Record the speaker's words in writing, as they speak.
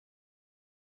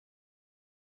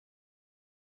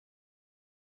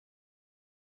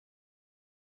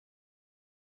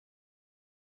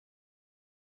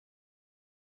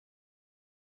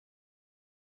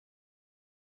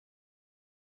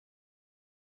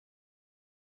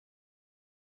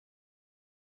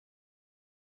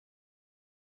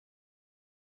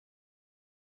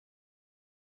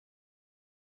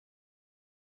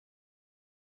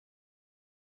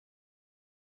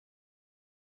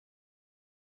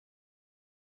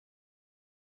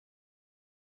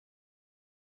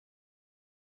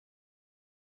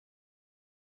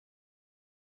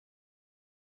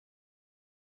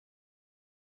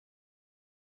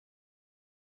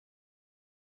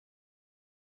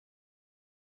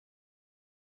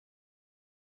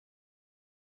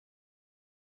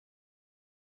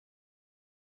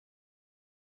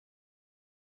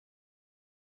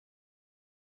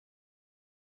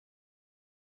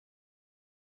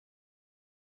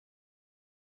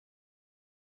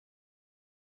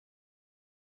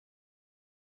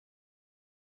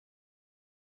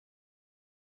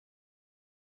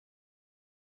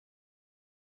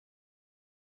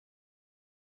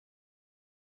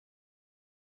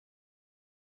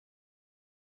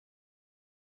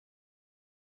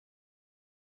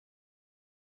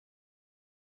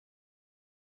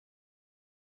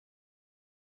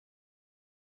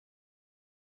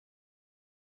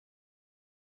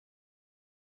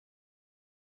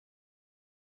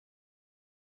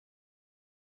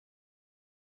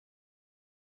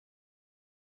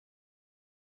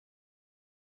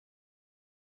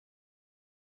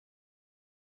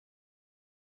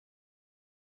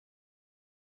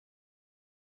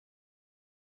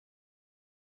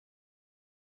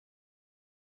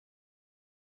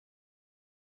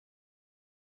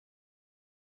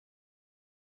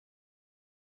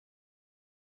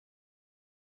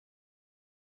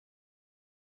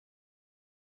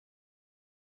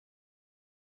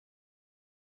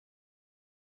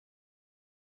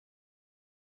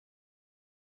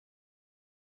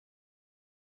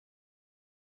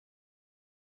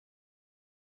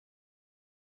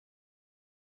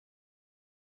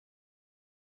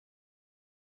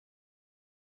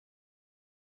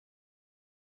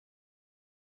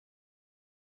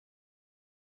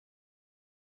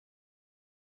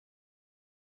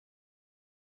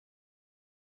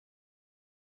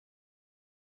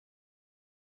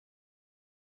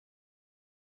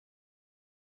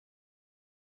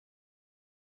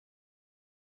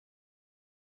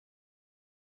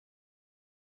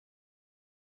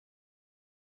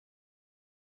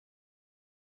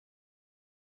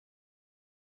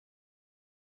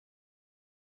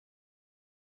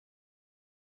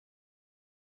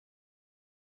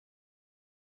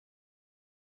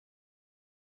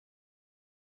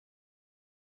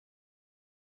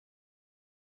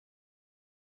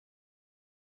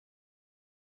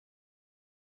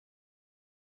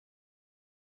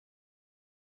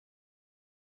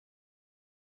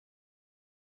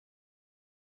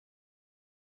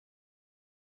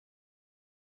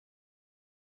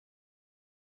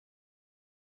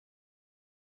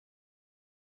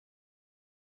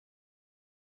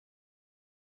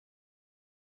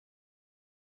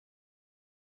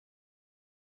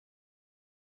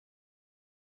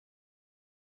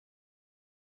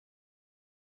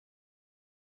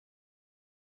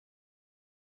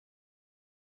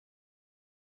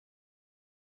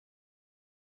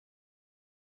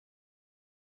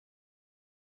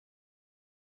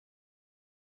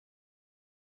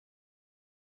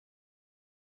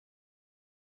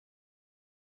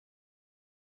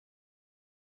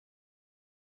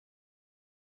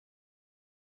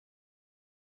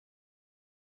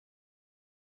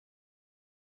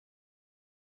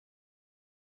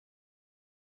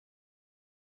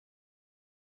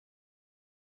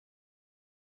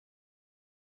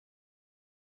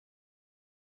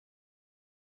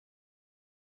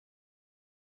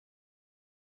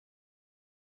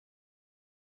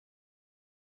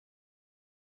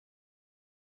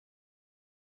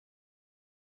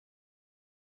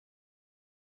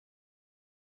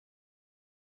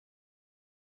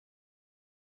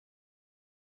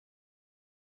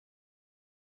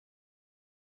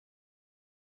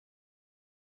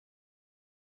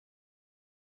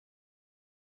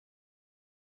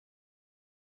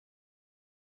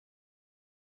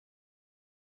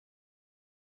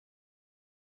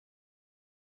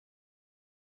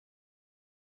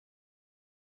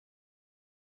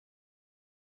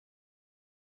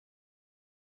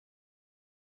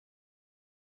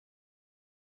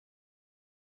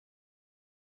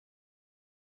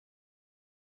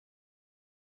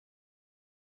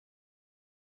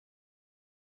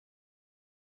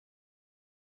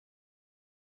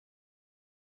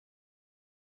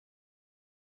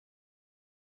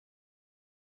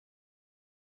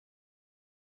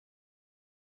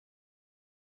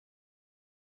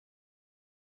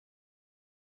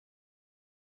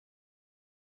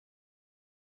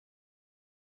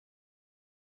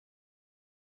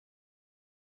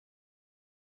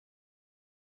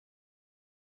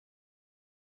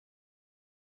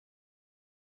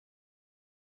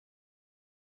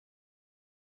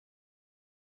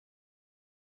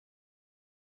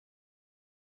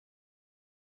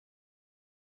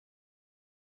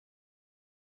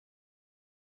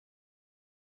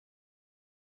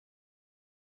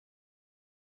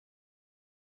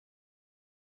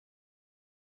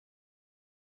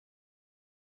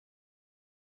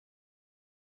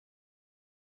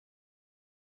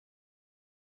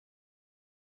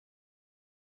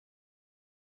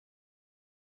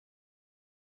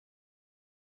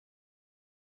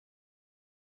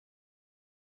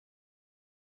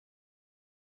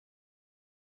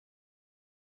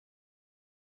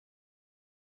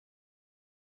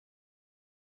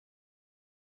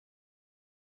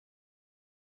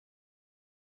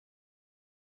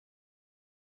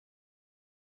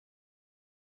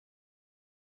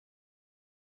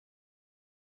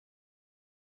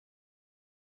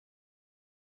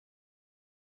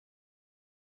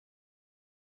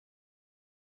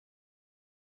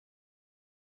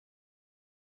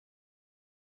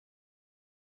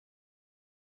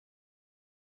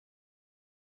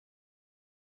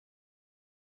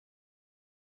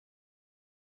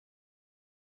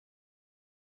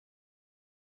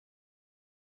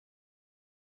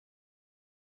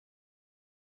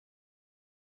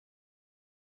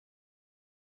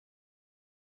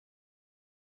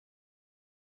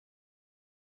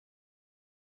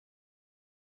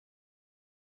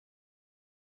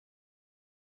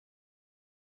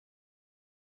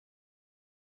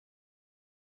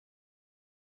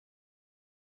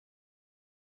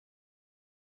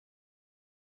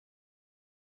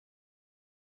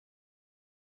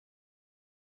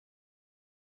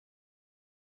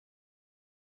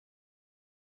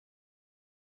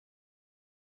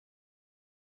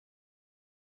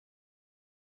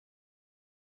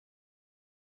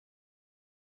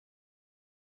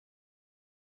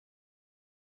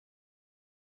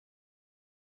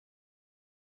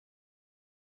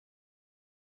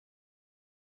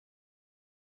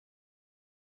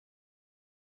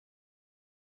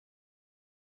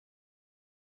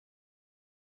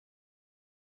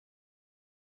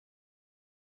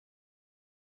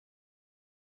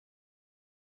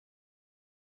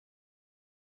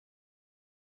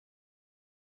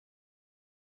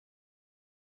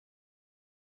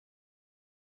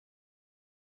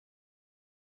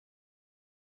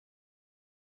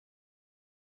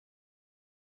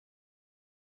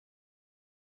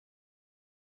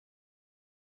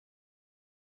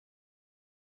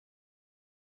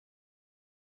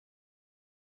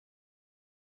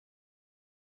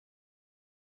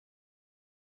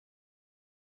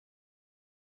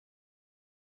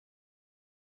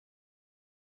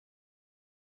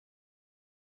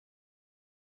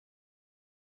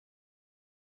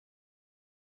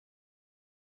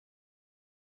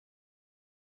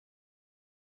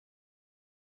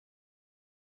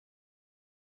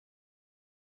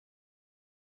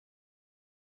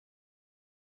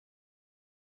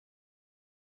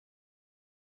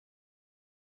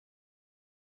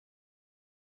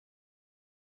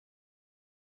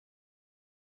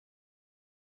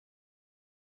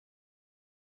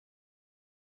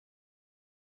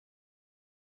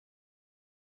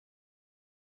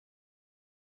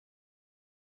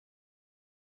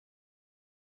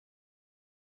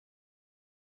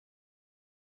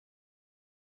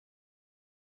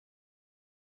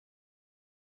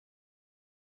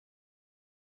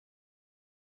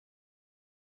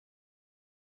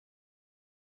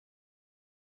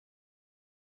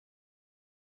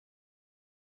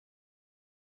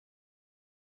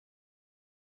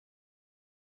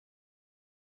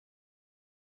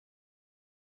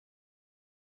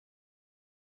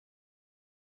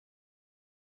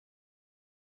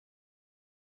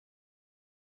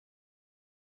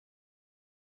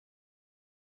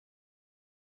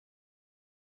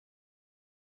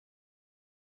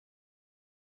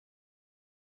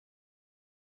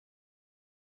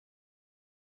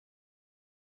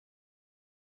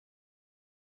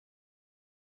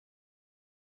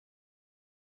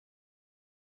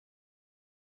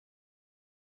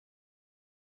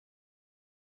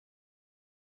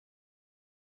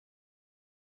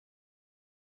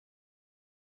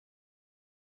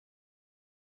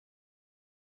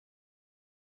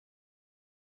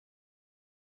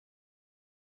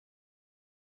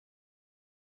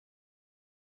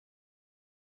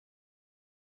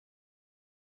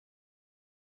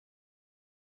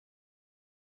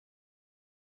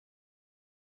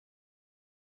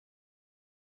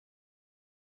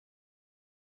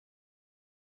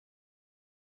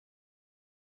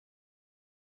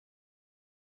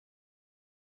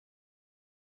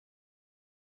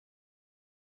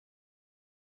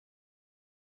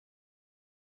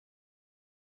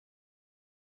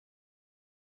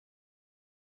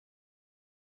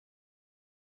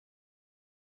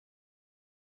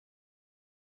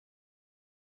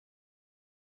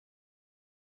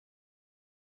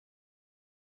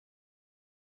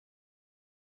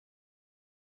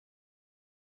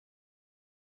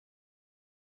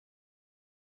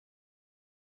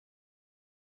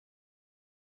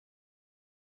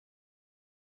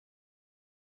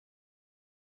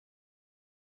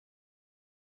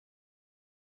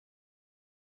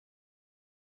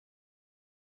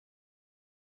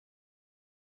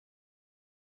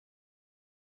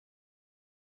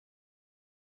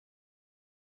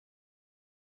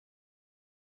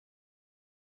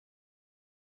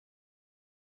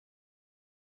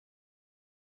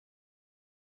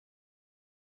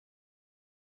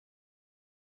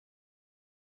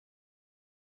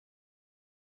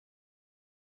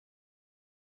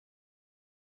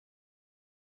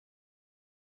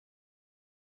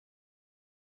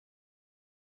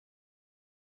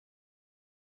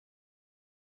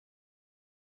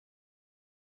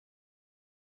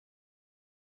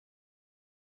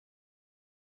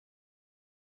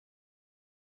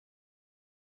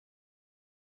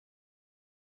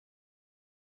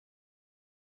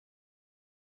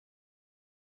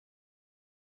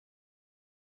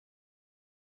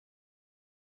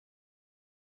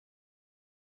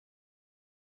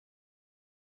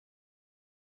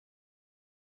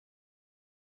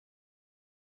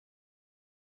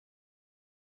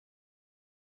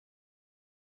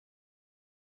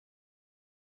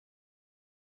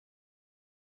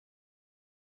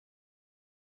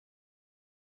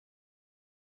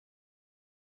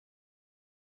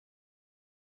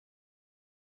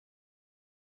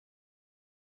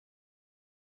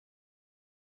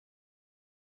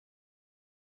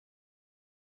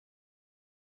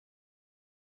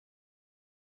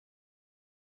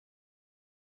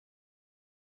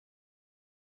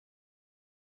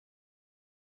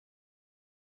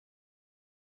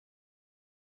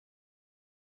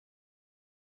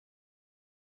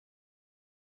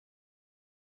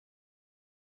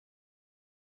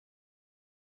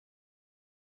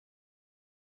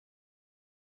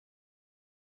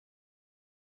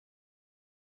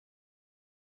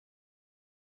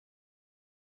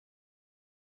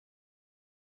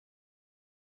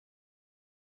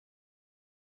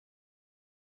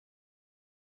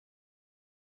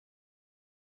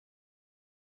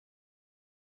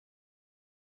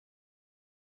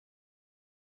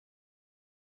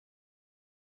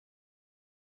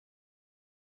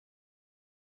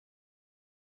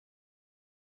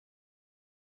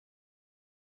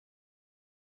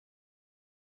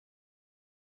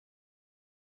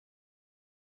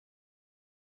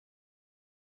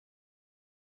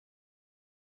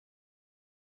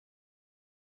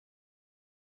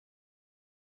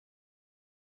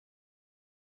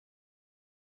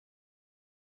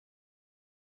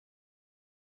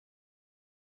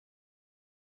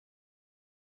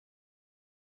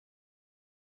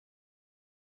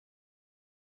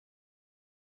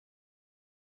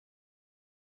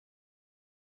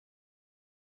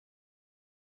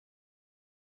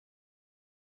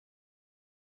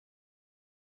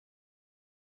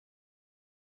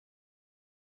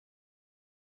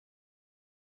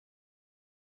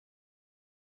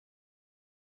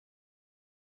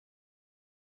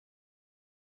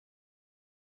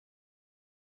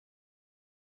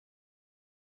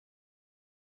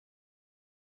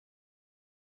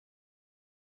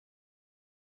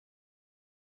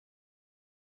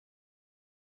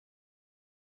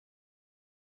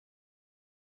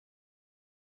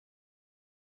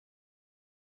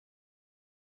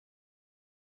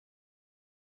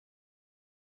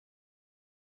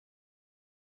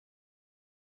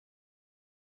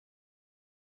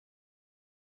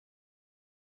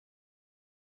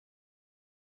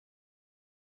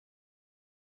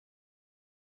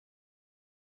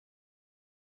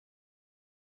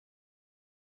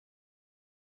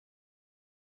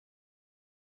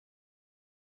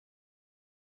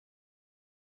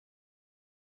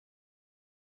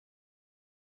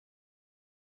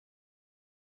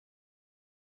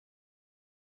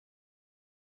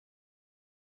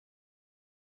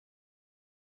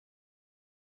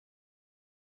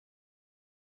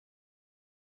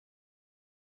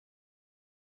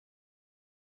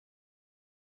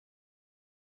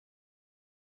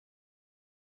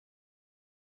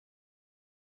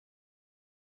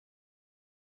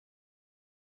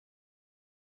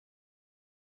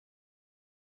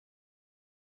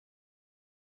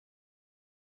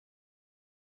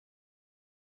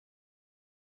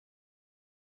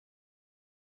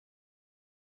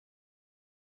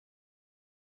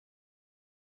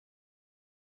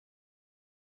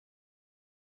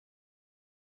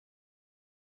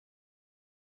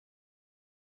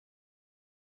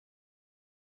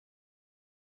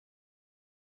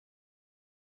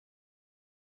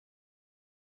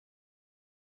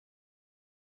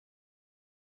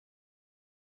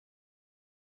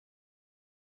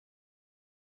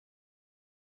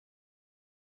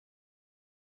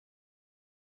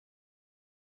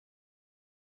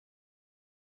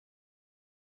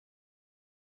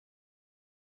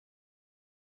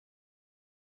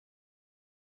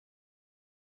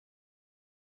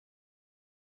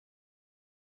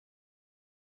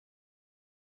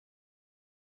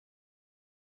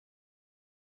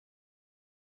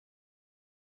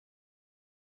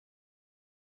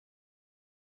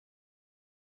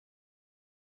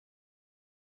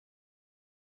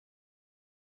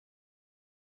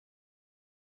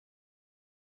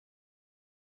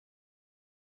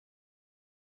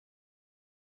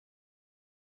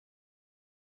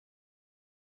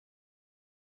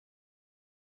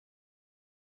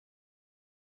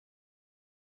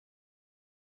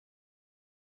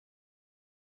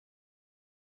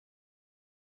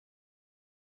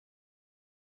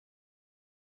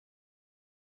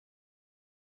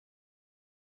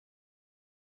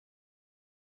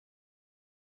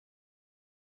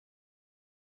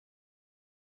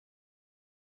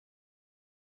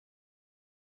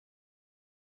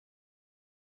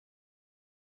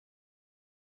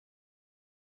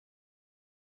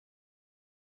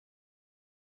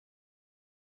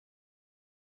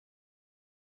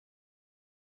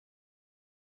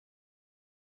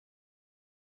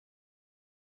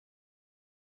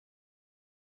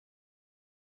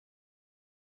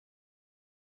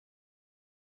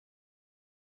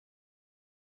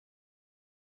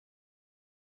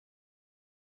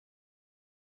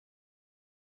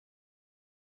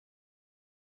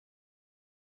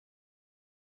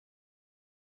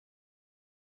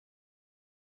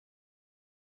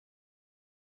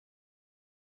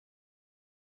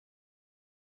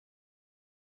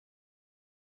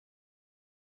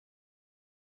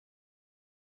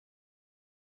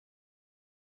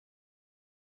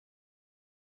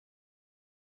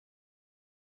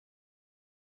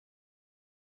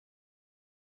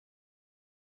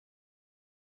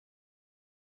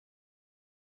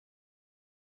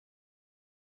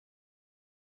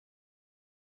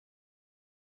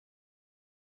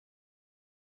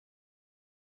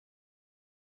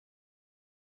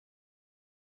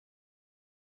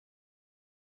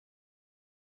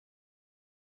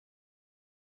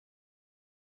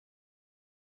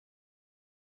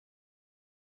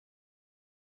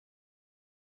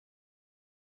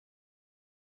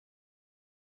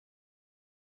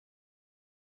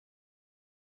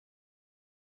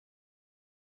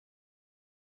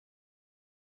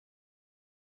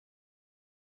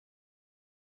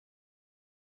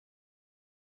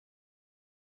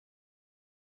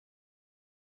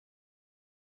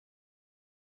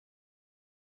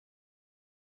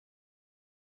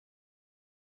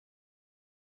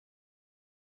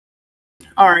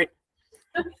All right.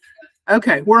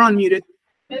 Okay, we're unmuted.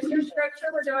 Mr. Scripture,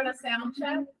 we're doing a sound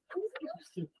check.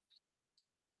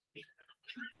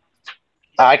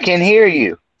 I can hear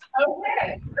you.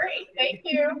 Okay, great. Thank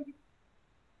you.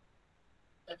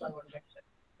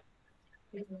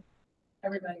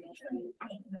 Everybody.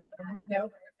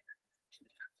 No.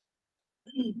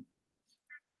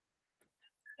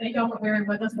 Thank y'all for bearing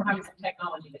with us. We're having some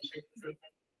technology issues this evening.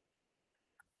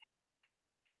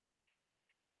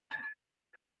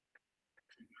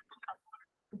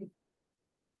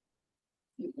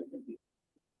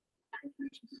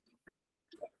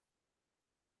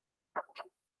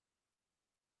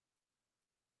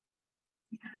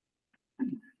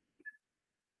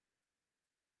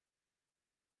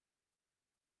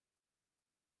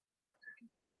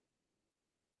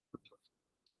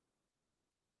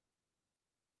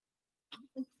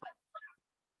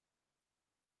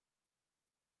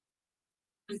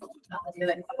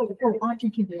 Oh, Audrey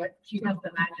can do it. She has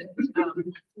the magic.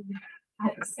 I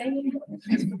have the same.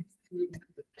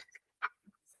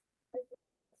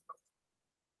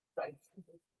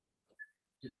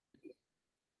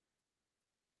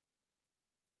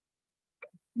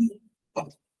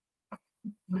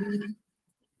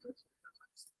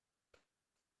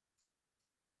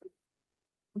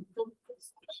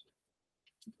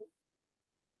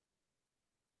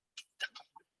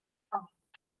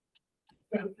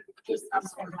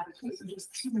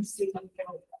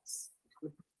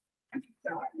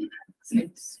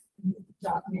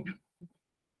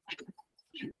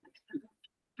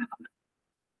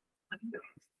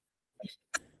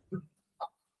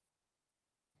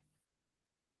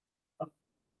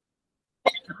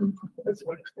 That's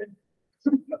what it's been.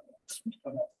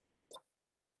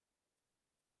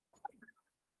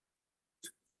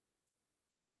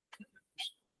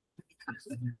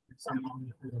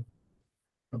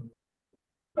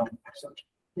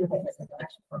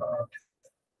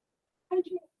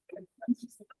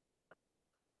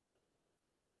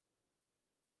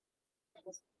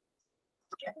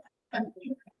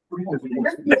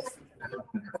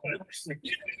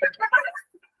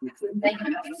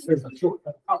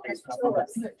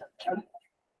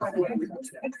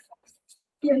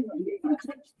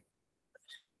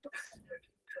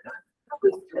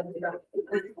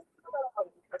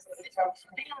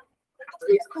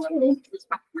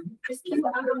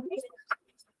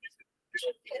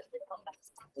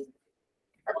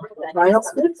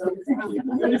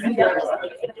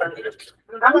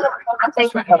 I'll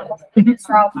take my help.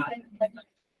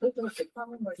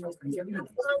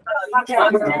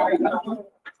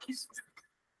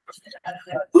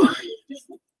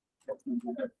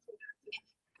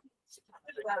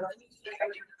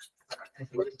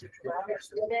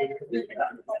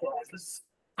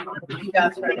 You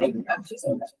guys ready?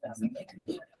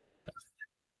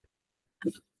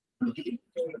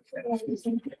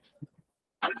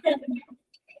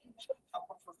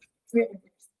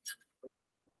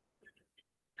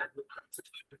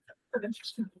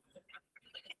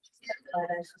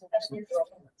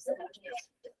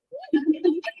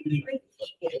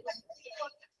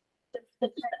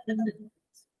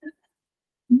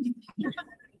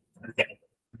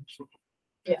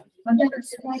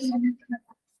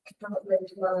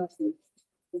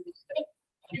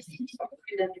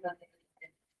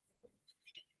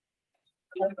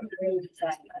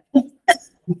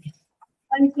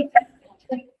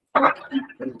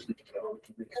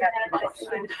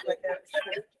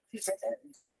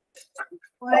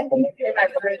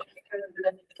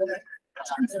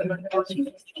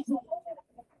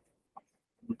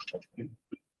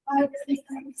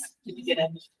 Yeah. Did you get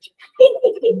it?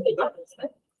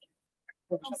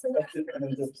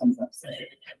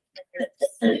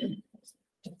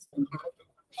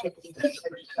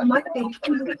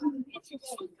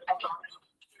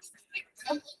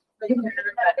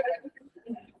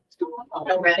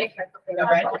 Ready?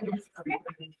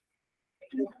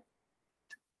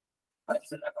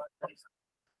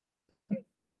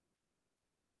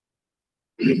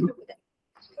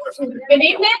 Good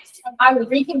evening. I will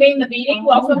reconvene the meeting.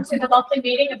 Welcome to the monthly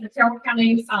meeting of the Terrell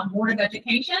County Board of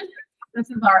Education. This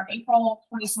is our April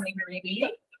 2023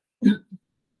 meeting.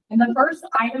 And the first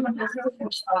item of business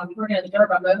is we're going to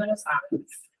observe a moment of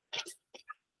silence.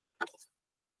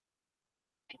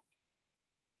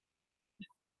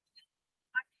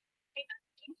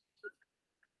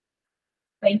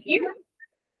 Thank you.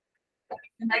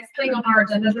 The next thing on our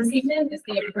agenda this evening is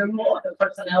the approval of the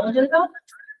personnel agenda.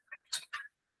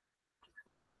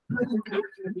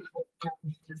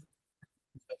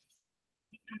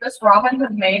 Ms. Robbins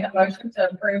has made a motion to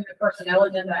approve the personnel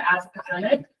agenda as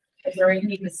presented. Is there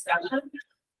any discussion?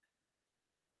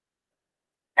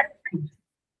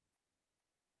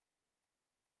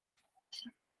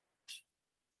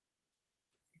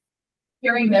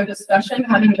 Hearing no discussion,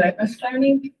 how do you vote, Ms.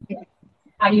 Tony?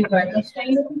 How do you vote, Ms.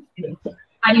 Jane?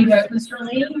 How do you vote, Mr.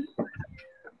 Lee?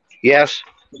 Yes.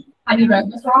 How do you vote,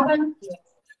 Ms. Robin?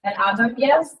 And I vote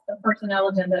yes, the personnel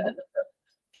agenda is approved.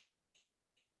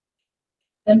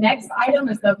 The next item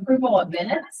is the approval of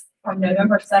minutes from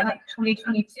November 7th,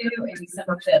 2022 and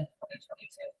December 5th,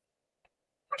 2022.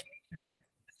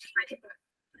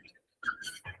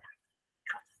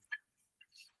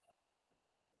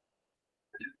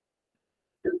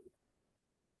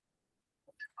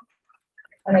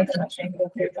 I make a motion to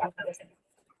approve that.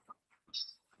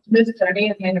 Ms. Tony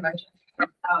has made a motion. To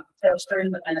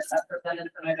approve the minutes as presented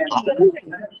for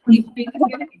November. Please speak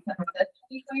again, December 5th,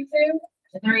 2022.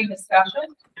 Is there any discussion?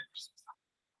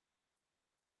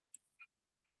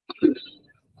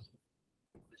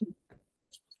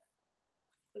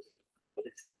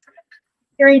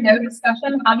 Hearing no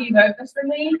discussion, how do you vote, Mr.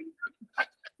 Lee?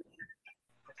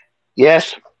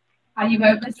 Yes. How do you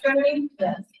vote, Mr. Lee?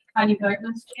 Yes. How do you vote,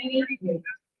 Ms. Cheney? Yes.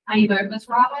 How do you vote, Ms.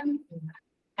 Robin?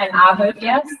 And I vote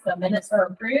yes, the minutes are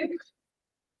approved.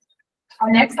 Our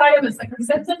next item is the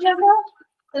consent agenda.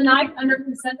 Tonight, under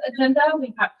consent agenda,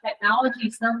 we have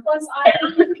technology surplus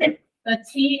items. The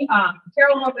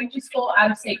Carroll Elementary School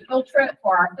out-of-state field trip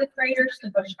for our fifth graders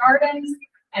to Busch Gardens,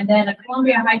 and then a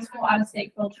Columbia High School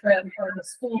out-of-state field trip for the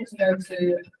school to go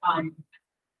to,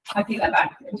 I take that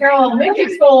back. The Carroll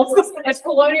Elementary School is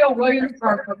Colonial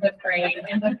Williamsburg for fifth grade,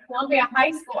 and the Columbia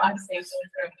High School out-of-state field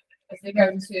trip is to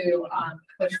go to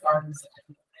Busch Gardens.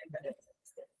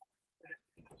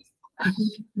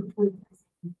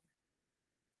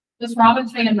 Ms.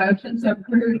 Robbins made a motion to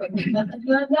approve the consent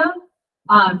agenda.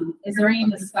 Is there any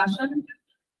discussion?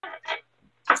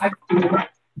 Excuse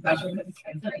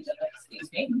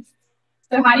me.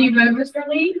 So how do you vote, Mr.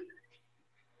 Lee?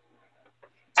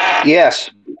 Yes.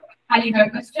 How do you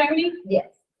vote, Ms. Jody? Yes.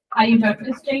 How do you vote,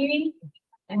 Ms. Jamie?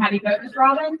 And how do you vote, Ms.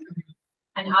 Robin?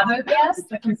 And I vote yes,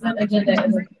 the consent agenda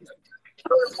is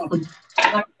approved.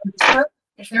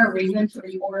 Is there a reason to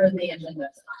reorder the agenda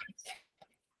tonight?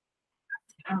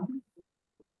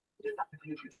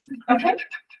 Okay.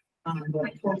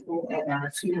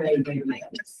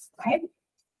 Okay.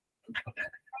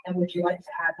 And would you like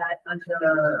to add that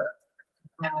under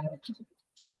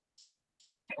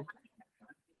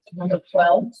number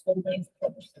 12?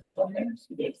 Okay.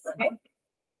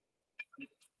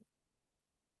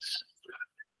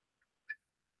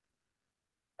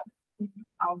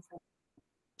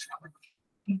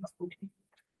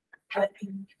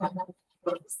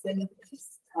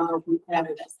 We have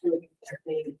it as doing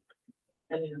everything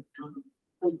and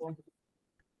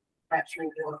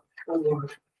capturing work for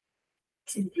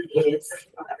TCS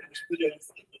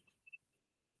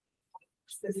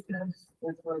systems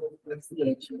as well as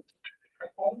association.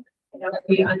 And that would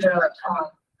be under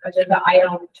agenda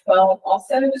item 12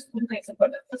 also, school takes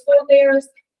equipment for school affairs.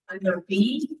 Under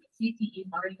B, CTE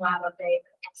learning lab update,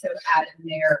 so add in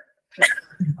there.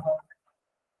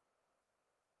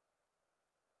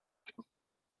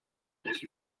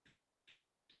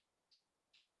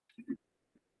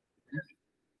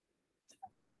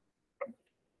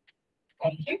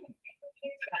 Thank you.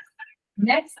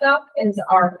 Next up is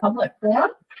our public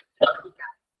forum.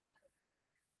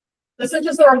 This is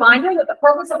just a reminder that the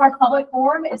purpose of our public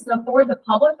forum is to afford the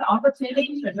public the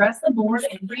opportunity to address the board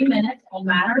in 3 minutes on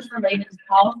matters related to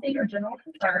policy or general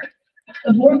concern.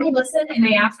 The board will listen and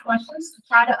may ask questions to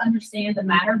try to understand the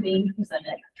matter being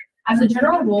presented. As a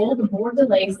general rule, the board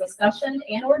delays discussion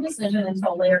and or decision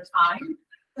until a later time.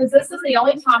 Since this is the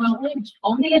only time on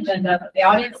the agenda that the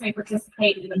audience may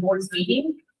participate in the board's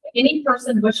meeting, if any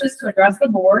person wishes to address the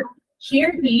board, she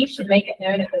or he should make it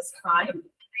known at this time.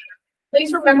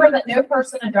 Please remember that no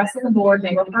person addressing the board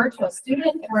may refer to a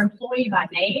student or employee by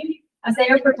name, as they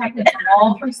are protected from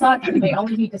all from such and may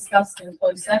only be discussed in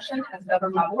closed session as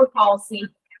governed by board policy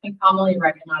and commonly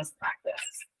recognized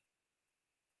practice.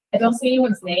 I don't see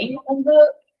anyone's name on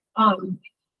the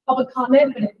public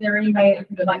comment, but if there anybody who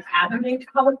would like to add their name to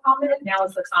public comment, now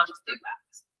is the time to do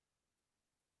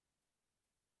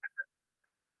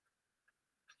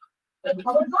that. The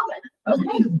public comment.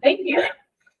 Okay, thank you.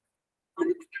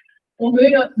 We'll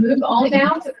move on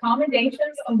now to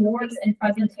commendations, awards, and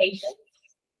presentations.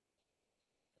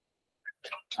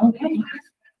 Okay.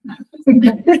 Good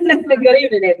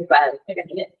evening, everybody.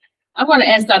 I'm going to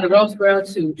ask Dr.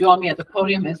 Roseborough to join me at the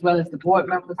podium as well as the board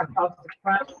members across the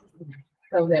front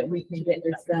so that we can get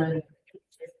this done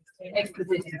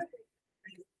expeditiously.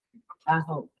 I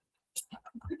hope.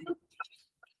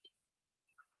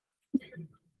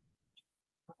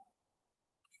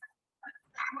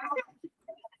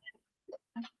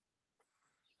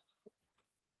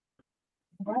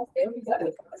 All right, there we go.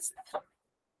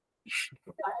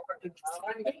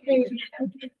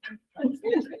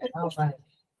 All right.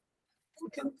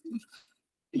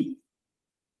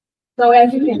 So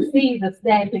as you can see, the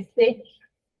staff is thick.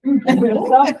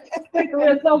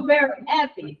 We're so very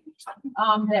happy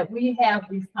that we have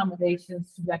these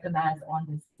accommodations to recognize on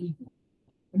this evening.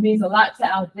 It means a lot to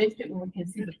our district when we can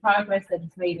see the progress that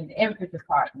is made in every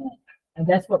department, and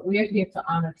that's what we're here to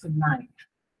honor tonight.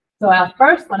 So our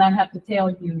first one, I have to tell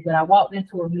you that I walked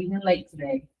into a meeting late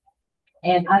today,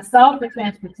 and I saw for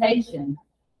transportation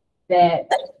that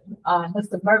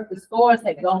Mr. Murphy's scores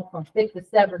had gone from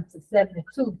 57 to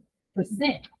 72%.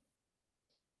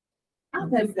 I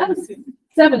was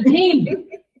 17.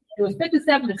 It was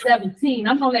 57 to 17.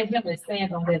 I'm gonna let him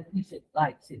expand on that if he should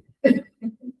like to.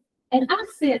 And I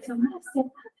said to him, I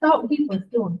thought he was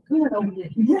doing good over there.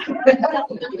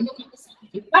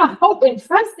 I hope and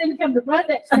trust in him to run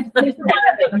that transportation.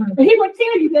 And he would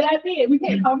tell you that I did. We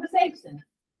had a conversation.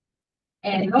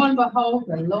 And lo and behold,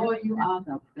 the lower you are,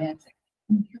 the better.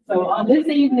 So on this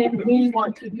evening, we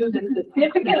want to do the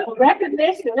certificate of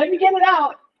recognition. Let me get it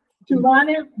out. To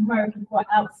Ronnie Murphy for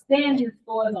outstanding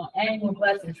scores on annual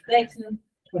bus inspections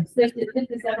from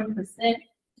 57%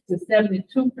 to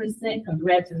 72%.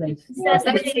 Congratulations. 57%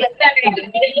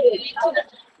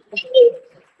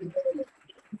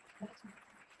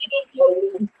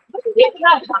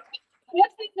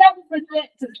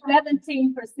 to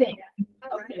 17%.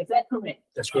 Okay, is that correct?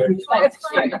 That's correct.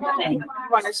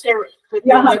 Want to share it with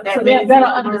Yeah, them? so they better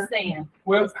understand.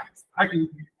 Well,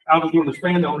 I was going to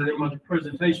expand on it in my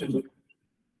presentation, but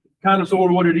kind of sort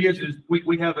of what it is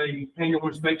we have a annual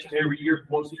inspection every year,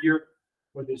 once a year,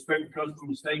 where the inspector comes from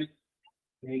the state,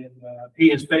 and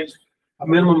he inspects a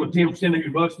minimum of 10% of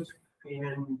your buses,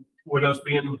 and with us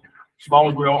being small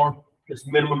as we are, it's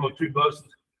a minimum of 2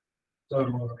 buses.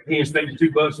 So he inspected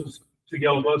 2 buses, 2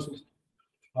 yellow buses,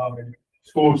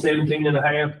 score of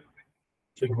 17.5.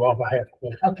 So go off a half.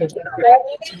 Okay.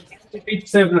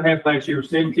 57.5 last year,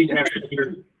 17.5 this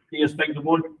year. He inspected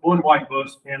one white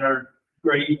bus, and our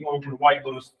grade over the white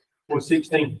bus was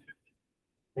 16.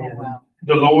 And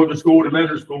the lower the score, the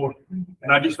better the score.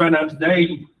 And I just found out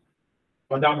today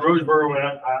by Dr. Roseboro,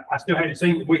 and I still hadn't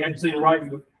seen, we hadn't seen it right,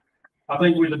 but I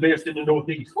think we're the best in the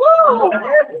Northeast. Woo!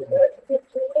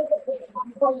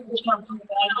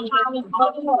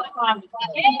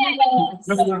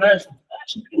 Look at the national.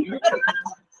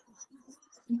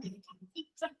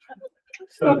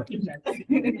 So, thank you.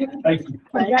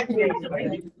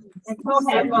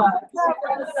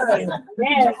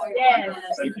 Yes, yes.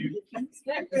 Thank you.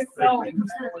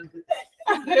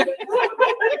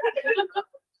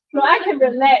 So I can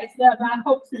relax that my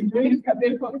hopes and dreams come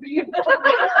in for you.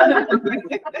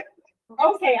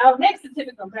 Okay, our next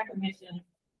certificate of recognition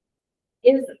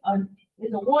is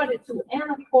awarded to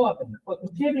Anna Corbin for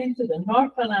contributing to the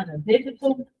North Carolina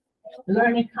Digital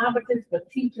Learning Competence for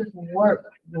Teachers Work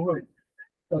Group.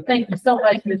 So thank you so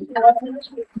much, Ms. Corbin.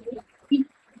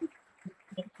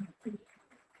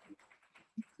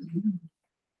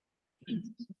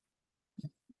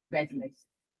 Congratulations.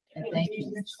 And thank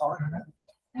you.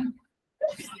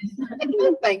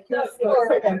 Thank you.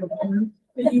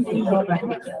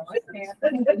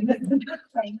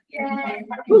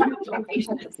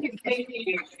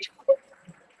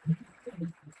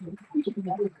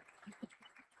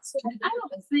 I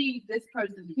don't see this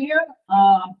person here,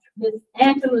 Ms.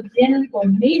 Angela Jennings for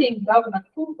meeting Governor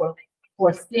Cooper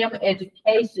for STEM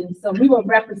education. So we were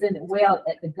represented well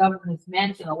at the governor's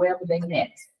mansion or wherever they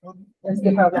met. Let's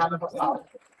give her a round of applause.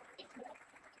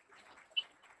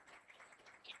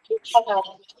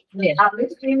 Yes.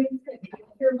 Ms. Jennings is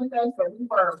here with us, so we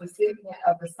were a recipient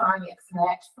of the Science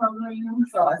Snatch program.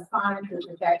 So a scientist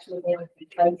is actually going to be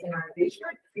placed in our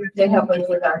district to help us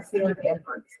with our STEM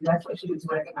efforts. That's what she was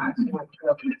recognized for.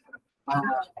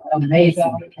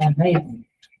 Amazing, amazing.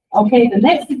 Okay, the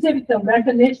next certificate of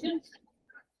recognition.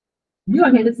 You're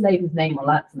gonna hear this lady's name a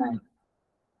lot tonight.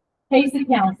 Casey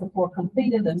Council for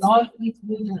completing the Northeast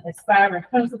Region Aspiring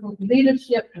Principals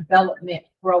Leadership Development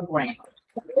Program.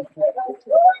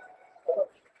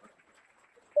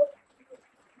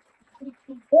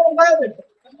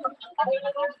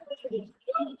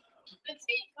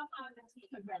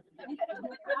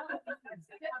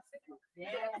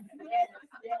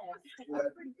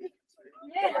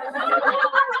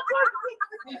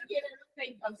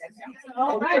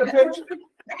 All right.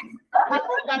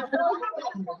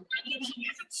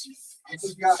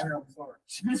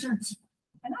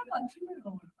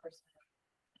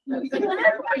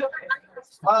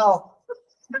 Wow.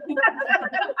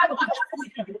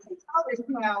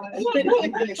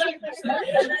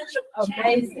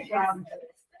 Amazing.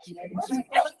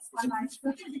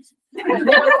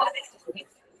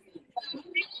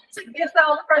 It's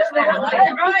all the first one,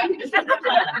 right?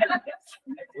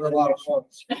 We're a lot of fun.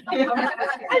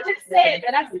 I just said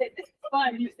that. I said this is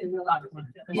fun. You said we're a lot of fun.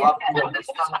 Lot of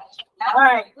fun. All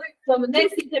right. So the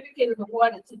next certificate is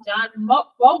awarded to John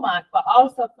Beaumont for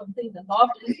also completing the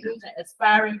Northeast Region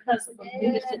Aspiring Principal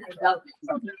Leadership Development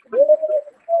Program.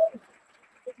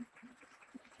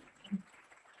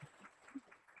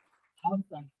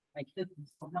 Awesome. Like this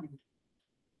is so nice.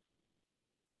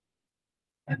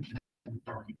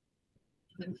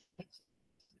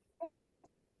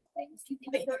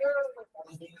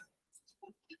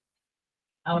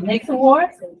 Our next award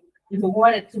is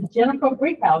awarded to Jennifer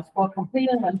Brickhouse for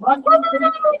completing the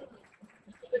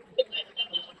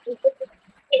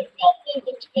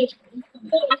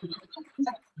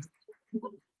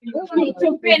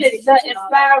to finish the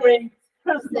Inspiring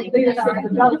Principal Leadership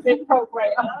Development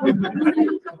Program.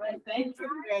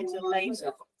 Congratulations.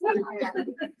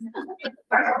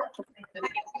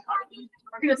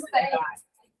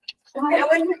 You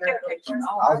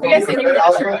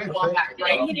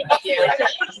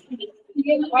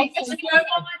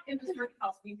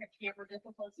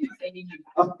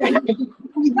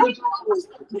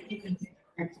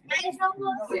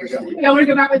want to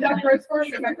go back with that first or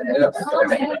go back with that? Yeah.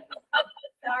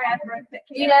 Sorry, I broke it.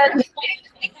 Yeah.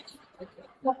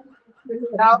 You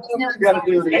gotta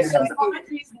do it It's again. just all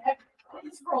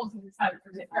these scrolls in the side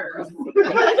for the error.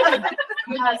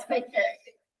 You guys take care.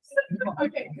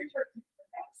 Okay, your turn.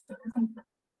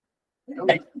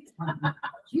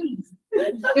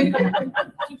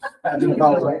 I do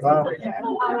apologize.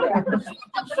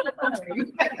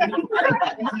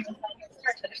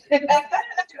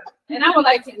 And I would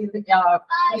like to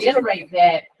reiterate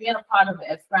that being a part of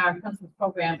the Aspiring Principals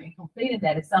Program and completing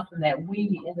that is something that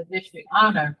we in the district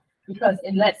honor because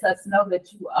it lets us know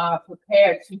that you are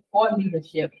prepared for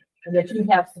leadership and that you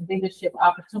have some leadership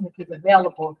opportunities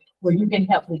available where you can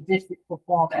help the district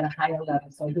perform at a higher level.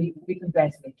 So we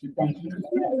congratulate you. Thank you.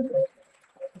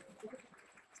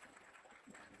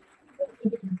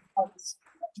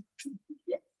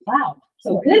 Wow.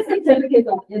 So this certificate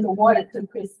is awarded to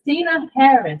Christina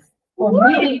Harris for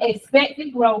meeting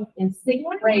expected growth in sixth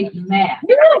grade math.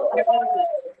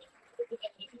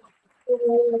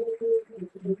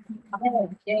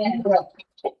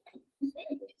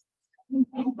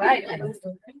 Right.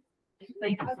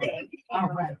 Thank you. All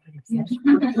right.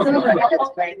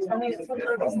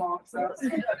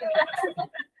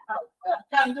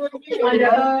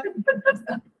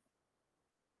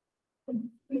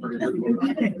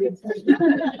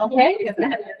 Okay.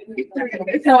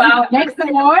 So our next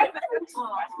award,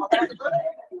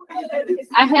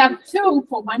 I have two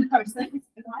for one person.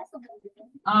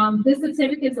 This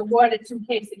certificate is awarded to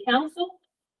Casey Council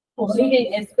for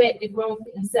meeting expected growth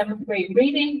in seventh grade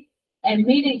reading and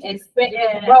meeting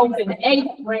expected growth in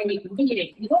eighth grade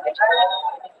reading.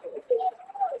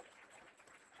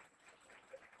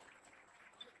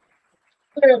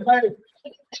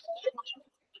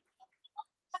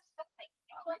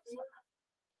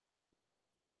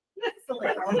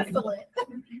 Excellent.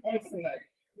 Excellent.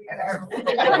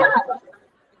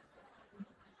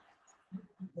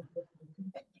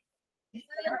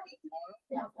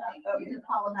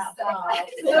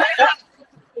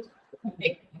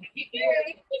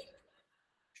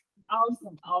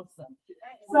 Awesome, awesome.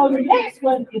 So the next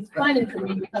one is funny to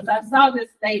me because I saw this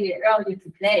lady earlier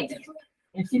today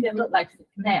and she didn't look like she's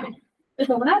now.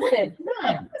 So when I said,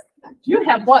 "Ma'am, you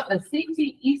have bought the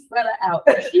CTE sweater out,"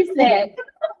 she said,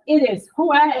 "It is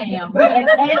who I am." And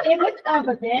it was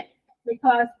evident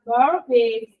because Laura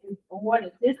Biggs is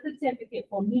awarded this certificate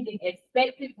for meeting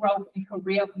expected growth in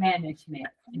career management.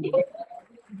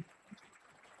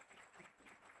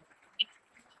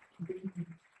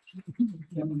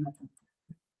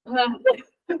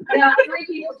 There are three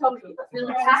people told me. There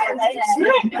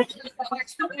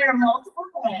are multiple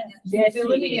plans. Yes, she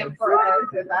Ability is. and purpose,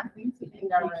 as I think to be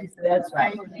done. That's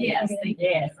right. Yes,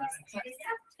 yes.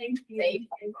 Thank you.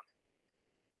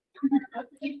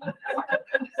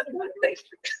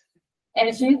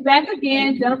 And she's back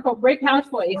again, Jennifer Brickhouse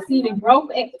for exceeding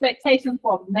growth expectations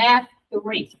for Math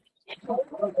 3.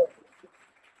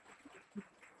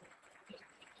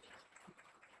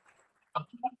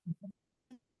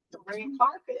 Green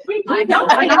carpet. I know.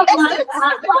 The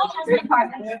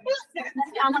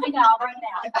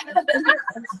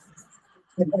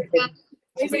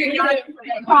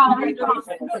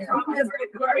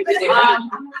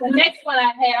next one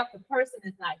I have, the person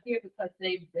is not here because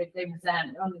they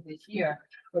resigned early this year.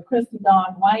 But Crystal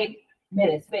Dawn White met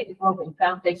expected growth in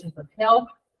Foundations of Health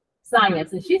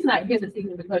Science, and she's not here this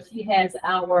evening because she has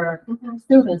our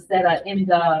students that are in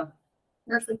the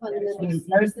Nursing fundamentals.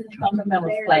 Nursing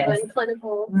fundamentals They're class. doing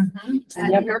clinical Mhm.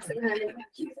 at Yep. nursing home.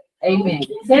 Amen.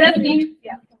 Say that again.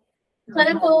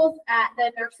 Clinicals at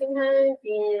the nursing home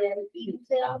in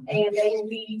Edenton, and they will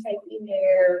be taking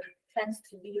their test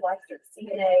to be licensed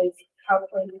CNAs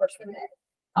probably the first of May.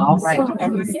 All right.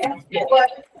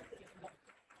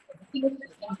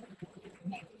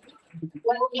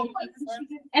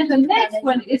 And the next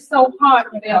one is so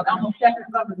hard to build. I'm gonna have to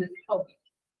cover this topic.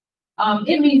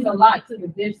 It means a lot to the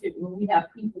district when we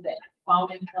have people that fall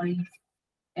in place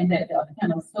and that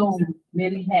kind of assume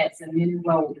many hats and many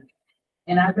roles.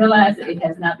 And I realize that it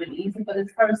has not been easy for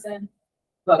this person,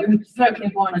 but we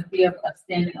certainly want to give a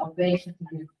standing ovation to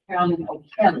Ms. Carolyn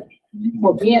O'Kelly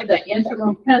for being the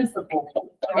interim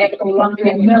principal at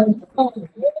Columbia Middle School.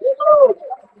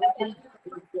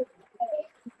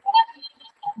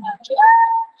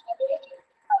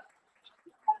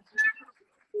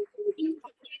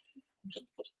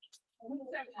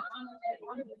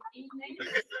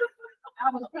 I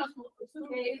was principal for 2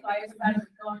 days while everybody was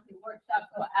going to workshop,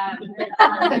 so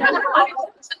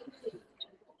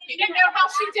You didn't know how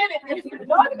she did it.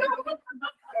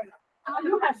 I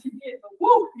knew how she did, but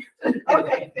woo!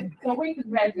 Okay, so we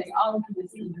congratulate all of you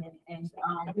this evening, and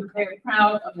we're very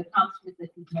proud of the accomplishments that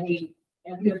you've made.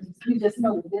 And we just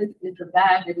know that this is the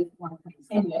vibe that is going to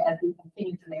continue as we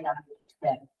continue to make our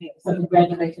better. So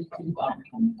congratulations to you all.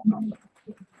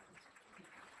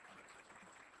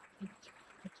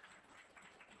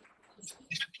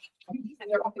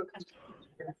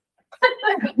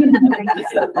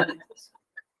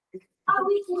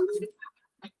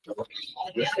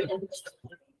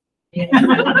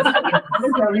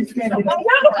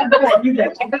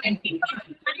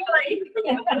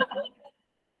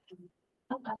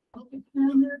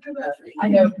 I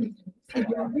know.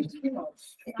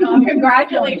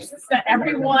 Congratulations to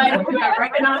everyone who got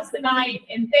recognized tonight,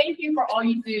 and thank you for all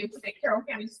you do to make Carroll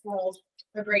County Schools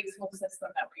the great school system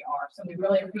that we are. So we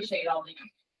really appreciate all of you.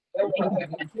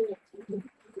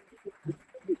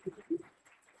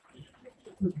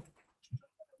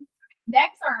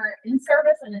 Next, our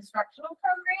in-service and instructional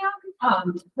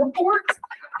program reports.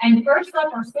 And first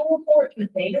up, our school report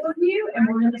with data review, and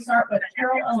we're going to start with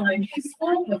Carroll Elementary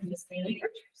School with Ms. Bailey.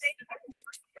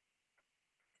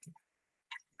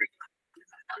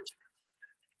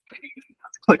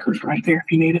 Clicker's right there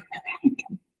if you need it.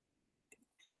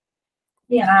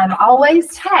 Yeah, I'm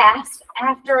always tasked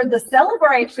after the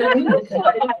celebration.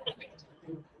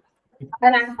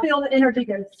 And I feel the energy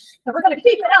goes, so we're gonna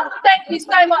keep it up. Thank you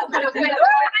so much. We have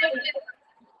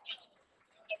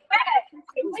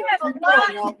a lot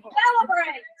to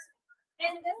celebrate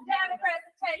in this data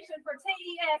presentation for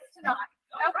TES tonight.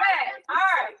 Okay, all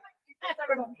right. So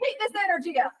we're gonna keep this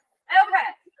energy up. Okay.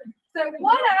 So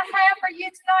what I have for you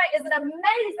tonight is an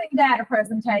amazing data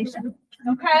presentation,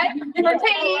 okay, for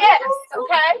TES,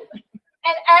 okay?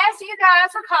 And as you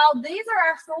guys recall, these are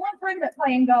our school improvement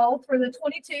plan goals for the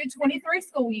 22-23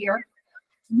 school year.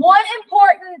 One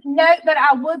important note that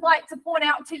I would like to point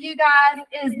out to you guys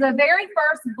is the very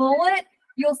first bullet.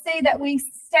 You'll see that we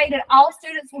stated all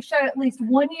students will show at least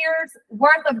 1 year's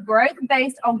worth of growth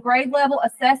based on grade level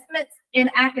assessments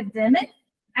in academics.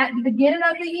 At the beginning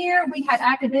of the year, we had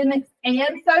academics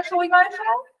and social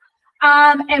emotional.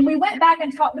 And we went back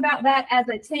and talked about that as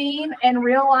a team and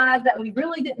realized that we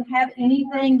really didn't have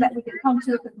anything that we could come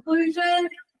to a conclusion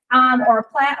or a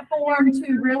platform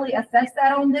to really assess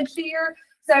that on this year.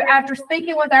 So after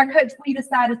speaking with our coach, we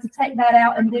decided to take that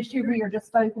out, and this year we are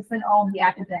just focusing on the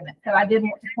academics. So I did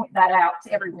want to point that out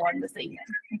to everyone this evening,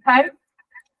 okay?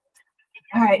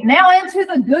 All right, now into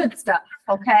the good stuff,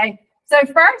 okay? So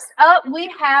first up,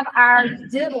 we have our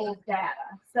DIBELS data.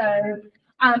 So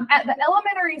at the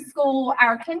elementary school,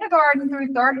 our kindergarten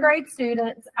through third grade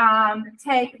students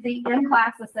take the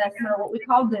in-class assessment, or what we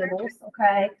call DIBELS,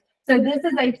 okay? So this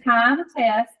is a time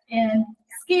test in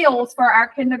skills for our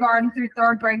kindergarten through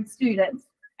third grade students.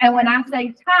 And when I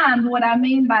say time, what I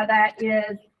mean by that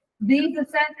is these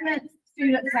assessments,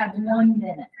 students have 1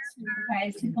 minute,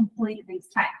 okay, to complete these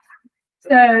tasks.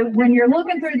 So when you're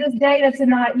looking through this data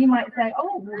tonight, you might say,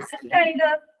 oh, this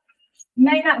data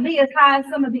may not be as high as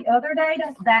some of the other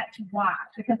data. That's why,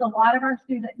 because a lot of our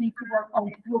students need to work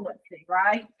on fluency,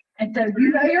 right? And so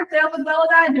you know yourself as well as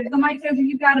I do. Somebody tells you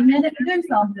you've got a minute to do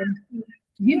something,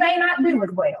 you may not do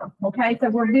it well, okay? So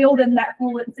we're building that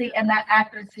fluency and that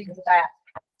accuracy with that.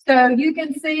 So you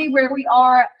can see where we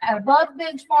are above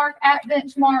benchmark, at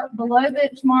benchmark, below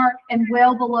benchmark, and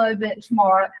well below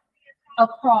benchmark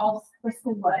across the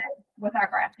school level with our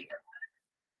graph here.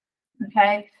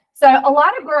 Okay, so a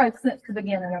lot of growth since the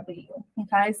beginning of the year.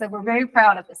 Okay, so we're very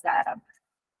proud of this data.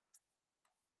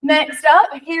 Next up,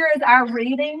 here is our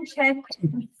reading check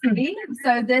sheet.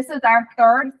 So this is our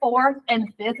 3rd, 4th,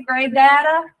 and 5th grade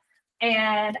data.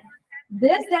 And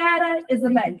this data is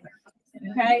amazing.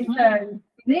 Okay, so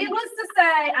needless to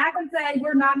say, I can say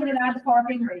we're knocking it out of the park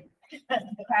in reading.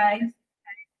 Okay,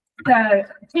 so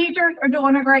teachers are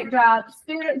doing a great job,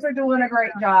 students are doing a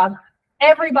great job,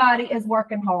 everybody is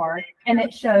working hard, and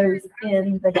it shows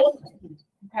in the data.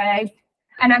 Okay,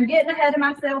 and I'm getting ahead of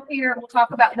myself here. We'll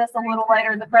talk about this a little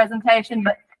later in the presentation,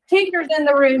 but teachers in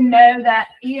the room know that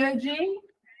EOG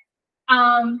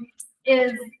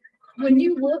is, when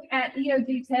you look at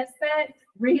EOG test specs,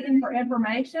 reading for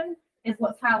information is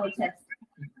what's highly tested.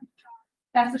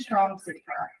 That's a strong suit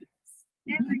for our kids.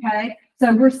 Okay,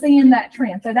 so we're seeing that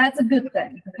trend. So that's a good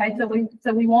thing. Okay,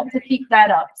 so we want to keep that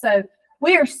up. So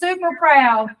we are super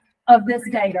proud of this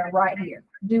data right here.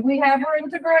 Do we have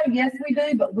room to grow? Yes, we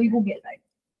do, but we will get there.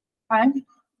 Okay.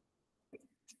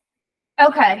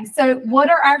 Okay, so what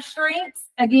are our strengths?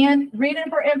 Again, reading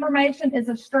for information is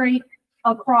a strength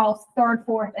across 3rd,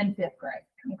 4th, and 5th grade.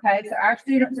 Okay, so our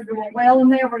students are doing well in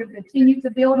there. We're going to continue to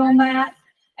build on that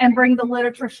and bring the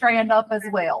literature strand up as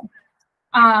well.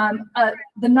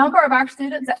 The number of our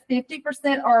students at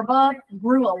 50% or above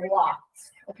grew a lot,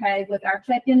 okay, with our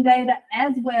check-in data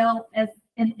as well as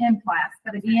in M-class.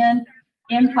 But again,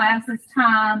 M-class is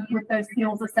timed with those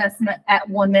skills assessment at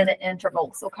 1-minute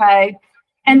intervals, okay?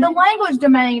 And the language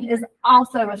domain is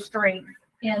also a strength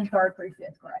in 3rd through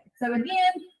 5th grade. So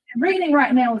again, reading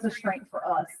right now is a strength for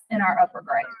us in our upper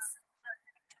grades.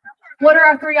 What are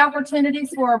our 3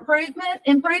 opportunities for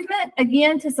improvement?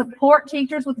 Again, to support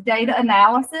teachers with data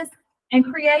analysis and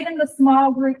creating the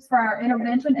small groups for our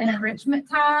intervention and enrichment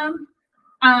time,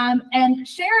 and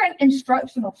sharing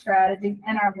instructional strategies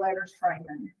and our letters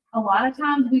training. A lot of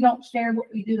times we don't share what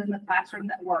we do in the classroom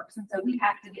that works, and so we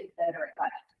have to get better at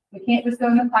that. We can't just go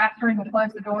in the classroom and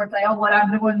close the door and say, oh, what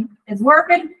I'm doing is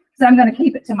working, so I'm going to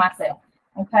keep it to myself.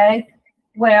 Okay,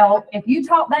 well, if you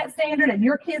taught that standard and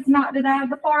your kid's knocked it out of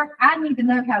the park, I need to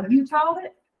know how you taught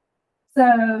it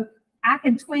so I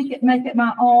can tweak it, make it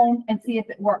my own, and see if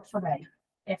it works for me.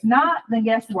 If not, then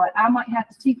guess what? I might have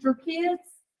to teach your kids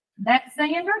that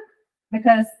standard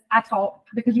because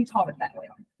you taught it that way.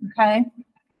 Okay,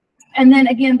 and then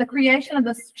again, the creation of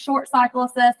the short cycle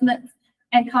assessments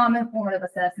and common formative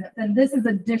assessments, and this is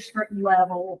a district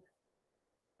level.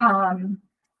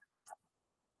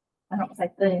 I don't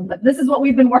say thing, but this is what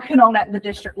we've been working on at the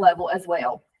district level as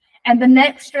well. And the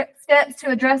next steps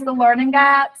to address the learning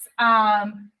gaps,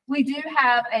 we do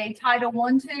have a Title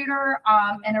I tutor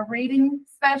and a reading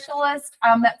specialist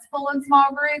that's full in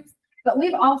small groups, but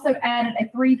we've also added a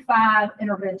 3-5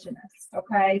 interventionist.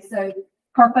 Okay, so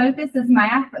her focus is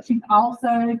math, but she's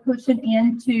also pushing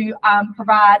in to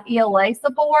provide ELA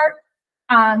support.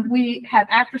 We have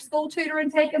after-school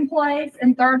tutoring taking place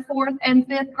in 3rd, 4th, and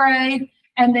 5th grade.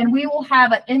 And then we will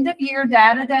have an end-of-year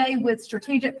data day with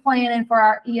strategic planning for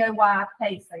our EOY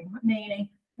pacing, meaning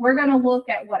we're going to look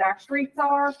at what our strengths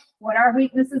are, what our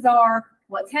weaknesses are,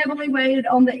 what's heavily weighted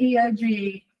on the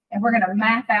EOG, and we're going to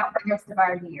map out the rest of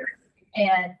our year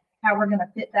and how we're going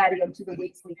to fit that into the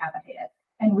weeks we have ahead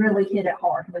and really hit it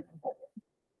hard moving forward.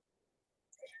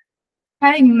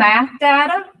 Okay, math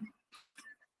data.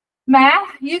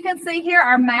 Math, you can see here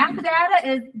our math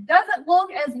data doesn't look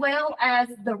as well as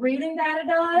the reading data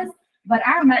does, but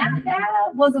our math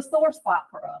data was a sore spot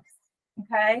for us.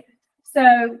 Okay,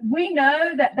 so we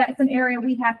know that that's an area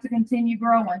we have to continue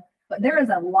growing, but there is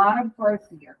a lot of growth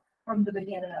here from the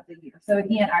beginning of the year. So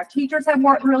again, our teachers have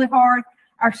worked really hard,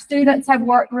 our students have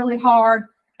worked really hard,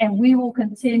 and we will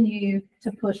continue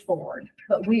to push forward,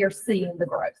 but we are seeing the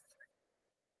growth.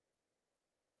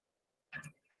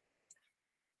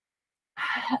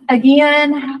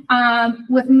 Again,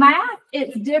 with math,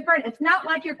 it's different. It's not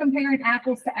like you're comparing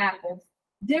apples to apples.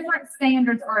 Different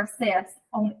standards are assessed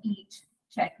on each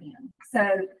check-in.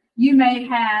 So you may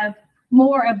have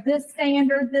more of this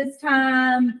standard this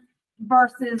time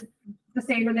versus the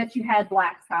standard that you had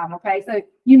last time, okay? So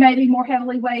you may be more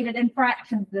heavily weighted in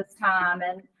fractions this time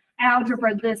and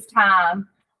algebra this time.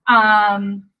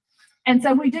 And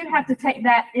so we do have to take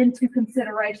that into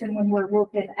consideration when we're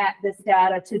looking at this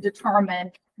data to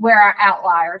determine where our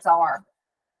outliers are.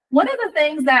 One of the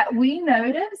things that we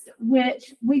noticed,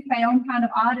 which we found kind of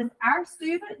odd, is our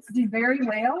students do very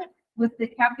well with the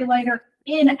calculator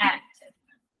inactive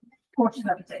portion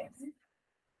of the test.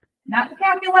 Not the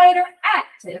calculator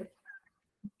active,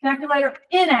 calculator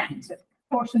inactive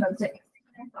portion of the test.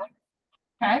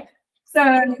 Okay,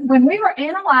 so when we were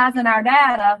analyzing our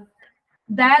data,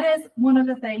 that is one of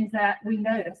the things that we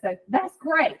noticed. So that's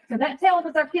great. So that tells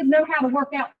us our kids know how to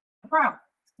work out the problems.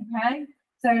 Okay.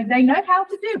 So they know how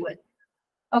to do it.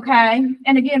 Okay,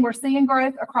 and again, we're seeing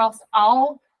growth across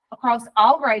all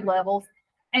grade levels.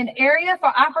 An area for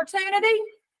opportunity,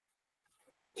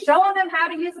 showing them how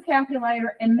to use a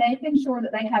calculator and making sure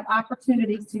that they have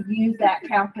opportunities to use that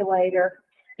calculator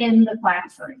in the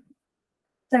classroom.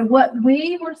 So what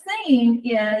we were seeing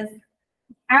is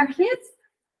our kids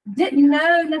didn't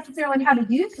know necessarily how to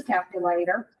use the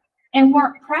calculator and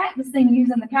weren't practicing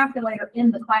using the calculator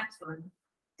in the classroom.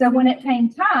 So when it came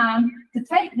time to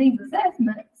take these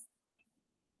assessments,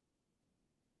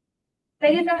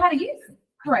 they didn't know how to use it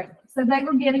correctly. So they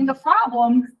were getting the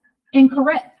problems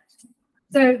incorrect.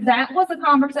 So that was a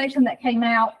conversation that came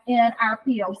out in our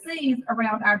PLCs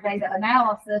around our data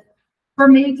analysis for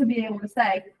me to be able to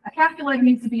say, a calculator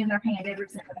needs to be in their hand every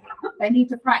single day. They need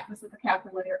to practice with the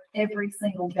calculator every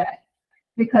single day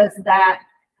because that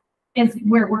is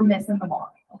where we're missing the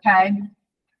mark, okay?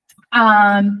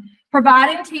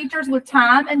 Providing teachers with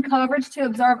time and coverage to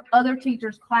observe other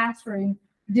teachers' classroom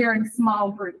during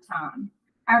small group time.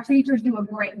 Our teachers do a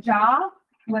great job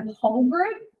with whole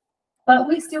group, but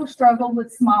we still struggle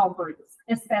with small groups,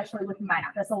 especially with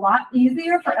math. It's a lot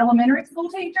easier for elementary school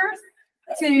teachers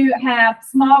to have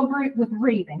small group with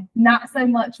reading, not so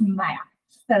much math.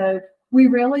 So we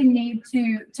really need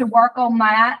to work on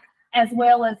that as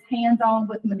well as hands-on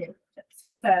with manipulatives.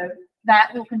 So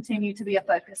that will continue to be a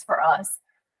focus for us.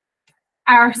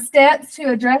 Our steps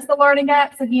to address the learning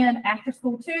gaps, again, after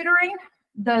school tutoring,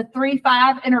 the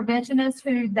 3-5 interventionist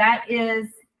who that is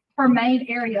her main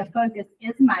area of focus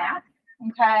is math,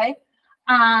 okay?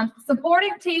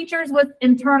 Supporting teachers with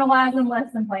internalizing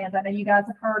lesson plans. I know you guys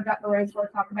have heard Dr.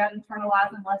 Roseworth talk about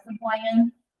internalizing lesson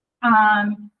plans,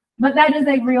 but that is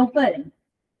a real thing.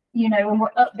 You know, when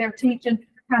we're up there teaching,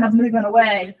 kind of moving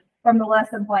away from the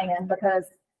lesson plan because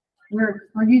we're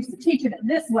used to teaching it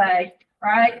this way,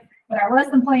 right? But our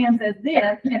lesson plan says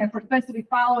this, and if we're supposed to be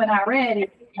following already,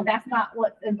 and that's not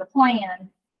what's in the plan.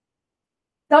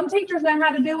 Some teachers know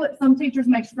how to do it, some teachers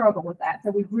may struggle with that.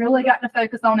 So we've really got to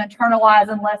focus on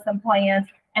internalizing lesson plans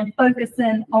and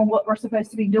focusing on what we're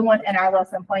supposed to be doing in our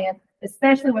lesson plan,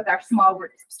 especially with our small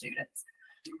groups of students.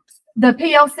 The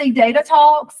PLC data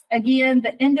talks, again,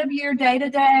 the end of year data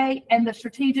day and the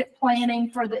strategic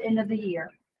planning for the end of the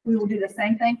year. We will do the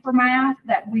same thing for math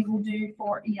that we will do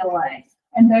for ELA.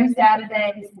 And those data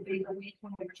days will be the week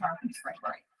when we return from spring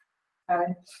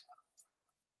break.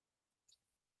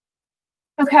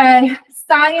 Okay,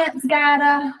 science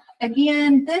data.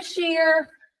 Again, this year,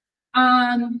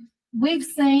 we've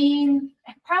seen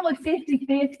probably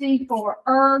 50-50 for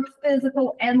earth,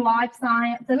 physical, and life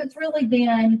science. So it's really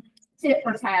been tit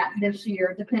for tat this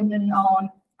year, depending on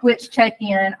which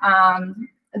check-in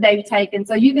they've taken.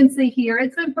 So you can see here,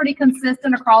 it's been pretty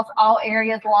consistent across all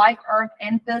areas, life, earth,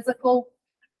 and physical.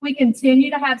 We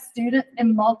continue to have students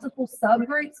in multiple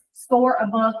subgroups score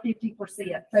above 50%.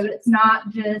 So it's not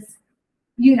just,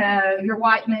 you know, your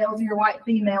white males or your white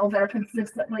females that are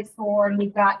consistently scoring.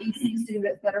 We've got EC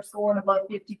students that are scoring above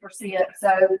 50%.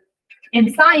 So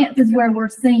in science is where we're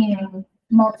seeing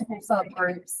multiple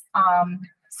subgroups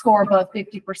score above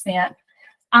 50%.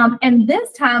 And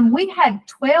this time we had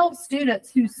 12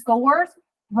 students whose scores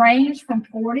ranged from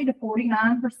 40 to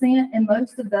 49%, and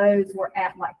most of those were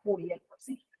at like 48%.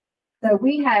 So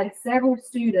we had several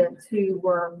students who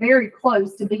were very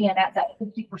close to being at that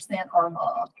 50% or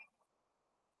above.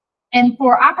 And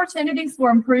for opportunities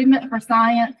for improvement for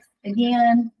science,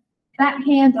 again, that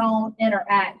hands-on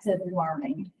interactive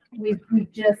learning. We've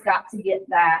just got to get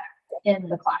that in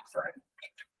the classroom.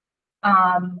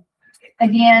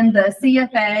 Again, the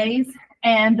CFAs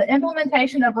and the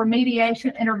implementation of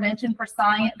remediation intervention for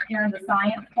science during the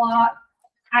science block.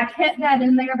 I kept that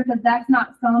in there because that's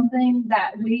not something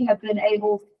that we have been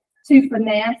able to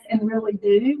finesse and really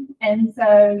do. And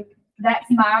so that's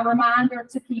my reminder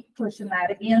to keep pushing that.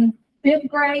 Again, 5th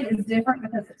grade is different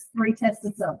because it's 3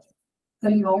 tested subjects. So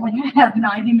you only have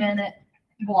 90-minute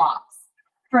blocks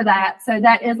for that. So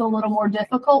that is a little more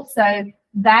difficult. So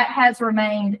that has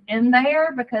remained in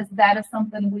there because that is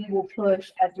something we will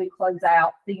push as we close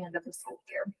out the end of the school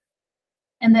year.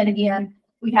 And then again,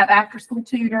 we have after school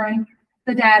tutoring,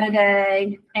 the data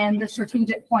day, and the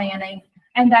strategic planning.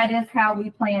 And that is how we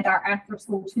planned our after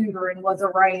school tutoring, was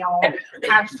around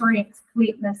our strengths,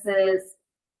 weaknesses,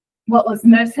 what was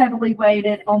most heavily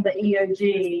weighted on the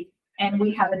EOG. And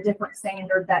we have a different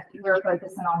standard that we're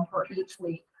focusing on for each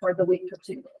week for the week or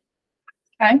 2.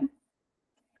 Okay.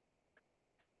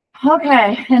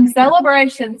 Okay, and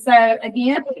celebration. So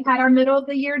again, we had our middle of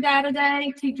the year data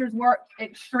day. Teachers worked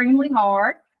extremely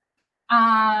hard.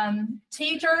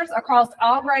 Teachers across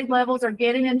all grade levels are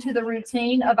getting into the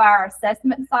routine of our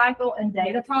assessment cycle and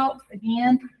data talks.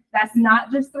 Again, that's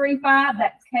not just 3-5,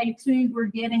 that's K2. We're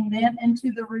getting them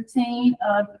into the routine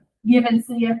of giving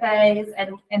CFAs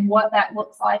and what that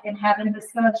looks like, and having a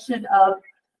discussion of,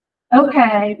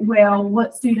 okay, well,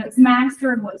 what students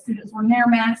mastered, what students were near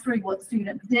mastery, what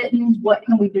students didn't, what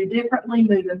can we do differently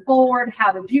moving forward?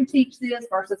 How did you teach this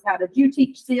versus how did you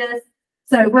teach this?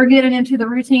 So we're getting into the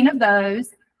routine of those.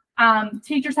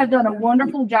 Teachers have done a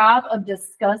wonderful job of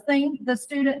discussing the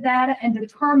student data and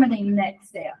determining next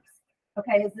steps.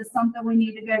 Okay, is this something we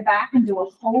need to go back and do a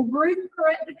whole group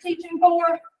corrective teaching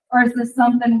for, or is this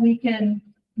something we can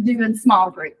do in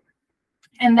small group?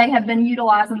 And they have been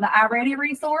utilizing the iReady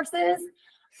resources.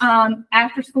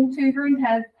 After school tutoring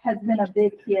has been a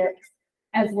big hit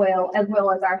as well as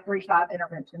our 3-5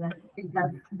 intervention. And it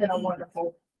has been a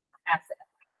wonderful asset.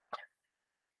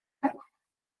 Okay.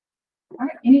 All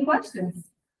right, any questions?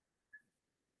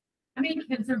 How many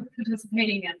kids are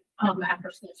participating in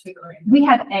after school tutoring? We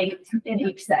have 8 in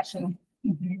each session.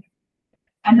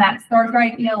 And that's 3rd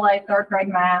grade ELA, 3rd grade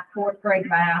math, 4th grade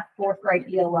math, 4th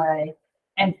grade ELA,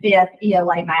 and 5th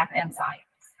ELA math and science.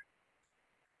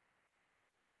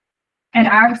 And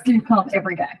ours do come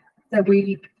every day. So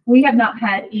we have not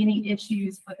had any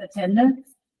issues with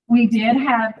attendance. We did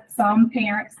have some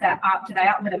parents that opted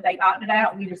out, but if they opted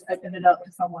out, we just opened it up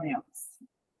to someone else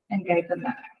and gave them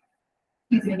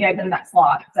that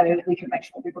slot so that we could make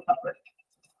sure we were covered.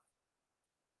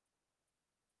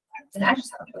 And I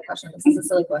just have a question. This is a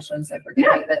silly question, so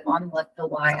forgive me, but on like the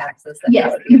y-axis,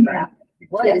 Yes.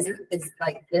 what is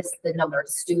like this the number of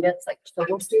students, like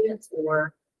total students,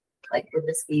 or like would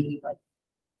this be like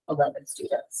 11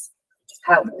 students?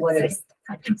 What is?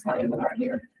 I can tell you what are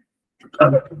here.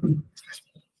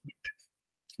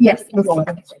 Yes, we're going.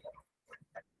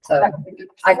 So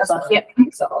I just Yep.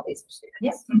 so all these are students.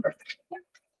 Yes.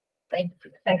 Thank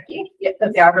you. Thank you. Yep,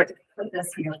 that's the already put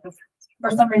this here.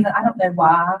 For some reason, I don't know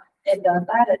why it does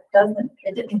that.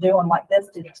 It didn't do them like this,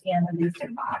 did 10 and these 2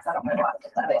 5s. I don't know why it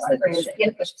did that. So there's- yeah,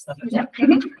 there's just numbers. Yeah.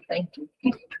 Thank you.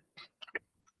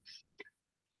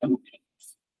 All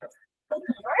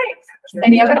right.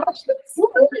 Any other questions?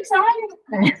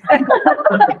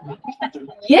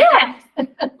 Yeah.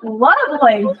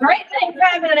 Lovely. Great thing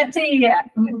having it at TES.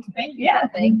 Thank you. Yeah.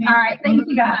 Thank you. All right. Thank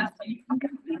you guys.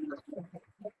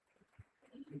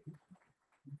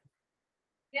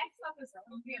 Next up is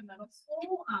Olympia Middle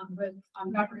School with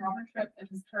Dr. Robert Tripp and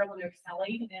Ms. Carolyn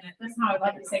O'Kelly. And at this time, I'd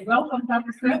like to say welcome,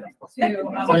 Dr. Tripp, to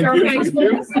Sherwood County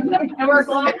Schools. And we're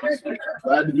glad you're here.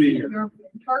 Glad to be here. Your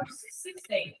first 6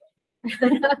 days.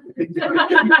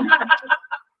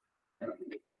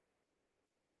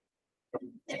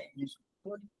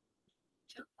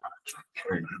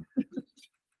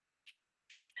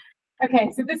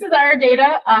 Okay, so this is our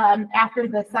data after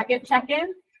the second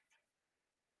check-in.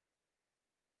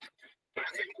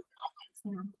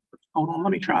 Hold on,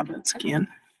 let me try this again.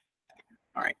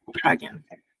 All right, we'll try again.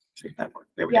 See if that works.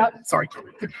 There we Yep. go. Sorry.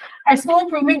 Our school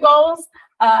improvement goals,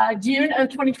 June of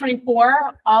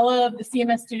 2024, all of the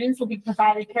CMS students will be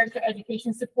provided character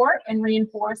education support and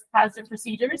reinforce positive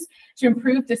procedures to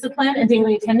improve discipline and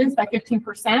daily attendance by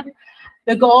 15%.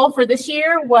 The goal for this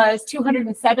year was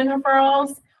 207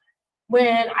 referrals.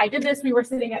 When I did this, we were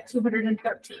sitting at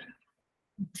 213.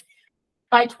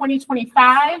 By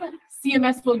 2025,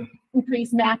 CMS will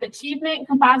increase math achievement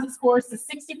composite scores to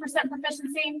 60%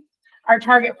 proficiency. Our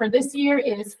target for this year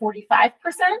is 45%.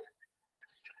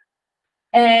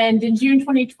 And in June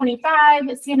 2025,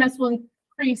 CMS will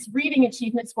increase reading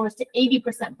achievement scores to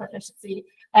 80% proficiency.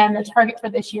 And the target for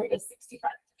this year is 65%.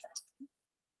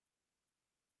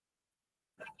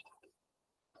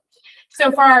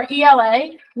 So for our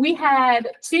ELA, we had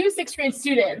 2 6th grade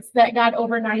students that got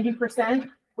over 90%,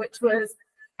 which was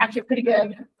actually pretty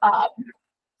good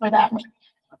for that one.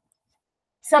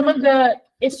 Some of the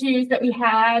issues that we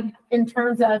had in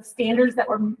terms of standards that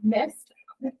were missed.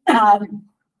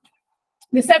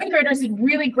 The 7th graders did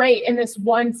really great in this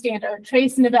one standard,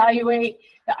 trace and evaluate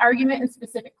the argument and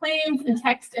specific claims and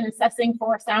text and assessing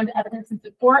for sound evidence and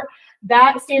support.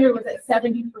 That standard was at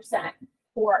 70%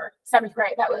 for 7th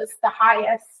grade. That was the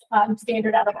highest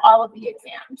standard out of all of the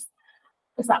exams,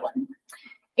 was that one.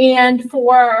 And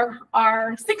for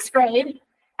our 6th grade,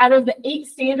 out of the 8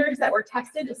 standards that were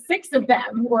tested, 6 of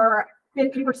them were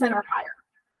 50% or higher.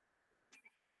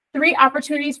 3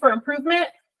 opportunities for improvement.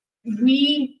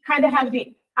 We kind of have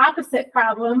the opposite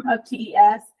problem of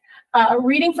TES.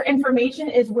 Reading for information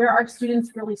is where our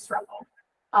students really struggle,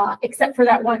 except for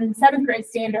that one 7th grade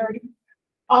standard.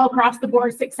 All across the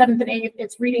board, 6th, 7th, and 8th,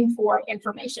 it's reading for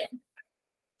information.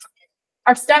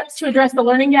 Our steps to address the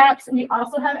learning gaps, we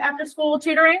also have after-school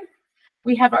tutoring.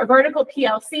 We have our vertical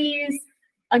PLCs,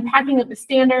 unpacking of the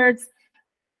standards,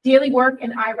 daily work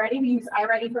in iReady. We use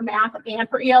iReady for math and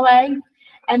for ELA.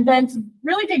 And then to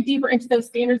really dig deeper into those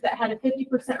standards that had a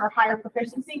 50% or higher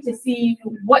proficiency to see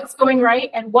what's going right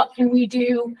and what can we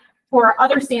do for our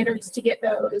other standards to get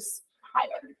those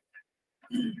higher.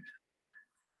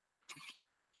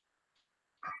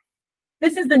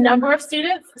 This is the number of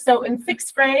students. So in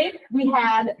 6th grade,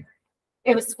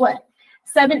 it was split.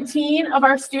 17 of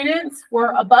our students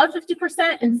were above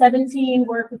 50% and 17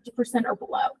 were 50% or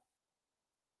below.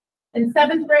 In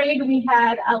 7th grade, we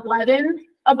had 11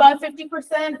 above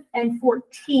 50% and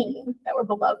 14 that were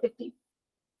below 50.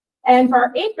 And for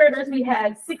our 8th graders, we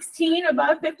had 16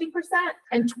 above 50%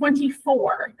 and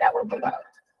 24 that were below.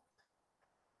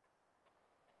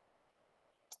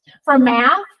 For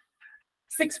math,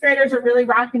 6th graders are really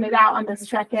rocking it out on this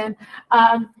check-in.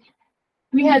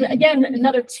 We had, again,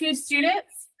 another 2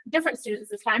 students, different students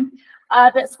this time,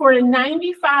 that scored a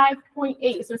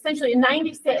 95.8, so essentially a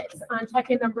 96 on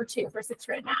check-in number 2 for 6th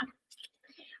grade math.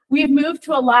 We've moved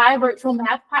to a live virtual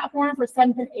math platform for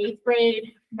 7th and 8th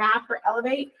grade math for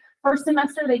Elevate. First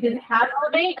semester, they didn't have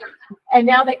Elevate, and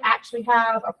now they actually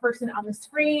have a person on the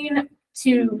screen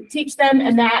to teach them,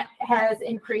 and that has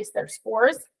increased their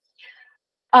scores.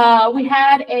 We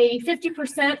had a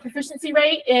 50% proficiency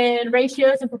rate in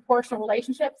ratios and proportional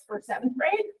relationships for 7th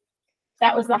grade.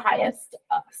 That was the highest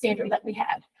standard that we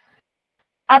had.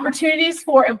 Opportunities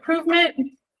for improvement.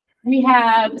 We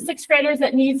have 6th graders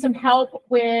that need some help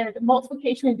with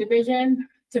multiplication and division,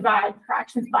 divide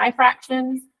fractions by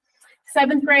fractions.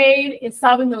 7th grade is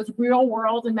solving those real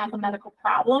world and mathematical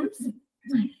problems.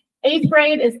 8th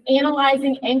grade is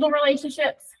analyzing angle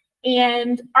relationships.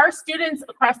 And our students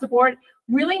across the board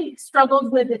really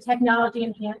struggled with the technology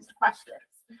enhanced questions.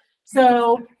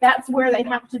 So that's where they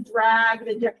have to drag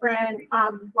the different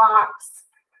blocks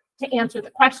to answer the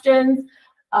questions.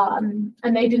 And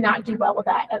they did not do well with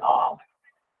that at all.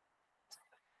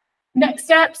 Next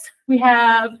steps, we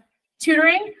have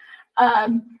tutoring.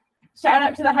 Shout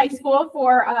out to the high school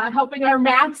for helping our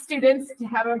math students to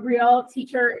have a real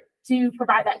teacher to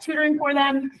provide that tutoring for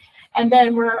them. And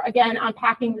then we're, again,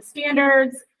 unpacking the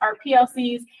standards, our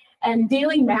PLCs, and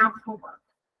daily math homework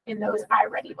in those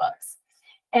iReady books.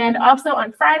 And also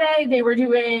on Friday, they were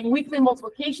doing weekly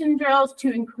multiplication drills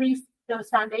to increase those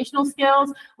foundational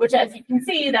skills, which, as you can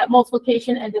see, that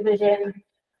multiplication and division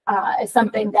is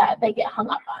something that they get hung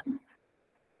up on.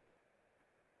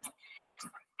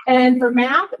 And for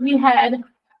math, we had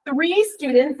 3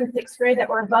 students in 6th grade that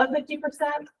were above 50%,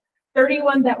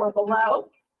 31 that were below.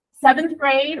 7th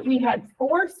grade, we had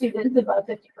 4 students above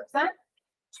 50%,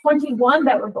 21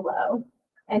 that were below.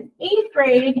 And 8th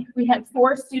grade, we had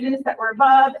 4 students that were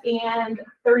above and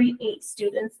 38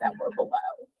 students that were below.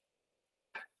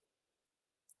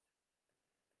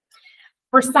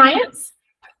 For science,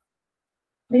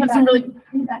 we have some really,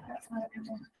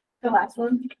 the last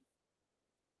one.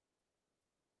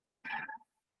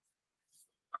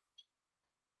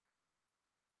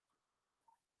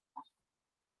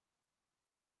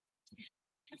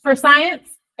 For science,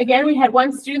 again, we had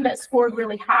 1 student that scored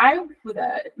really high with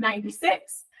a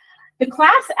 96. The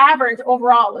class average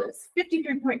overall was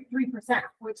 53.3%,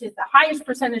 which is the highest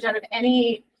percentage out of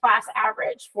any class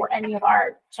average for any of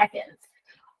our check-ins.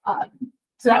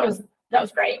 So that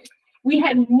was great. We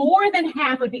had more than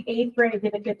half of the 8th grade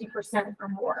get a 50% or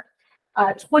more.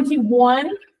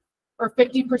 21 or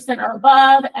 50% or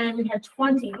above, and we had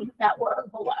 20 that were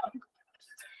below.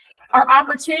 Our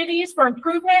opportunities for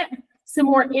improvement, some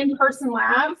more in-person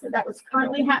labs that was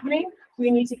currently happening.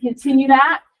 We need to continue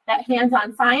that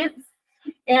hands-on science.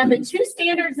 And the 2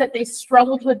 standards that they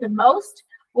struggled with the most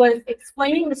was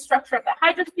explaining the structure of the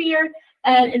hydrosphere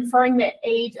and inferring the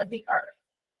age of the Earth.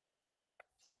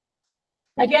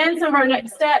 Again, some of our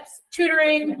next steps,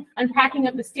 tutoring, unpacking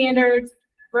of the standards,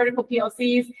 vertical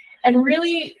PLCs, and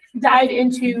really dive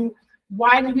into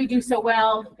why did we do so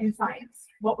well in science?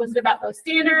 What was it about those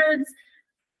standards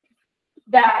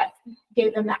that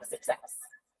gave them that success?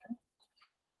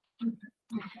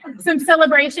 Some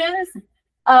celebrations.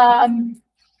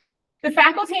 The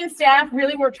faculty and staff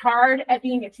really worked hard at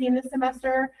being a team this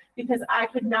semester because I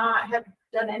could not have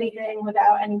done anything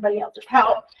without anybody else's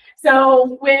help.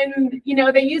 So when,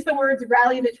 they use the words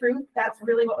rally the troop, that's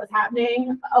really what was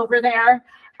happening over there.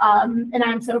 And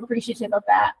I'm so appreciative of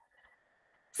that.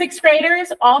 6th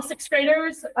graders, all 6th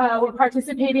graders were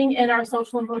participating in our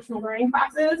social and emotional learning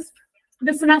classes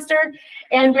this semester.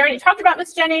 And we already talked about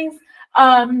Ms. Jennings,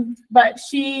 but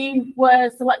she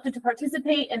was selected to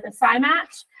participate in the SCI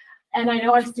match. And I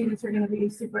know our students are going to be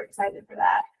super excited for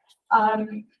that.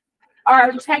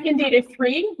 Our tech and data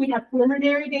 3, we have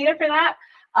preliminary data for that.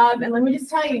 And let me just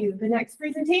tell you, the next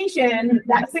presentation,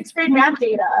 that 6th grade math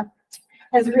data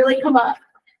has really come up.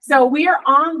 So we are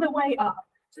on the way up.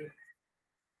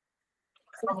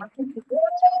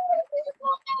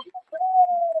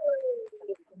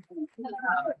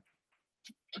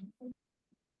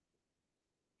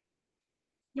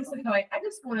 Mr. Coy, I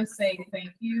just want to say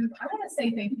thank you. I want to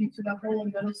say thank you to the whole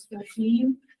middle school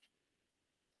team.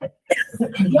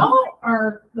 Y'all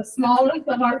are the smallest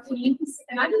of our teams,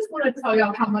 and I just want to tell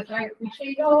y'all how much I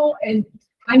appreciate y'all. And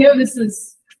I know this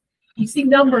is, you see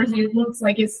numbers, and it looks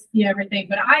like it's everything,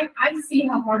 but I see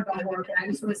how hard y'all work, and I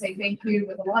just want to say thank you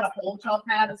with a lot of holes y'all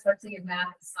had, especially in math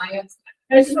and science.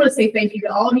 And I just want to say thank you to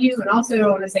all of you, and also I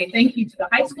want to say thank you to the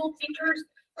high school teachers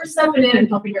for stepping in and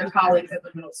helping your colleagues at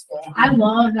the middle school. I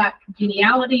love that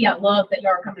geniality. I love that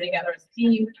y'all are coming together as a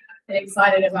team and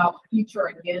excited about the future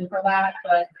again for that.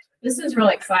 But this is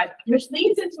really exciting, which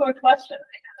leads into a question.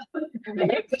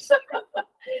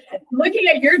 Looking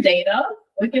at your data,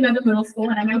 looking at the middle school,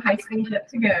 and I know high school is yet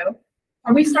to go,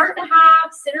 are we starting to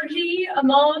have synergy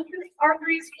among our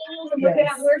 3 schools and looking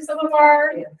at where some of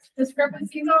our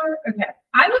discrepancies are? Okay.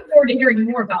 I look forward to hearing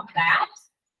more about that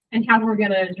and how we're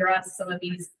going to address some of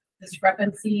these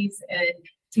discrepancies, and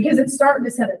because it's starting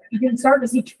to set it, you can start to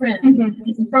see trends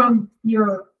from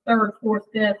your 3rd, 4th,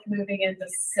 5th, moving into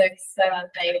 6th, 7th,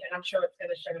 8th, and I'm sure it's going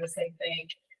to show the same thing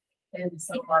in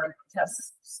some of our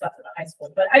test stuff at the high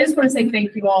school. But I just want to say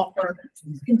thank you all for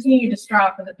continuing to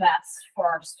strive for the best for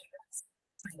our students.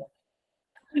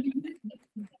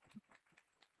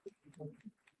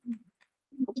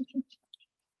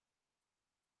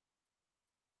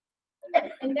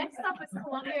 And next up is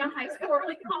Columbia High School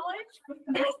Early College.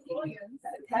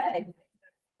 Okay.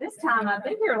 This time I've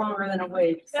been here longer than a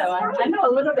week, so I know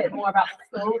a little bit more about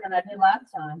the school than I did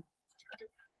last time.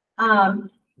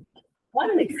 What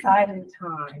an exciting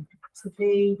time to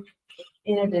be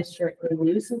in a district with a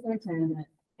new superintendent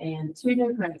and 2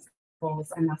 new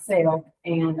principals and myself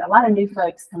and a lot of new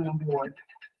folks coming on board.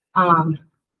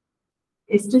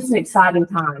 It's just an exciting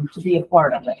time to be a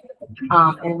part of it.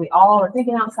 And we all are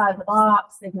thinking outside the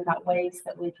box, thinking about ways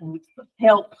that we can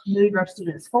help move our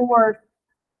students forward.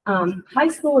 High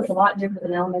school is a lot different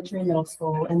than elementary and middle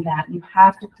school in that you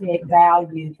have to create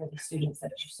value for the students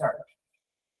that you serve.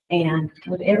 And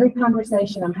with every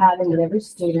conversation I'm having with every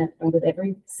student and with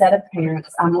every set of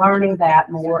parents, I'm learning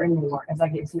that more and more as I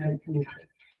get to know the community.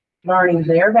 Learning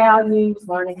their values,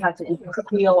 learning how to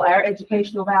instill our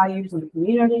educational values in the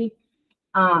community,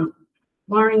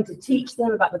 learning to teach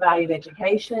them about the value of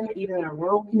education, even in a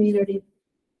rural community.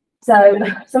 So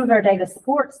some of our data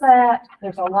supports that.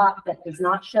 There's a lot that does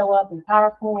not show up in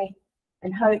PowerPoint.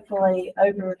 And hopefully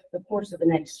over the course of the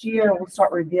next year, we'll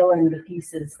start revealing the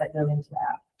pieces that go into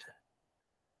that.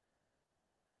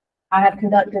 I have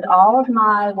conducted all of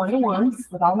my one-to-ones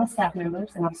with all my staff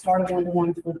members, and I've started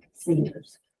one-to-ones with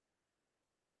seniors.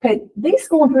 Okay, these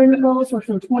school improvement goals were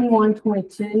from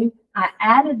 21-22. I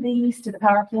added these to the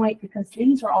PowerPoint because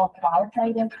these are all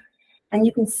qualitative, and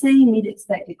you can see meet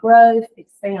expected growth,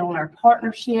 expand on our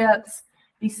partnerships,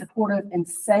 be supportive and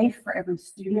safe for every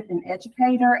student and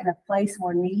educator in a place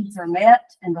where needs are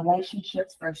met and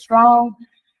relationships grow strong,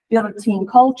 build a team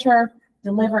culture,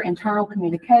 deliver internal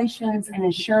communications, and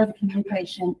ensure the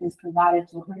communication is provided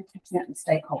to 100% of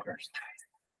stakeholders.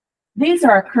 These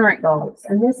are our current goals,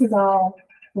 and this is all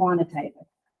quantitative.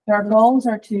 Our goals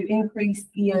are to increase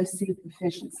EOC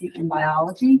proficiency in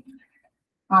biology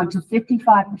to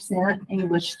 55%,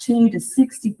 English 2 to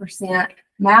 60%,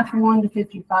 Math 1 to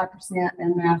 55%,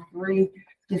 and Math 3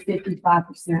 to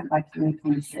 55% by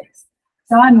 2026.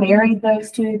 So I married those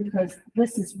two because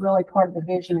this is really part of the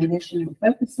vision and mission we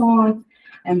focus on,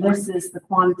 and this is the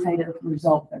quantitative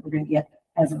result that we're going to get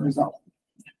as a result.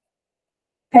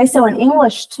 Okay, so in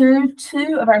English 2,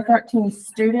 2 of our 13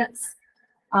 students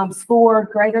scored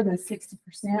greater than 60%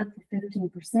 for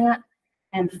 15%,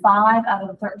 and 5 out of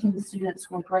the 13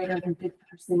 students were greater than 50%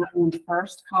 on the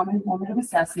first common formative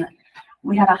assessment.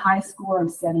 We had a high score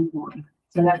of 71.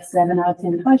 So that's 7 out of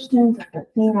 10 questions,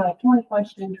 13 out of 20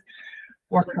 questions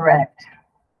were correct.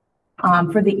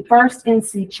 For the first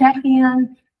NC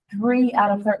check-in, 3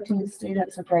 out of 13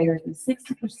 students are greater than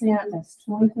 60%. That's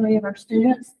 23 of our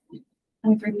students,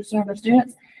 23% of our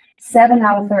students. 7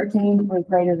 out of 13 were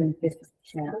greater than 50%.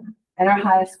 And our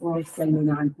highest score is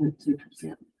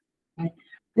 79.2%. Okay.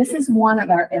 This is one of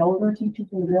our elder teachers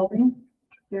in the building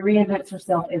who reinvents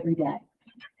herself every day.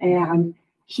 And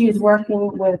she is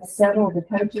working with several of the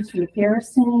coaches from the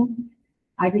Paris team.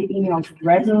 I get emails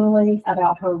regularly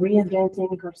about her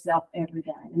reinventing herself every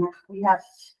day. And we have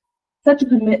such a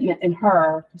commitment in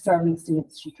her to serving the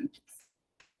students she teaches.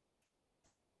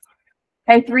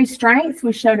 K3 strengths,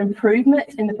 we showed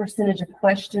improvement in the percentage of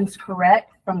questions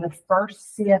correct from the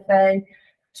first CFA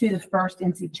to the first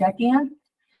NC check-in.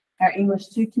 Our English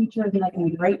 2 teacher is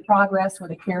making great progress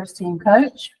with a CARES team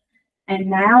coach. And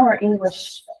now our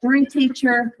English 3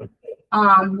 teacher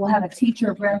will have a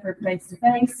teacher of record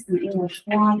face-to-face in English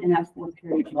 1 and that 4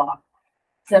 period block.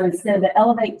 So instead of the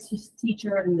Elevate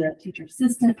teacher and the teacher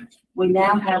assistant, we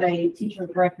now have a teacher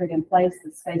of record in place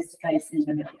that's face-to-face in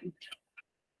the building.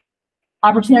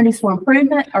 Opportunities for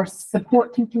improvement are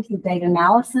support teachers with data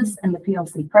analysis and the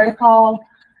PLC protocol,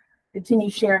 continue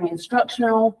sharing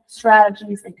instructional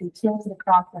strategies, and continue the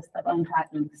process of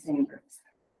unpacking the standards.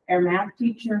 Our math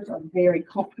teachers are very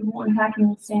comfortable unpacking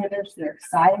the standards. They're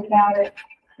excited about it.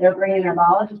 They're bringing our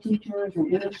biology teachers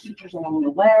and English teachers along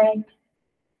the way.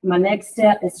 My next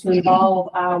step is to involve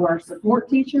our support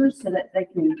teachers so that they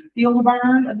can feel the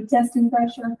burn of the testing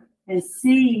pressure and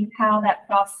see how that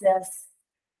process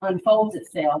unfolds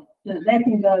itself so that they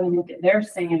can go and look at their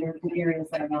standards in areas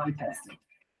that are non-tested.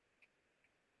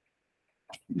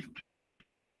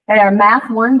 Okay, our math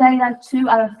 1 data, 2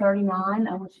 out of 39.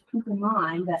 I want you to keep in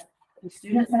mind that the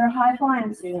students that are high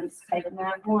flying students take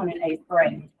math 1 in 8th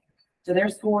grade. So their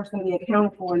score is going to be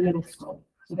accounted for in middle school.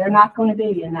 So they're not going to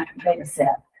be in that data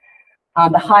set.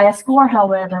 The highest score,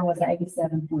 however, was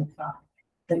 87.5.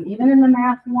 So even in the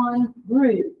math 1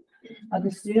 group of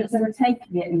the students that are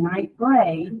taking it in 9th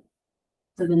grade,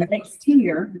 so the next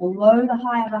tier below the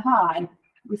high of the high,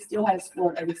 we still have a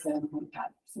score of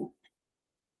 87.5%.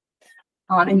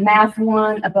 In math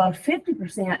 1, above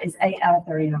 50% is 8 out of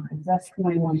 39. That's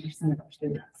 21% of our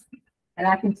students. And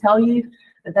I can tell you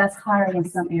that that's higher than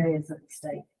some areas of the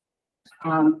state.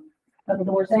 Couple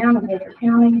doors down in Baker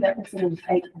County, that percentage is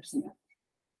 8%.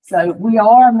 So we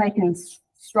are making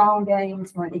strong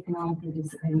gains for an economically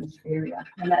disadvantaged area,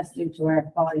 and that's due to our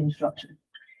quality instruction.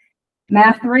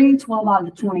 Math 3, 12 out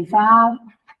of 25,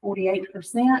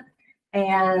 48%,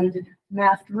 and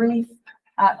math 3,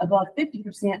 above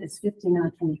 50% is 15 out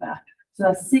of 25. So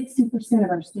 60% of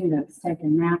our students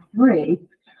taking math 3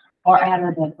 are at or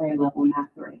above grade level in math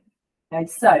 3. Okay,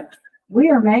 so we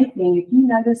are making, if you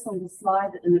notice on the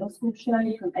slide that the middle school showed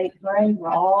you from 8th grade,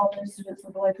 where all those students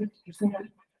are below 50%,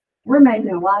 we're making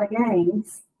a lot of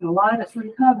gains, and a lot of it's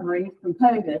recovery from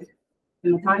COVID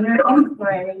from the time they're in 8th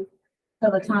grade to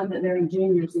the time that they're in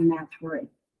juniors in math 3. So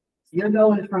you're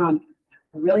going from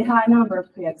a really high number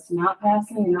of kids not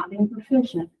passing and not being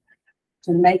proficient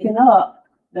to making up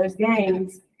those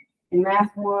gains in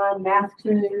math 1, math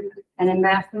 2, and in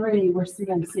math 3, we're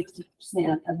seeing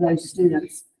 60% of those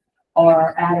students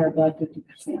are at or above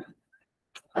 50%.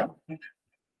 Am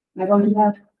I going to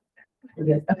have? We're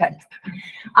good. Okay.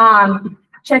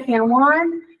 Check-in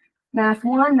 1, math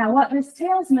 1. Now, what this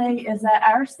tells me is that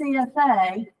our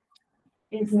CFA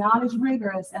is not as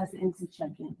rigorous as the NC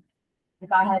check-in.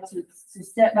 If I had to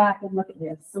step back and look at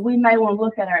this. So we may want to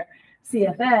look at our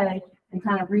CFA and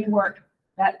kind of rework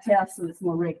that test so it's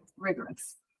more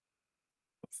rigorous.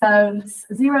 So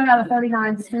 0 out of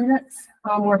 39 students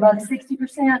were above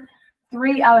 60%.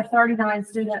 3 out of 39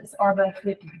 students are above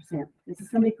 50%. This is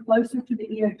going to be closer to the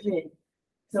EOG.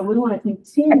 So we want to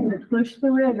continue to push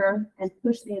the rigor and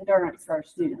push the endurance for our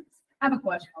students. I have a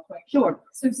question real quick. Sure.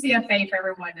 So CFA for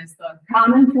everyone is the,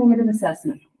 Common formative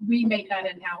assessment. we make that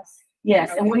in-house.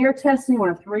 Yes, and we are testing on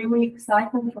a 3-week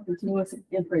cycle for continuous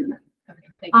improvement. Okay,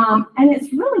 thank you. And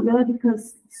it's really good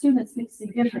because students get to see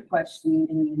different questioning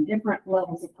and different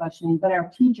levels of questioning, but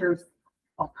our teachers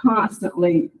are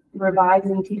constantly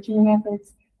revising teaching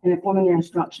methods and informing their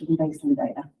instruction based on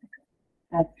data.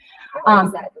 Okay. What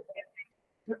is that?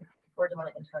 We're doing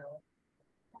it internally.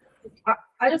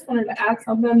 I just wanted to add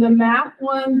something. The math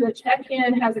one, the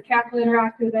check-in has a calculator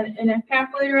active and a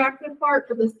calculator active part,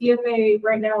 but the CFA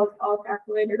right now is all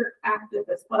calculator active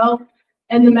as well.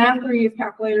 And the math 3 is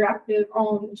calculator active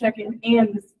on the check-in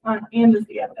and the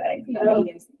CFA.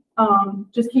 So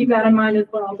just keep that in mind as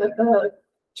well, that the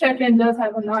check-in does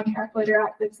have a non-calculator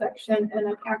active section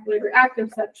and a calculator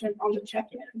active section on the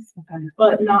check-ins, Okay.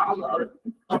 but not on the other.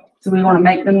 So we want to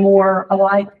make them more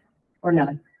alike or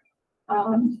no?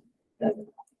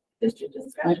 This should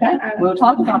discuss. Okay, we'll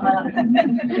talk about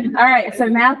that. All right, so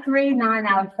math 3, 9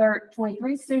 out of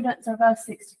 23 students are above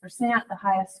 60%. The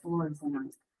highest score is a 9.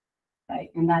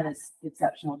 Okay, and that is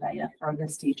exceptional data for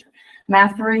this teacher.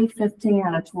 Math 3, 15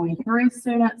 out of 23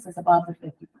 students is above the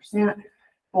 50%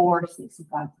 for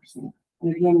 65%.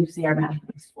 And again, you see our math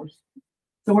scores.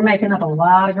 So we're making up a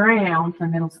lot of ground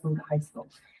from middle school to high school.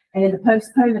 And in the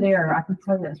post-COVID era, I can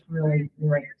tell you that's really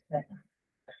great.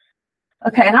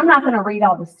 Okay, and I'm not going to read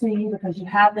all this to you because you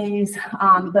have these,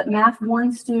 but Math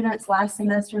 1 students last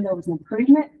semester, there was an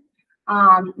improvement.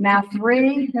 Math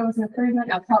 3, there was an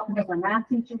improvement. I talked to different math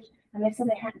teachers, and they said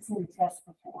they hadn't seen the test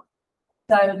before.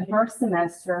 So the first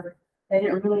semester, they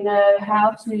didn't really know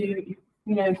how to,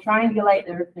 triangulate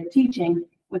their teaching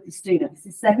with the students.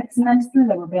 The second semester,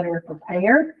 they were better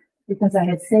prepared because I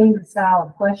had seen the style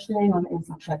of questioning on the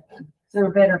NC check-in. So they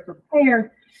were better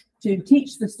prepared to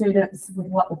teach the students with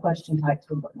what the question types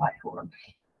would look like for them.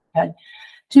 Okay.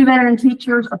 2 veteran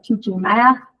teachers are teaching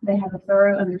math. They have a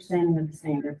thorough understanding of the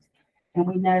standards. And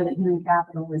we know that human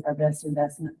capital is our best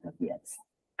investment for kids.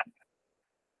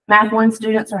 Math 1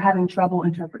 students are having trouble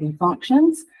interpreting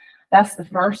functions. That's the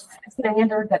first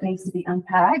standard that needs to be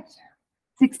unpacked.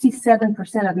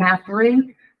 67% of Math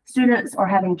 3 students are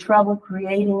having trouble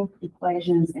creating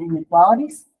equations and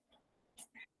inequalities.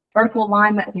 Vertical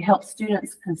alignment can help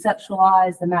students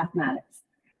conceptualize the mathematics.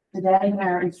 Today in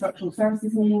our instructional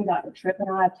services meeting, Dr. Tripp and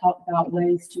I have talked about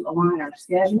ways to align our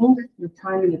schedule with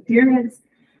timing of periods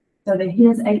so that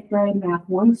his 8th grade Math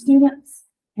 1 students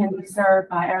can be served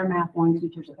by our Math 1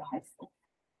 teachers at the high school.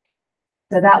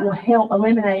 So that will help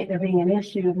eliminate there being an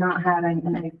issue of not having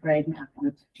an 8th grade Math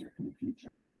 1 teacher in the future.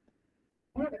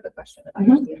 I have a quick question about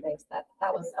CFAs.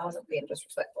 I wasn't being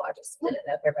disrespectful. I just didn't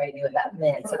know if everybody knew what that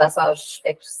meant. So that's why I was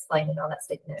explaining on that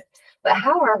statement. But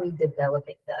how are we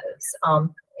developing those?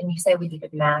 And you say we need to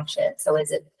match it. So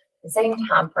is it the same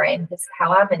time frame? Because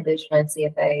how I'm envisioning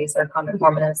CFAs or common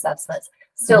formative assessments,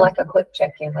 still like a quick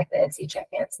check-in, like the NC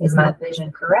check-ins. Is my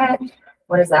vision correct?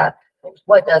 What is that?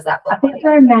 What does that look I think like?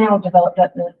 they're now developed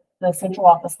at the central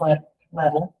office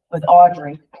level with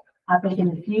Audrey. I think in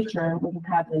the future, we can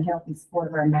have the help and support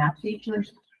of our math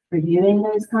teachers reviewing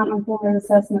those common formative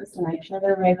assessments to make sure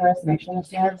they're rigorous, make sure the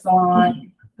standards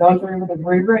align, go through with a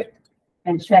rubric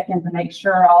and check in to make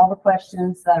sure all the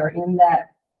questions that are in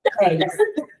that case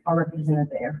are represented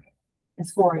there and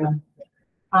scoring them.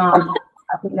 I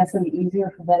think that's going to be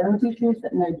easier for veteran teachers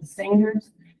that know the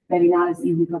standards, maybe not as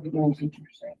easy for beginning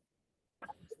teachers.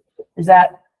 Is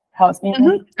that how it's being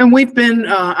done? And we've been,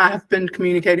 I have been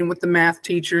communicating with the math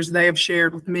teachers. They have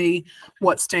shared with me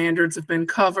what standards have been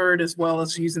covered, as well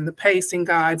as using the pacing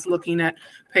guides, looking at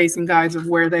pacing guides of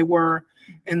where they were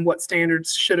and what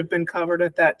standards should have been covered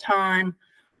at that time,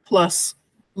 plus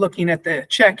looking at the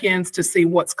check-ins to see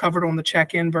what's covered on the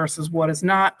check-in versus what is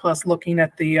not, plus looking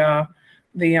at the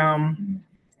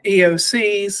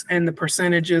EOCs and the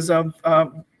percentages of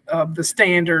the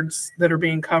standards that are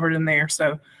being covered in there.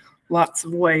 So lots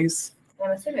of ways.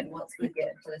 I'm assuming once we get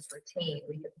into this routine,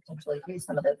 we could potentially do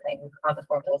some of the things on the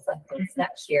formal assessments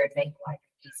next year and make life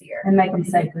easier. And make them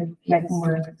safer, make them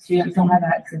where students don't have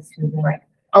access to them. Right.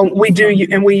 Oh, we do,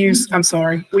 and we use, I'm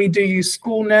sorry, we do use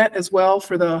SchoolNet as well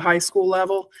for the high school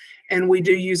level. And we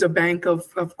do use a bank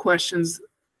of questions,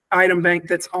 item bank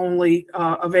that's only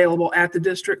available at the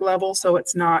district level. So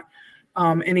it's not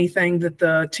anything that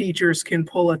the teachers can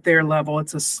pull at their level.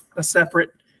 It's a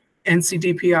separate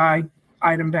NCDPI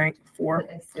item bank for But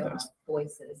they still have those.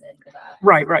 voices into that.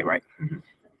 Right. Mhm.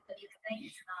 But these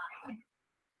things not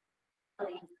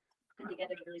really put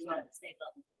together really well at the state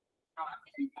level.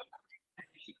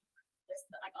 Just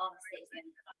like all the states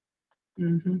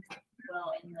and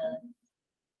well in the.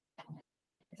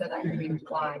 So that could be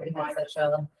why we have such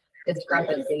a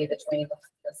discrepancy between the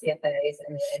CFAs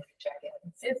and the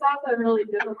check-ins. It's also really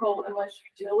difficult unless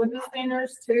you deal with the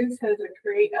standards too, to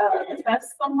create a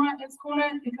test somewhat in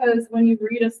SchoolNet, because when you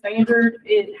read a standard,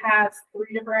 it has 4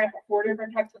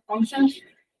 different types of functions.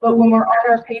 But when we're on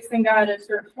our pacing guide at a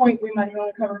certain point, we might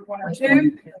only cover 1 or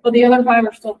 2, but the other 5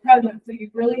 are still present. So you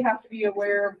really have to be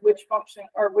aware of which function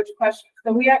or which question.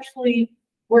 So we actually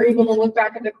were able to look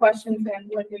back at the questions, and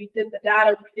when we did the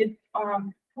data, we did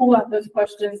pull out those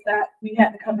questions that we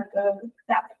hadn't covered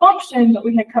that function, but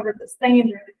we had covered the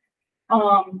standard.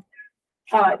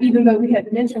 Even though we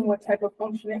had mentioned what type of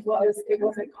function it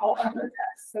wasn't called on the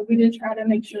test. So we did try to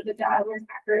make sure the data was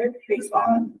accurate based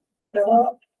on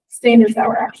the standards that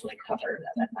were actually covered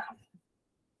at that time.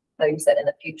 So you said in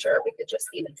the future, we could just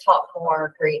even talk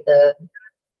more, create the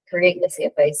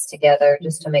CFAs together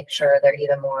just to make sure they're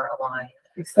even more aligned.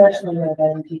 Especially with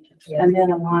veteran teachers, Yeah. and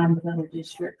then align with other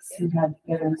districts who have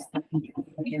veterans.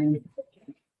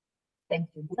 Thank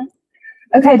you.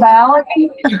 Okay, biology,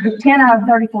 10 out of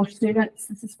 34 students.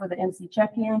 This is for the NC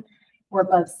check-in. We're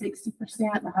above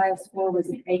 60%. The highest score was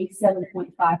an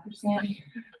 87.5%.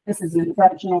 This is an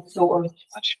exceptional score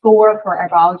for our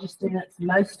biology students.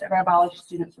 Most of our biology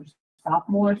students are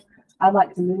sophomores. I'd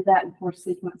like to move that in course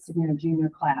sequence to be in a junior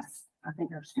class. I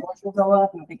think our scores will go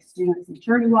up, and I think students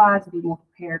maturity-wise will be more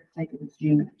prepared to take it as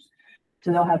juniors.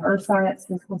 So they'll have earth science,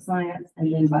 physical science,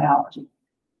 and then biology.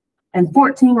 And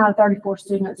 14 out of 34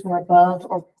 students were above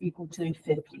or equal to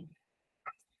 50.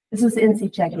 This was the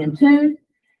NC check-in 2.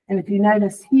 And if you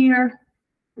notice here,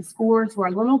 the scores were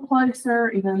a little closer,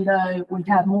 even though we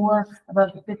had more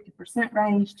above the 50%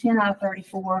 range. 10 out of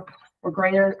 34 were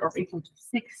greater or equal to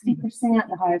 60%.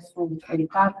 The highest score was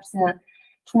 85%.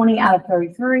 20 out of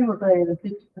 33 were greater than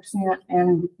 50%.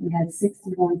 And we had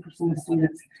 61% of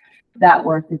students that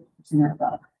were 50% or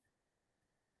above.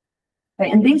 Okay,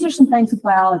 and these are some things with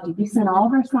biology. We sent all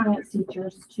of our science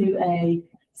teachers to a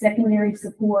secondary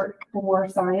support for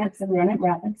science in Granite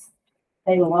Rapids.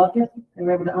 They loved it. They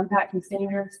were able to unpack some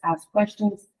standards, ask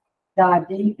questions, dive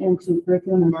deep into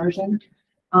curriculum immersion.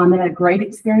 They had a great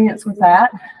experience with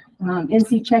that.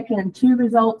 NC check-in 2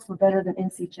 results were better than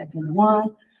NC check-in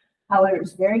 1. However,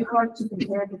 it's very hard to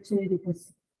compare the two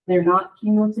because they're not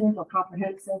cumulative or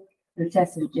comprehensive. They're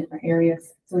tested in different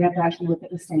areas. So we have to actually look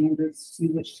at the standards, see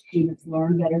which students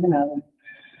learn better than others.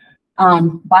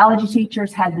 Biology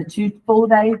teachers had the 2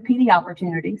 full-day PD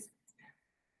opportunities.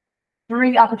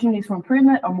 3 opportunities for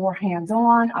improvement or more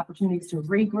hands-on, opportunities to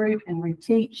regroup and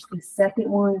reteach. The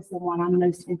second one is the one I'm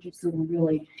most interested in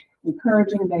really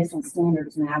encouraging based on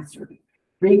standards mastery.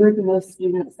 Regrouping those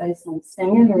students based on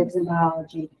standards in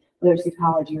biology, whether it's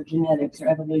ecology or genetics or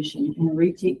evolution, and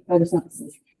reteach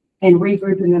photosynthesis, and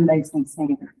regrouping them based on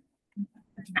standard.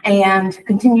 And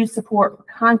continued support for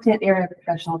content area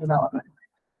professional development.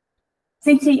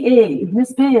 CTE,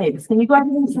 Ms. Biggs, can you go ahead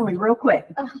and tell me real quick?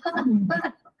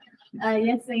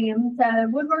 Yes, ma'am. So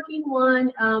woodworking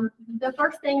 1, the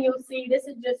first thing you'll see, this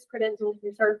is just credentials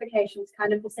and certifications,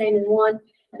 kind of the same in 1.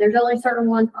 And there's only certain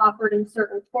ones offered in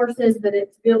certain courses, but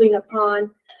it's building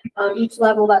upon each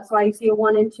level. That's why you see a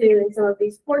 1 and 2 in some of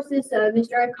these courses. So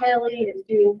Mr. O'Kelly is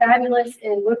doing fabulous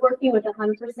in woodworking with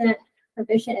 100%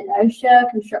 proficient in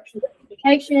OSHA construction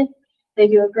certification. They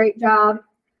do a great job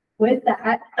with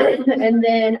that. And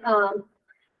then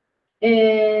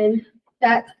in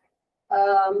that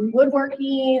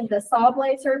woodworking, the saw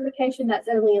blade certification, that's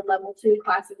only in level 2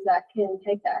 classes that can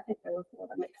take that. I think they're looking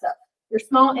at a mix up. Your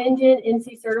small engine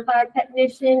NC certified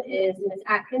technician is Ms.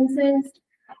 Atkinson's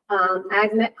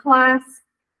AgMet class.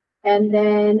 And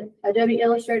then Adobe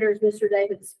Illustrator is Mr.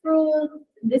 David Sproul.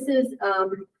 This is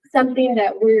something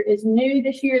that is new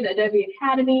this year, the Adobe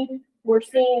Academy. We're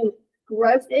seeing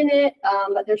growth in it,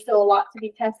 but there's still a lot to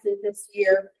be tested this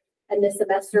year and this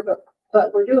semester,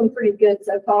 but we're doing pretty good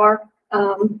so far.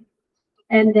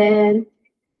 And then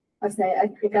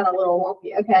it got a little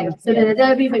wonky. Okay, so then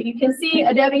Adobe, but you can see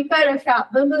Adobe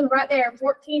Photoshop, boom, boom, right there,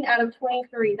 14 out of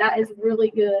 23. That is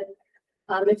really good.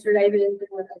 Mr. David is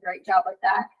doing a great job with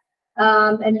that.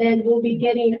 And then we'll be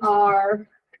getting our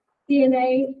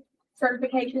CNA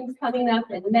certifications coming up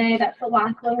in May. That's the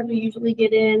last one we usually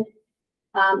get in.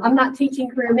 I'm not teaching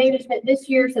career management this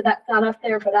year, so that's not up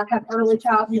there, but I have early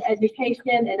childhood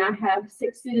education, and I have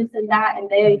 6 students in that, and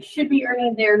they should be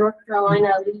earning their North Carolina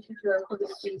lead teacher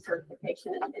equivalency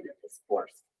certification at the end of this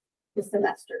course this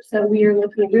semester. So we are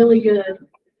looking really good,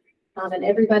 and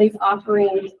everybody's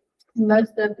offering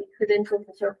most of the credentials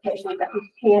and certifications that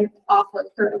we can offer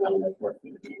currently in this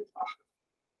working.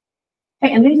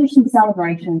 Okay, and these are some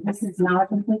celebrations. This is not a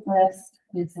complete list.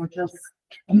 These are just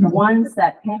the ones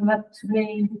that came up to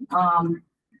me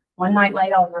one night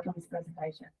late. I was working this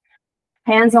presentation.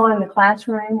 Hands-on in the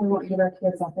classroom, we want to give our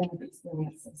kids authentic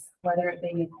experiences, whether it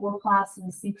be core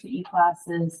classes, CTE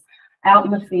classes, out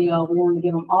in the field. We want to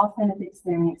give them authentic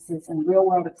experiences and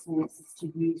real-world experiences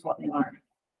to use what they learn.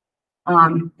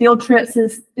 Field trips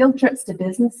to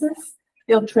businesses,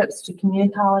 field trips to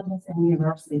community colleges and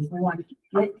universities. We want to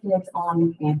get kids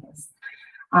on campus.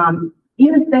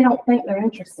 Even if they don't think they're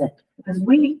interested, because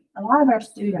a lot of our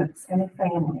students and their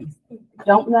families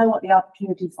don't know what the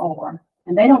opportunities are,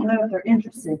 and they don't know if they're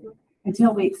interested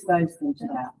until we expose them to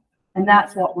that. And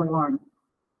that's what we're learning.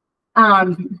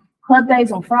 Club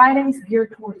days on Fridays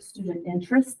geared towards student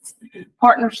interests,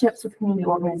 partnerships with community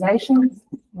organizations,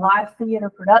 live theater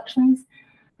productions,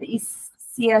 the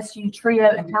ECSU Trio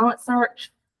and Talent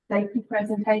Search, safety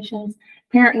presentations,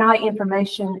 parent night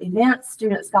information events,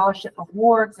 student scholarship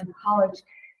awards, and college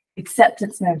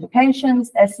acceptance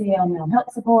notifications, SEL mental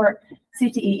health support,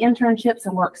 CTE internships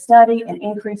and work study, and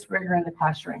increased rigor in the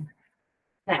classroom.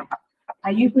 Now,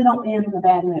 I usually don't end on a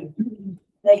bad note,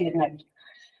 negative note,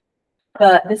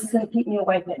 but this is going to keep me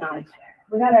awake at night.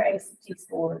 We got our ACT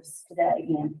scores today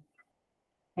again,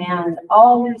 and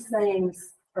all these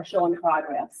things are showing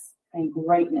progress and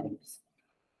great news.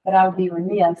 But I would be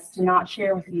remiss to not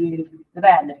share with you the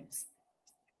bad news.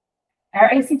 Our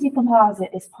ACT composite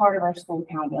is part of our school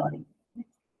accountability.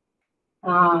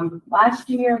 Last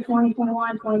year,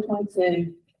 2021,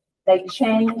 2022, they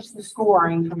changed the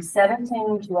scoring from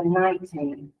 17 to a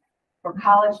 19 for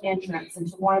college entrance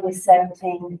into one of the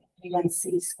 17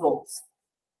 UNC schools.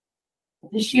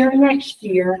 This year and next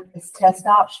year is test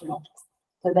optional,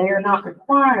 so they are not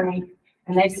requiring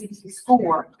an ACT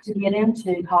score to get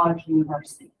into college or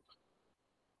university.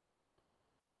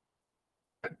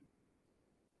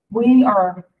 We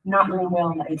are not doing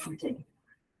well in the ACT.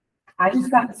 I just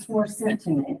got the score sent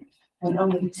to me, and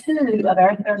only 2 of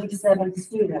our 37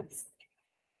 students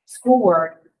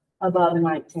scored above a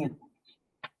 19.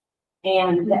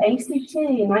 And the ACT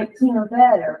 19 or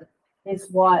better is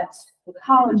what the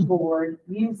College Board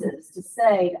uses to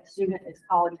say a student is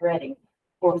college ready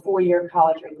for a 4-year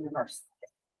college or university.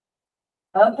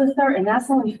 Of the third, and that's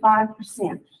only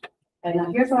 5%. And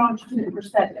now here's what I want you to put in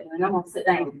perspective, and I'm gonna sit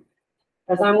down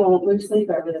because I'm gonna lose sleep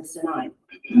over this tonight.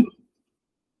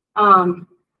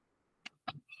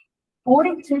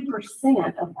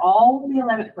 42% of all the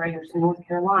 11th graders in North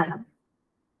Carolina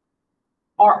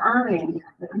are earning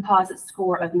the composite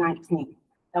score of 19.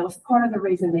 That was part of the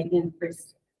reason they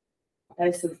increased it.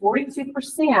 Okay, so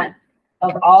 42%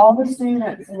 of all the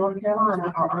students in North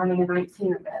Carolina are earning a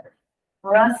 19 or better.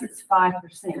 For us, it's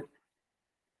 5%.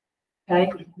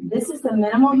 Okay, this is the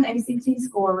minimum ACT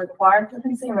score required for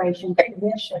consideration for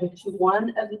admission to one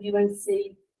of the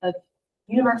UNC of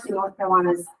University of North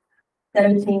Carolina's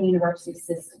 17 university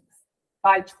systems.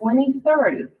 By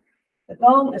 2030, the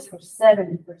goal is for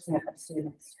 70% of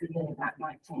students to be getting that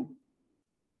 19.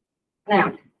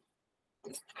 Now,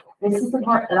 this is the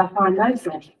part that I find most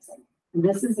interesting. And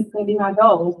this is going to be my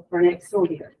goal for next school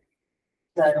year.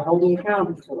 So hold me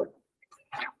accountable to it.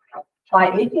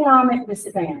 By economic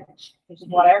disadvantage, which is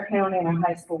what our county and our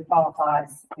high school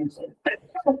qualifies into,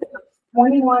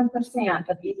 21%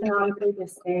 of economically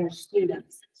disadvantaged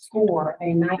students score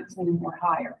a 19 or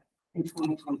higher in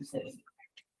 2022.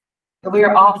 So we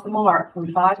are off the mark from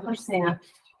 5%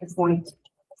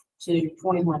 to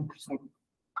 21%.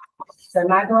 So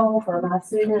my goal for my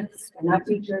students and my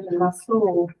teachers and my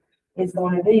school is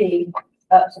going to be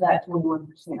up to that 21%.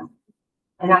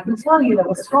 And I can tell you there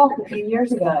was talk a few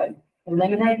years ago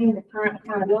eliminating the current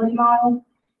accountability model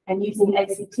and using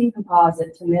ACT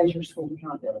composite to measure school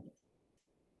accountability.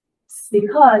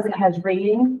 Because it has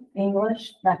reading,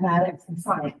 English, mathematics, and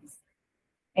science.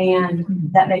 And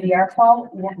that may be our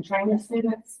fault. We haven't trained the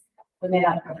students. We may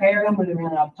not prepare them. We may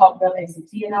not talk about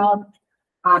ACT and all.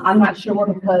 I'm not sure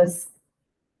because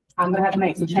I'm going to have to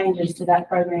make some changes to that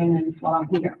program and while I'm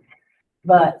here.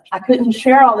 But I couldn't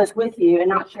share all this with you and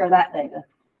not share that data.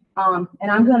 And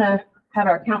I'm going to have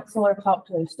our counselor talk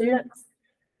to those students.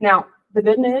 Now, the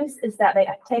good news is that they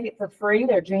take it for free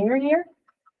their junior year,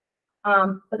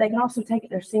 but they can also take it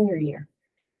their senior year.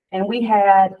 And we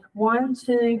had 1,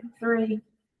 2, 3,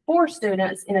 4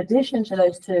 students in addition to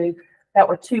those 2 that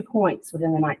were 2 points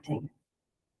within the 19.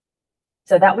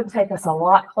 So that would take us a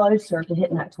lot closer to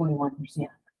hitting that 21%.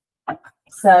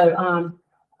 So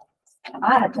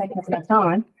I have taken up enough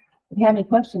time. If you have any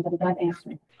questions, I'd like to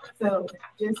answer. So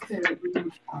just to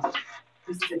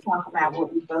talk about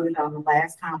what we voted on the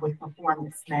last time with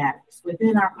performance matters.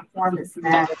 Within our performance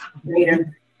matters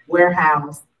data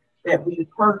warehouse that we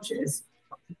purchased,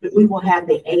 we will have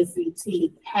the ACT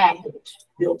package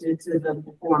built into the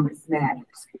performance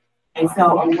matters. And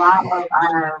so a lot of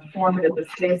our formative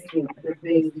assessment of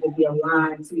things will be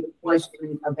aligned to the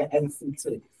questioning of the ACT.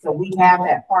 So we have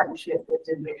that partnership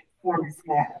within the performance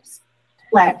matters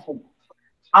platform.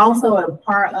 Also, a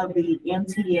part of the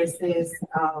MTSS,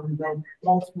 the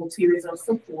multiple tiers of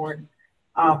support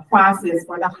process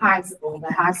for the high school.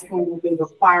 The high school will be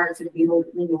required to build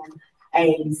in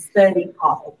a study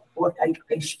hall or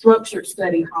a structured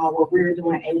study hall where we're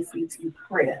doing ACT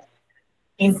prep.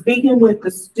 In speaking with the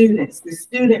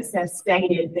students have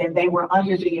stated that they were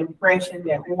under the impression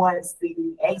that once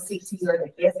the ACT or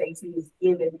the SAT is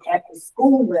given at the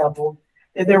school level,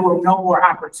 that there were no more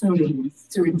opportunities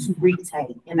to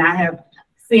retake. And I have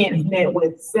since met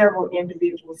with several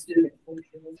individual students who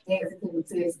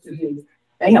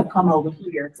they have come over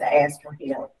here to ask for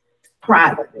help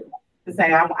privately, to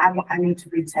say, I need to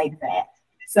retake that.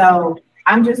 So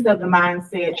I'm just of the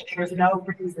mindset, there's no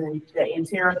reason that in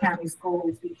Terra County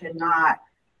schools, we cannot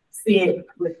sit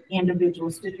with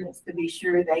individual students to be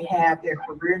sure they have their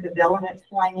career development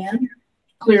plan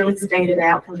clearly stated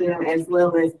out for them, as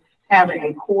well as having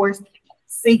a course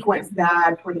sequence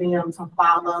guide for them to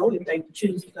follow if they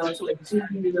choose to go to a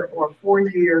 2-year or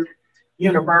 4-year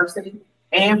university.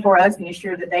 and for us to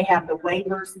ensure that they have the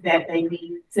waivers that they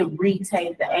need to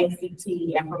retake the ACT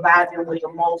and provide them with the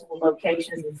multiple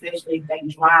locations, especially if they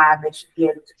drive, they should be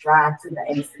able to drive to the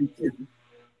ACT.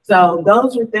 So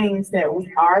those are things that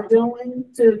we are doing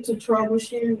to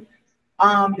troubleshoot.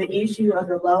 The issue of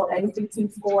the low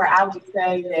ACT score, I would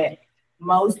say that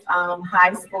most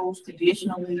high schools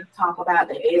traditionally talk about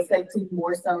the SAT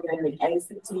more so than the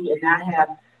ACT, and I have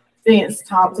since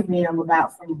talked to them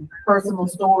about some personal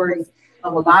stories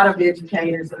of a lot of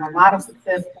educators and a lot of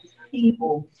successful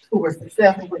people who were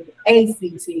successful with the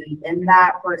ACT and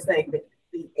not per se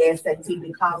the SAT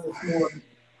because it's more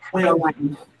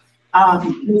well-rounded.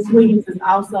 Ms. Williams is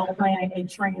also planning a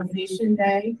transition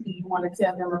day. Do you want to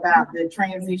tell them about the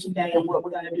transition day and what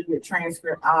we're going to do with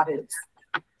transcript audits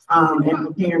and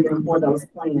preparing them for those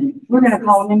plans? We're going to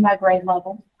call them in by grade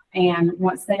level, and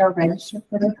once they are registered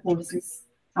for their courses,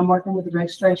 I'm working with the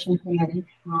registration committee.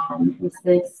 It's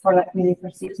this part of that committee for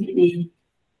CTE,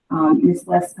 Ms.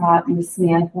 Westcott, Ms.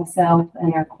 Smith, myself,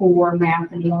 and our core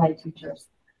math and ELA teachers.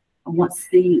 Once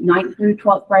the 9th through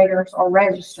 12th graders are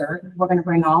registered, we're going to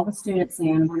bring all the students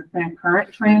in. We're going to print a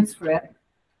current transcript,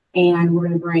 and we're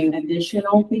going to bring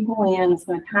additional people in. It's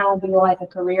going to kind of be like a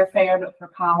career fair, but for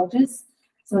colleges.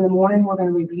 So in the morning, we're going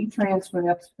to review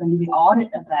transcripts and do the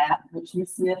audit of that, which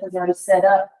Ms. Smith has already set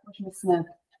up. Ms. Smith,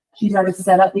 she's already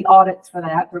set up the audits for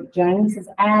that. Brooke Jones has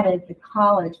added the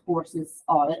college courses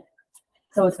audit.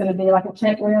 So it's going to be like a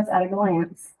checklist at a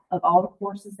glance of all the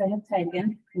courses they have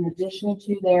taken, in addition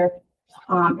to their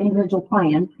individual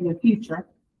plan for the future.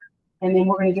 And then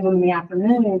we're going to give them in the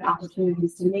afternoon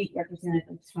opportunities to meet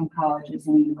representatives from colleges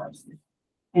and universities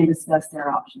and discuss their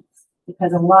options.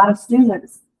 Because a lot of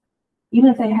students, even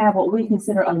if they have what we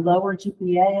consider a lower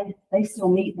GPA, they still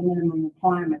meet the minimum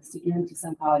requirements to get into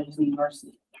some colleges and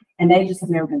universities. And they just have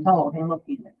never been told they're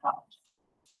looking at college.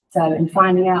 So in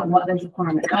finding out what those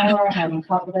requirements are, having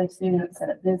talked with those students, set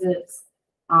up visits.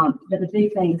 But the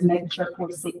big thing is making sure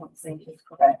course sequencing is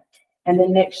correct. And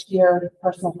then next year,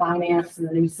 personal finance and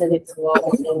the new civics will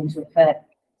all go into effect.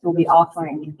 We'll be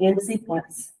offering in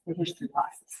sequence the history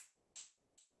classes.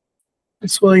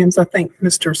 Ms. Williams, I think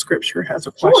Mr. Scripture has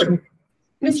a question.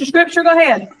 Sure. Mr. Scripture, go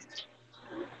ahead.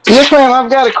 Yes, ma'am.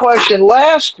 I've got a question.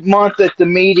 Last month at the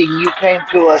meeting, you came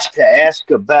to us to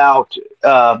ask about,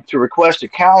 to request a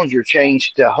calendar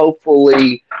change to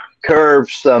hopefully curb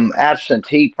some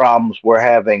absentee problems we're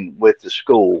having with the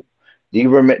school. Do you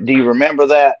remember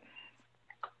that?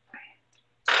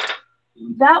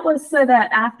 That was so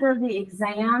that after the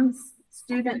exams,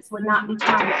 students would not be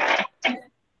coming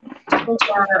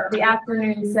for the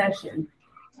afternoon session.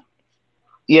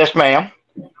 Yes, ma'am.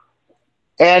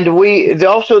 And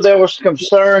there was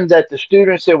concern that the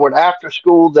students that were after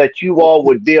school, that you all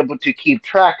would be able to keep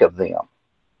track of them.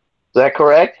 Is that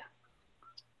correct?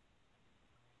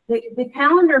 The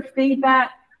calendar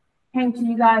feedback came to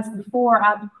you guys before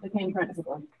I became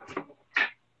principal.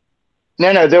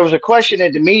 No, there was a question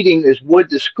at the meeting: is would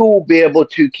the school be able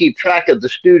to keep track of the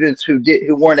students who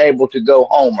weren't able to go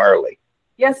home early?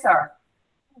 Yes, sir.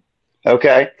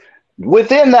 Okay.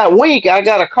 Within that week, I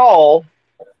got a call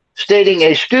stating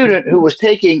a student who was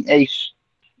taking a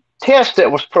test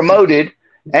that was promoted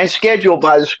and scheduled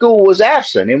by the school was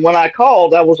absent. And when I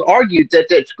called, I was argued that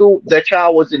that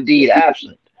child was indeed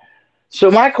absent. So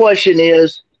my question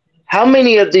is, how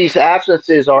many of these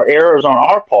absences are errors on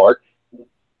our part?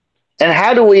 And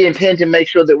how do we intend to make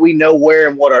sure that we know where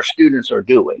and what our students are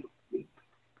doing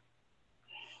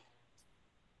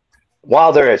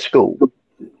while they're at school?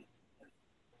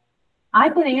 I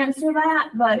can answer that,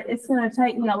 but it's going to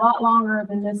take me a lot longer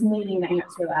than this meeting to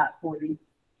answer that for you.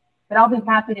 But I'll be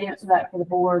happy to answer that for the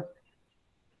board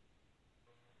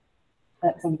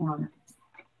at some time.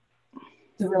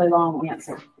 It's a really long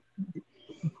answer.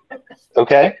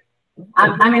 Okay.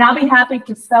 I mean, I'll be happy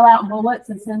to spell out bullets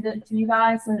and send it to you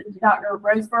guys and to Dr.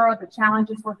 Roseborough, the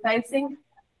challenges we're facing.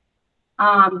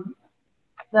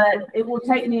 But it will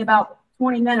take me about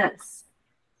 20 minutes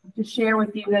to share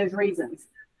with you those reasons.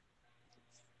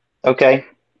 Okay.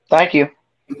 Thank you.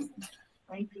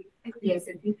 Thank you. Yes,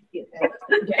 if you could get that.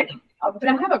 Okay. But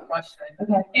I have a question.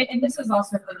 Okay. And this is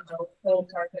also for the whole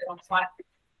target on slide.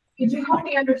 Could you help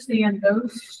me understand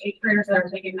those 8th graders that are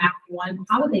taking Math 1?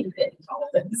 How do they fit into all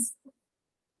of this?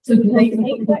 So do they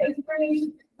take the 8th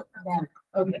grade? Yeah.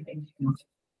 Okay, thank you.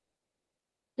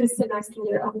 Just so nice to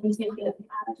hear, I'm taking it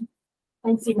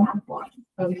and see Math 1.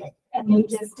 Okay. And they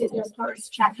just did their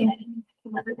first check-in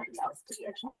and everything else to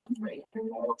their check-in rate.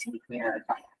 And they'll take their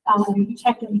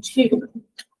check-in 2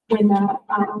 when the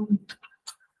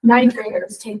ninth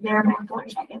graders take their math one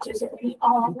check-in, so it'll be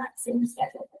all on that same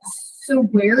schedule. So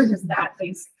where does that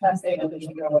base testing of the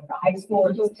go with the high school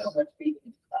or just go with the,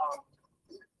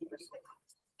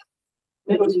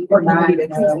 It would be combined,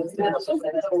 It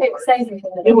says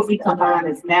it would be combined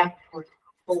as math for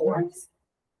boards.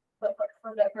 But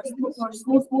for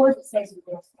school boards, it says.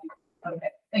 okay,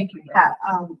 thank you. Hi,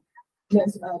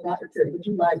 yes, Dr. Tripp, would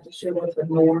you like to share what the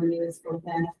norm is for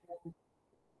that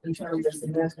in terms of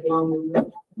semester long?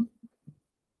 Math.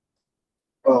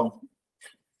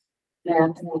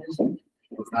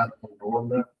 Was that the norm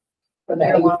there? For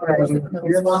the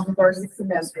year long first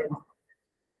semester.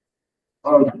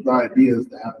 The idea is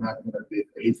to have math at the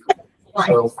eighth grade.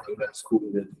 So for that school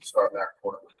didn't start back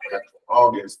for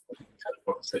August.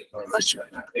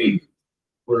 Eight,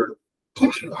 where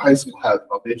the high school has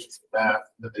foundations in math,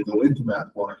 then they go into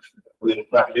math one, where the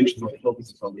foundations only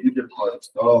focuses on the different parts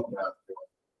of math one.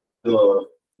 The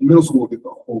middle school will get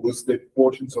the holistic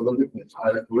portion, so they'll get the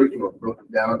entire curriculum broken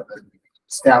down and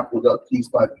scaffolded up piece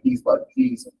by piece by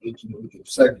piece of each individual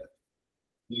segment.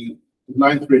 The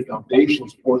ninth grade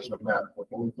foundations portion of math will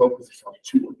only focuses on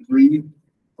 2 or 3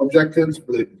 objectives,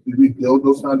 but they rebuild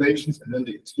those foundations and then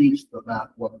they teach the math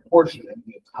one portion and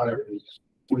the entirety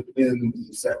within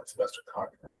the second semester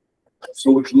content.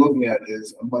 So what you're looking at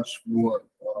is a much more,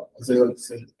 as they like to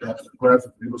say, the breadth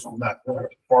of middle school math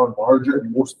far larger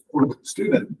and more supportive of the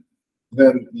student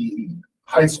than the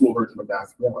high school version of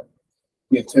math one.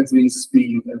 The intensity,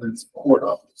 speed, and then support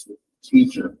of the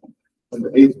teacher in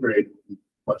the eighth grade would be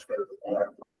much better than that.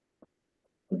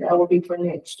 That will be for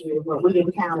next year, but we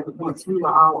encountered once we were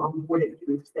all on board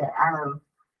groups that our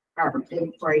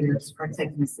eighth graders are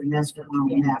taking the semester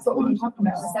long in that one.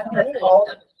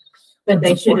 But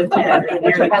they should have had.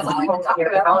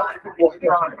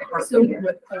 So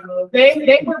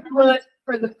they were put,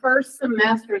 for the first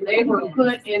semester, they were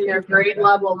put in their grade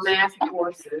level math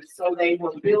courses. So they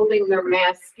were building their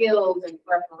math skills in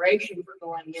preparation for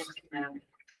going into math.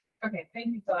 Okay, thank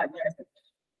you for that.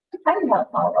 I have a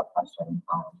follow-up question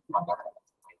on that.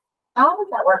 How does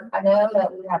that work? I know that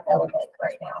we have Elevate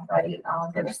right now, right?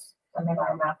 There's some of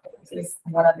our math is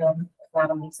one of them,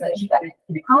 not on research, but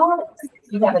how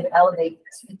you have an Elevate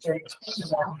teacher teaching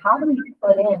them? How do we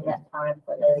put in that time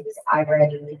for those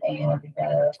iReady and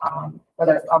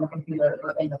whether it's on the computer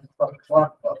or in the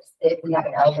workbooks? If we have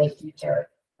an Elevate teacher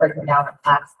breaking down a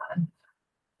class time,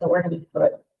 so where do we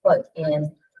put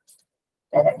in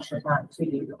that extra time to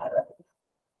do iReady?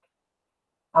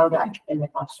 Okay, in the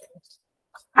classrooms.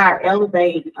 Our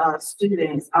Elevate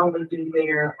students only do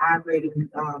their iReady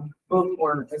book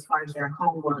work as far as their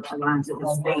homework aligned to the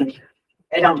standard.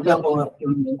 They don't double up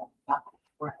doing that.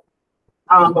 Right.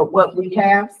 But what we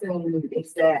have seen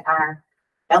is that our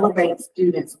Elevate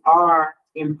students are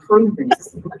improving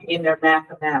in their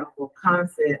mathematical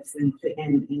concepts and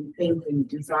thinking in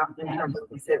terms of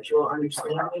conceptual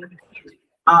understanding.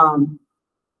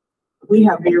 We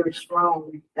have very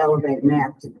strong Elevate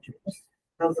math teachers.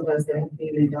 Those of us that have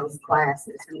been in those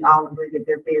classes, we all agree that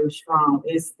they're very strong.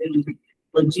 It's the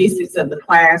logistics of the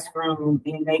classroom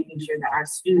and making sure that our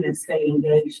students stay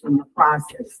engaged in the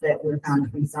process that we're kind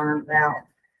of concerned about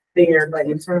there. But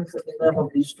in terms of the level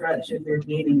of instruction they're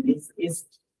getting, it's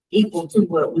equal to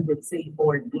what we would see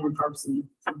for an in-person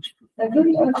teacher. So who do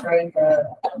you train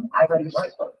the iReady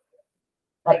workbook?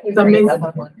 Like,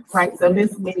 So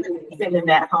Miss Minnie is sending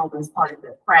that home as part of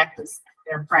their practice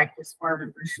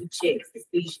work. She checks to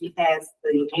see she has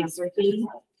the answer key,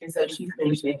 and so she's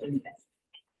been checking that.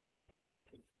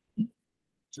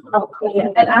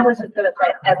 Okay, and I was just gonna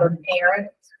say, as a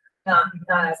parent, not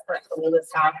as principal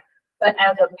this time, but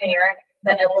as a parent,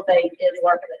 the Elevate is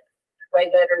working way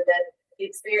better than the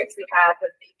experience we had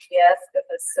with TCS,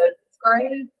 because sixth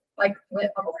grade, like,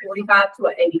 went from a 45 to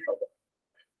an 84.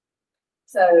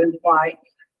 So like,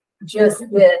 just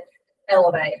with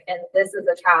Elevate, and this is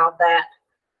a child that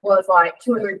was like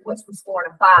 200 points from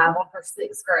scoring a 5 on her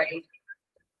sixth grade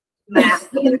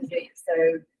math energy.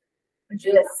 So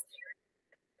just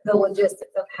the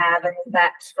logistics of having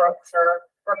that structure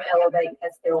from Elevate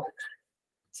has built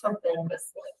something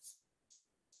this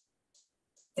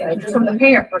so just from the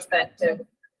parent perspective,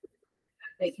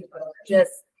 thank you for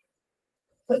just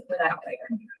putting it out there.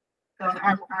 So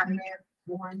our math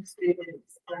one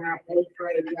students and our eighth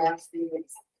grade math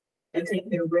students, they take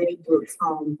their ready books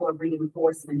home for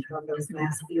reinforcement of those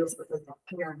math skills, because the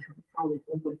parent component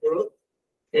of the book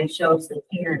that shows the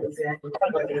parent exactly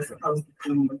what they're supposed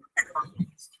to do.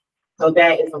 So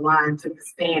that is aligned to the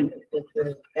standard that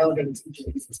the elderly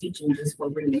teacher is teaching just for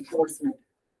reinforcement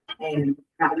and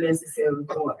not necessarily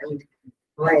for a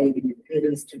grade. It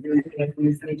is to do with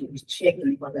the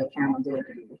checking for the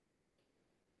accountability.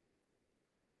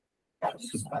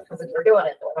 Because if we're doing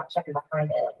it, we're not checking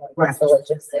behind it. Like, what's the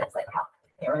logistics, like how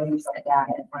parents like that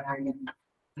and when are you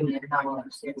doing it, how long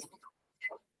students.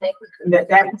 Thank you.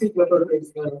 That particular book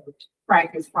is the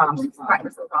practice problem.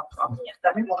 Practice the problem. Yes,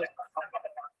 that we want.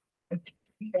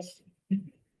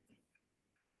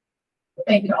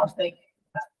 Thank you all. Thank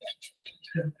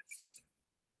you.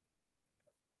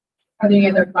 Are there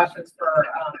any other questions for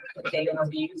the data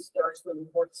reviews or school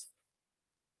reports?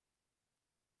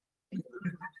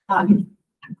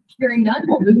 Hearing none,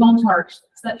 we'll move on to our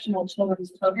exceptional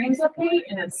children's programs update,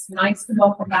 and it's nice to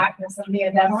welcome back Miss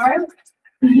Cynthia Devereaux.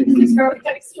 To start the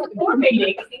next board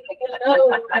meeting.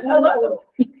 Hello.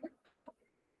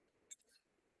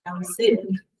 I'm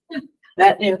sitting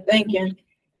back there thinking,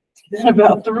 it's been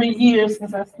about 3 years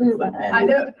since I stood behind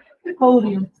the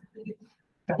podium.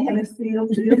 And it still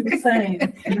feels the same.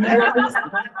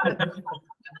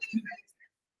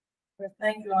 But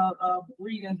thank you all,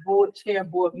 reading board chair,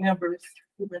 board members,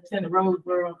 Superintendent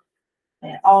Roseborough,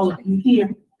 and all of you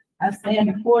here. I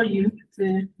stand before you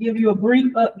to give you a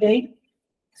brief update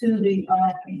to the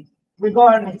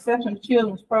regarding the Exceptional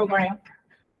Children's Program.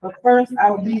 But first,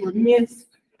 I would be remiss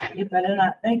if I did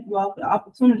not thank you all for the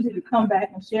opportunity to come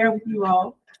back and share with you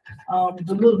all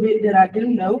the little bit that I do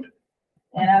know.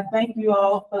 And I thank you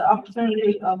all for the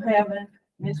opportunity of having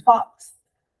Ms. Fox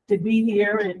to be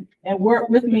here and work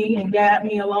with me and guide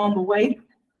me along the way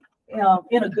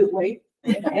in a good way,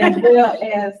 as well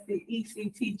as the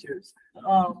EC teachers.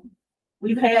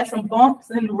 We've had some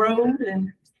bumps in the road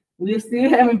and we're still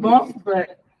having bumps,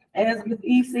 but as with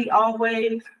EC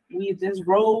always, we just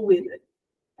roll with it.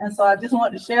 And so I just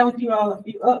wanted to share with you all a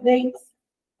few updates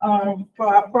for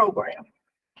our program.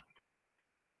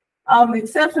 The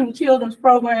Exceptional Children's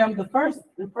Program, the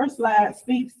first slide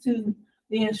speaks to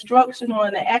the instructional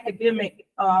and the academic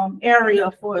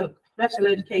area for special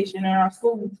education in our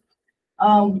schools.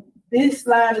 This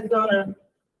slide is going to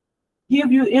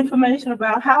give you information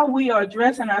about how we are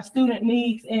addressing our student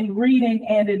needs in reading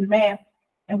and in math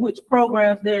and which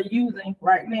programs they're using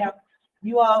right now.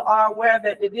 You all are aware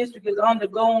that the district is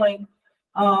undergoing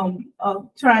trying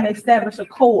to establish a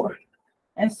core.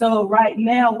 And so right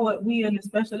now, what we in the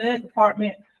special ed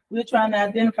department, we're trying to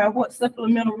identify what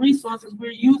supplemental resources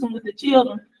we're using with the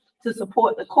children to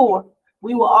support the core.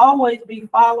 We will always be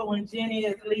following Gen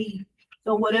Ed's lead.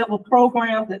 So whatever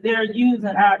programs that they're using,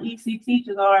 our EC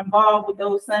teachers are involved with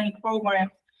those same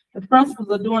programs. The principals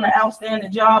are doing an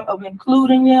outstanding job of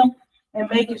including them and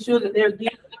making sure that they're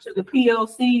getting to the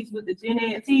PLCs with the Gen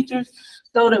Ed teachers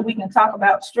so that we can talk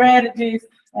about strategies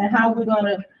and how we're going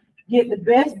to get the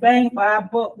best bang for our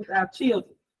buck with our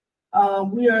children.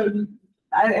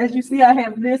 As you see, I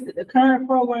have listed the current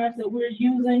programs that we're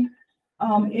using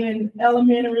in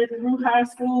elementary through high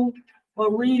school for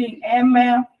reading and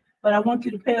math, but I want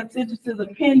you to pay attention to the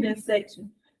pending section.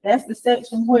 That's the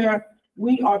section where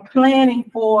we are planning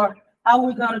for how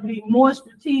we're going to be more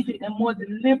strategic and more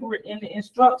deliberate in the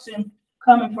instruction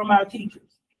coming from our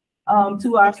teachers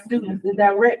to our students, the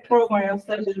direct programs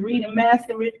such as reading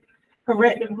mastery,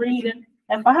 corrective reading.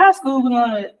 And for high school,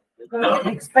 we're going to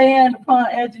expand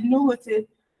upon ingenuity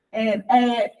and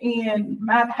add in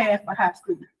my path for high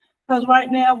school. Because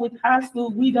right now with high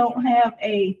school, we don't have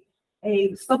a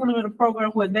supplemental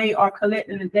program where they are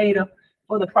collecting the data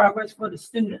for the progress for the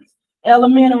students.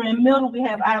 Elementary and middle, we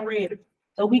have iReady,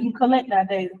 so we can collect our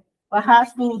data. For high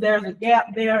school, there's a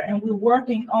gap there, and we're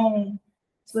working on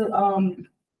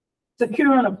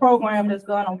securing a program that's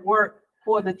going to work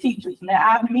for the teachers. Now,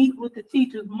 I meet with the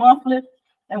teachers monthly,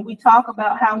 and we talk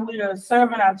about how we are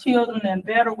serving our children in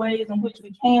better ways in which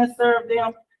we can serve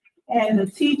them. And the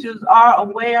teachers are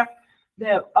aware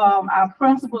that our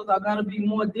principals are going to be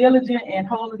more diligent in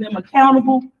holding them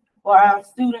accountable for our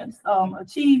students'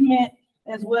 achievement,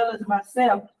 as well as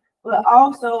myself. But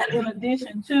also, in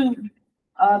addition to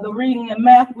the reading and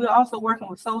math, we're also working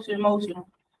with social emotional.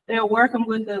 They're working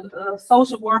with the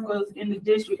social workers in the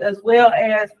district, as well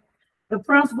as the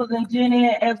principals in Gen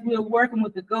Ed, as we're working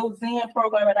with the Go Zen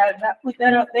program. And I did not put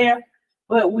that up there,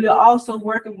 but we are also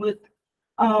working with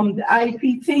the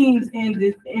IEP teams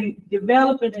in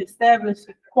developing and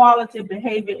establishing quality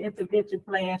behavior intervention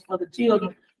plans for the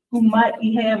children who might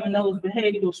be having those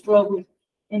behavioral struggles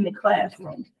in the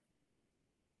classroom.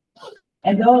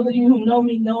 And those of you who know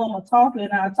me know I'm a talker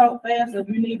and I talk fast. If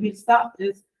you need me to stop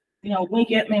this,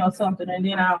 wink at me or something, and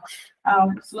then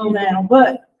I'll slow down.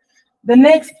 But the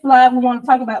next slide, we want to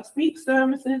talk about speech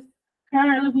services.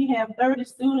 Currently, we have 30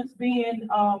 students being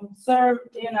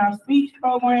served in our speech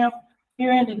program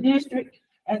here in the district.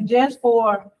 And just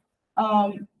for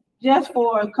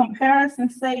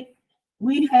comparison's sake,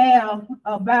 we have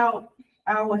about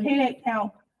our head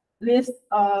count lists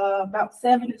about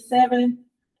 77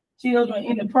 children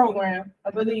in the program.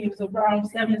 I believe it's around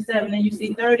 77, and you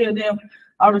see 30 of them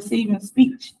are receiving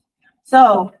speech.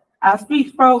 So our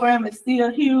speech program is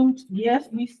still huge. Yes,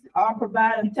 we are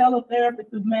providing teletherapy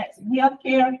through Max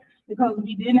Healthcare because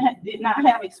we did not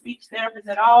have a speech therapist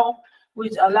at all,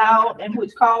 which allowed and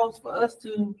which calls for us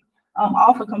to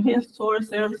offer compensatory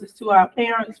services to our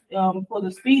parents for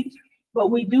the speech.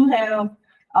 But we do have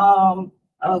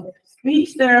a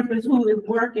speech therapist who is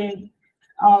working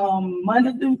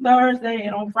Monday through Thursday,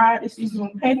 and on Friday she's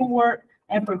doing paperwork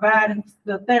and providing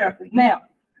the therapy. Now,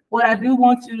 what I do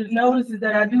want you to notice is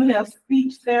that I do have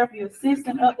speech therapy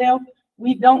assistant up there.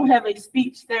 We don't have a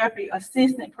speech therapy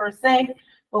assistant per se,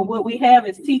 but what we have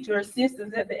is teacher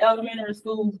assistants at the elementary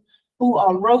schools who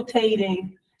are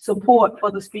rotating support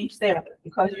for the speech therapy,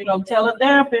 because you know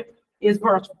teletherapy is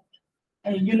virtual,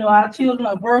 and you know our children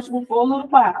are virtual for a little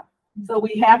while, so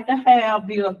we have to have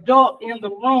the adult in the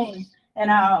room. And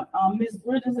our Ms.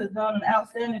 Bridges has done an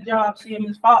outstanding job, she and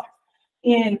Ms. Fox,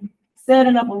 in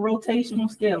setting up a rotational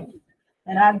schedule.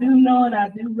 And I do know and I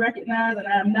do recognize, and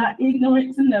I'm not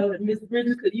ignorant to know that Ms.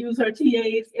 Bridges could use her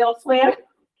TAs elsewhere,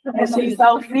 and she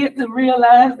saw fit to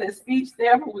realize that speech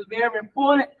therapy was very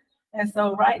important. And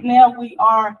so right now we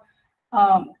are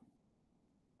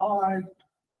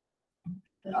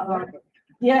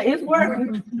yeah, it's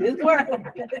working. It's working.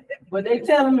 But they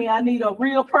telling me I need a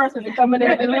real person to come in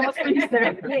there and deliver speech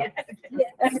therapy.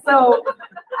 And so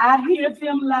I hear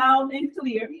them loud and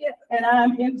clear. And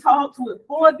I'm in talks with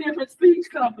 4 different speech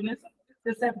companies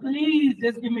that said, please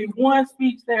just give me one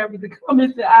speech therapist to come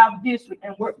into our district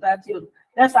and work with our children.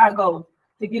 That's our goal,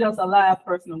 to get us a live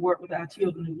person to work with our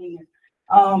children again.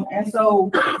 And so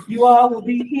you all will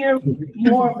be here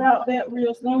more about that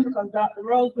real soon, because Dr.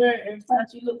 Roseberry, every time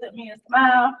she looks at me and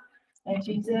smiles, and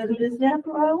she says, Ms.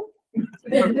 Devereaux,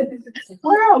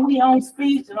 where are we on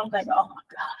speech? And I'm thinking, oh my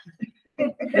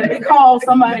God. And they call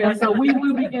somebody else. So we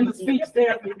will begin the speech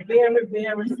therapy very,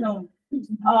 very soon.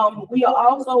 We are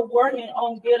also working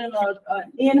on getting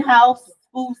an in-house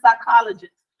school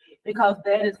psychologist, because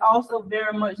that is also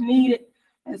very much needed.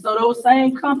 And so those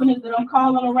same companies that I'm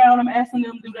calling around, I'm asking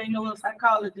them, do they know a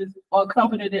psychologist or a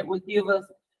company that would give us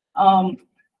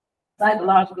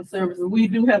psychological services? We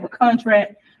do have a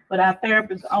contract, but our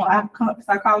therapist, our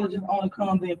psychologist only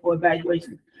comes in for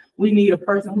evaluation. We need a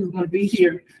person who's going to be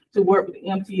here to work with the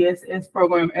MTSS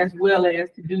program, as well as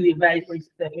to do the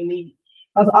evaluations that we need.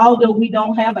 Because although we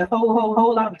don't have a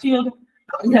whole lot of children,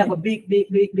 we have a big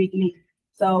need.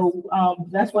 So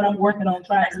that's what I'm working on,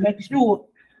 trying to make sure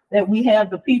that we have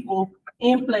the people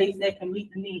in place that can meet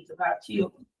the needs of our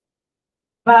children.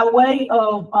 By way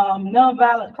of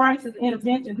nonviolent crisis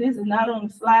intervention, this is not on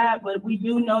the slide, but we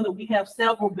do know that we have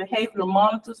several behavioral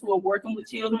monitors who are working with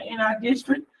children in our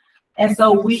district. And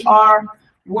so we are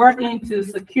working to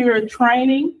secure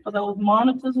training for those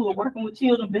monitors who are working with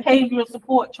children, behavioral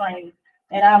support training.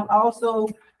 And I've also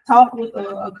talked with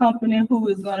a company who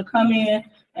is going to come in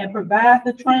and provide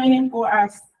the training for our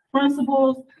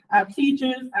principals, our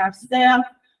teachers, our staff,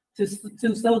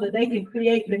 so that they can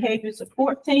create behavior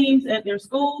support teams at their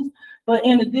schools. But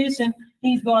in addition,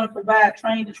 he's going to provide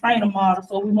train-the-trainer model,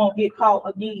 so we won't get caught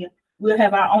again. We'll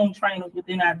have our own trainers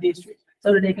within our district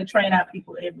so that they can train our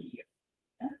people every year.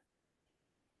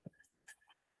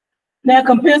 Now,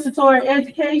 compensatory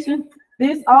education.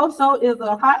 This also is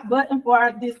a hot button for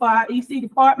our EC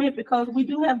department, because we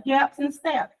do have gaps in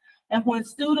staff. And when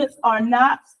students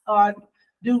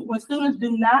when students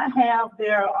do not have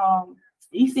their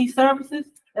EC services,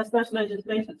 their special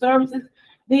education services,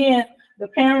 then the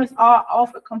parents are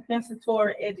offered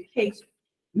compensatory education,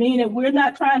 meaning we're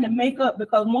not trying to make up,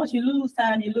 because once you lose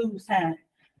time, you lose time.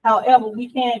 However, we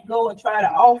can't go and try to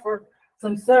offer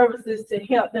some services to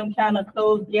help them kind of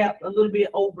close gaps a little bit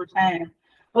over time.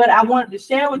 But I wanted to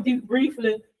share with you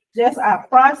briefly just our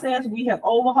process. We have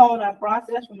overhauled our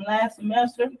process from last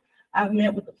semester. I've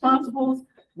met with the principals.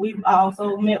 We've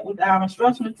also met with our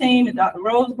instructional team and Dr.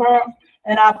 Roseborough,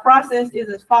 and our process is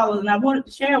as follows. And I wanted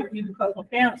to share with you, because when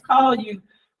parents call you,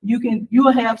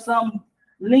 you'll have some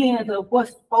lens of what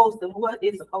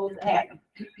is supposed to happen.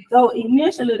 So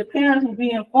initially, the parents will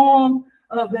be informed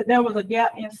of that there was a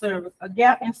gap in service. A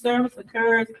gap in service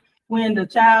occurs when the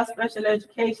child's special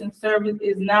education service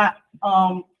is not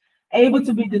able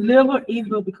to be delivered,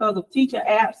 either because of teacher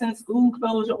absence, school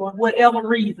closure, or whatever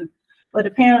reason. But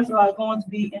the parents are going to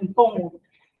be informed.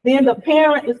 Then the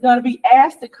parent is going to be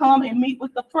asked to come and meet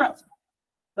with the principal.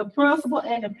 The principal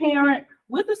and the parent,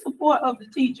 with the support of the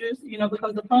teachers,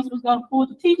 because the principal is going to pull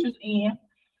the teachers in,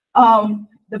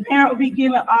 the parent will be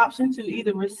given option to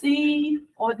either receive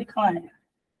or decline.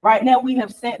 Right now, we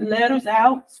have sent letters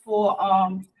out for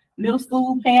middle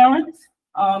school parents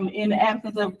in the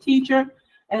absence of teacher,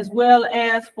 as well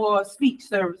as for speech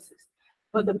services.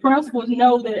 But the principals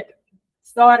know that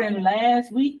starting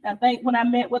last week, I think when I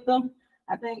met with them,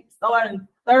 I think starting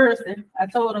Thursday, I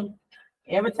told them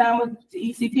every time the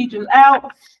EC teacher was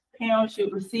out, parents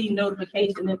should receive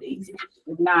notification that the EC teacher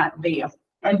is not there,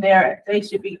 and they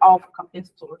should be off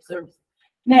compensatory services.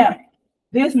 Now,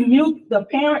 the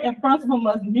parent and principal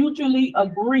must mutually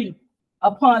agree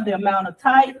upon the amount of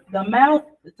type, the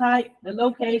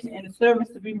location, and the service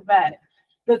to be provided.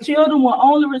 The children will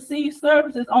only receive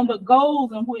services on the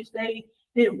goals in which they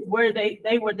were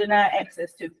denied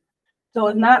access to. So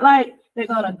it's not like they're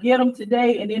gonna get them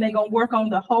today and then they're gonna work on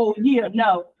the whole year.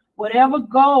 No, whatever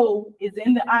goal is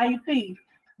in the IEP,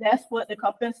 that's what the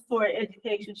compensatory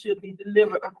education should be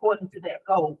delivered according to that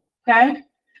goal. Okay.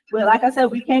 Well, like I said,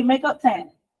 we can't make up time.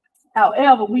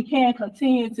 However, we can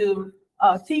continue to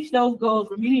teach those goals,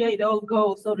 remediate those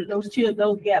goals, so that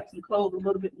those gaps can close a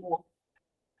little bit more.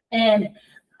 And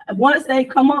once they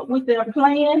come up with their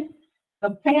plan,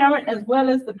 the parent as well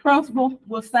as the principal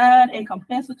will sign a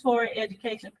compensatory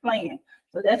education plan.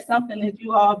 So that's something that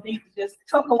you all need to just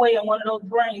tuck away in one of those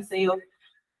brain cells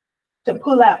to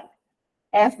pull out.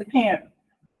 Ask the parent,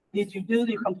 did you do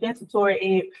the compensatory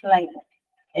ed plan?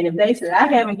 And if they said, I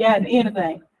haven't gotten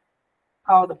anything,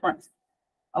 call the principal.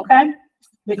 Okay?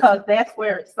 Because that's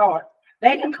where it starts.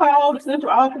 They can call the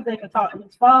central office, they can talk to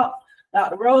Ms. Fox,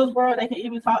 Dr. Roseborough, they can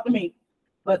even talk to me.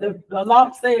 But the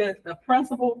law says the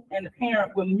principal and the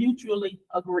parent will mutually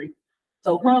agree.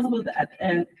 So principals,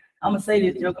 and I'm gonna say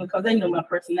this joking because they know my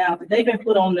personality. They've been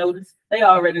put on notice. They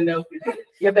already know.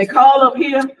 If they call up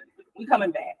here, we coming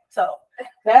back. So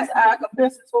that's our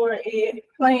compensatory ed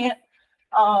plan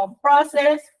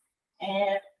process.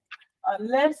 And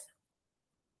unless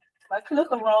my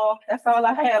clicker wrong, that's all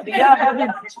I have. Do y'all have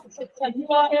any questions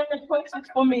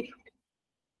for me?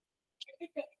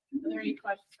 Are there any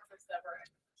questions from Ms. Deborah?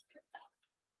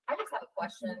 I just have a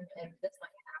question, and this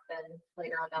might happen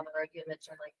later on down the road. You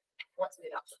mentioned like once we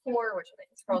adopt the core, which I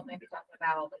think this girl may be talking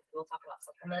about, like we'll talk about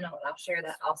supplemental, and I'll share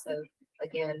that also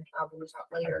again when we talk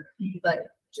later. But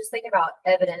just think about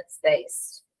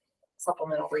evidence-based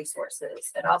supplemental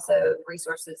resources, and also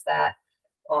resources that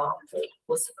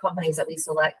with companies that we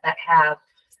select that have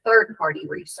third-party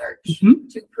research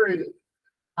to prove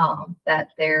that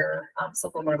their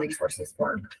supplemental resources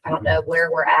work. I don't know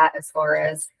where we're at as far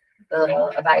as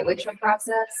the evaluation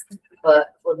process,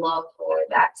 but would love for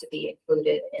that to be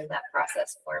included in that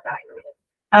process for evaluating.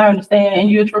 I understand,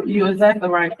 and you're exactly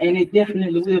right, and it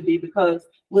definitely will be, because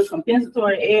with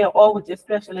compensatory ed or with just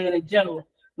special ed in general,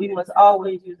 we must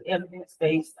always use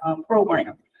evidence-based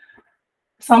programs.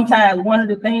 Sometimes one of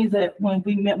the things that when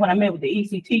I met with the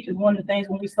EC teachers, one of the things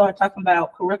when we started talking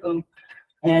about curriculum,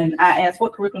 and I asked,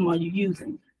 what curriculum are you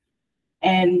using?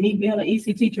 And me being an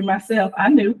EC teacher myself, I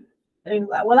knew. They was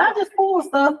like, well, I just pull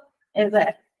stuff. And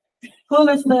that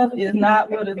pulling stuff is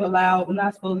not what is allowed,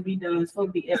 not supposed to be done. It's supposed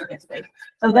to be evidence-based.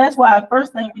 So that's why the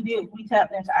first thing we did, we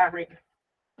tapped into iReady,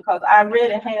 because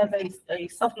iReady has a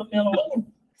supplemental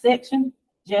section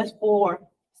just for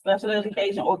special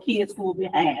education or kids who are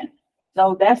behind.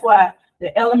 So that's why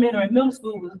the elementary and middle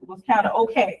school was kind of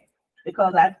okay,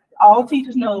 because all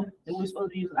teachers know that we're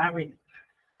supposed to use iReady.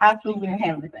 High school, we didn't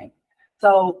have anything.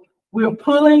 So we're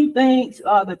pulling things,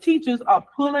 the teachers are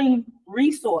pulling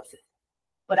resources,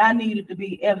 but I needed to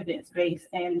be evidence-based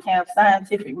and have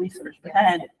scientific research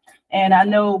behind it. And I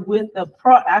know with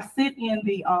I sit in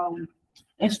the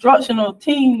instructional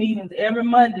team meetings every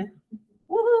Monday.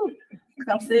 Woohoo!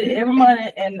 I'm sitting every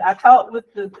Monday and I talk with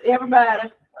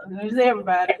everybody. There's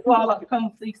everybody. You all have to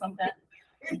come see sometime.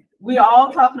 We're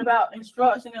all talking about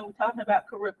instruction and we're talking about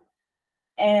curriculum.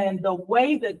 And the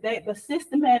way that the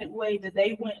systematic way that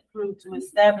they went through to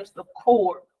establish the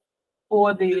core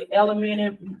for the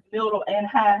elementary, middle, and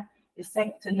high is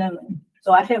second to none.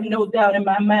 So I have no doubt in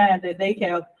my mind that they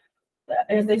have,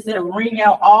 as they said, wring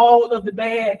out all of the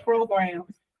bad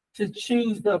programs to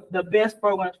choose the best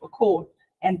programs for core.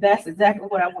 And that's exactly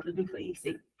what I want to do for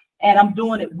EC. And I'm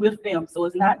doing it with them. So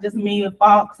it's not just me and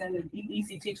Fox and the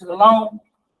EC teachers alone.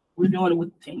 We're doing it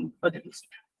with the team for the EC.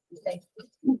 Thank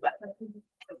you.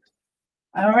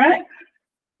 All right.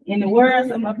 In the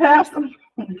words of my pastor,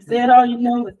 when you said all you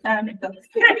know, it's time to go.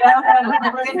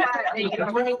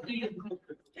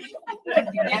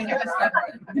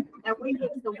 And we use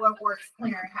the What Works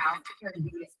Clearinghouse because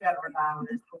we use federal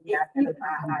dollars. We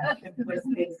identify what's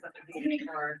been something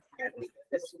or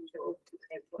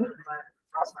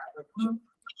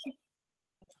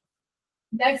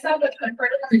Next up is the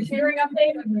critical hearing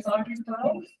update with Ms. Audrey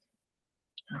Bowe.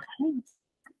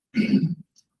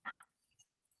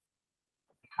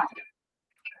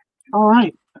 All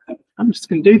right, I'm just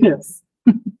gonna do this.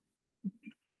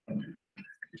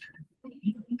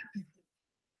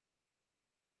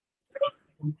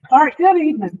 All right, good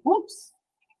evening. Whoops.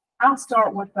 I'll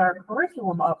start with our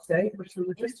curriculum update, which we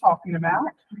were just talking about.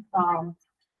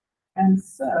 And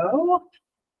so,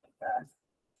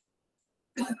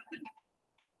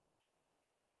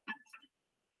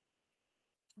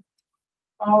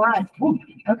 all right, Ooh,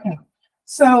 okay.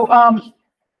 So,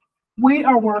 we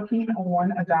are working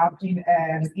on adopting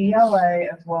an ELA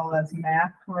as well as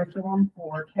math curriculum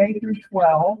for K through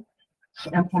 12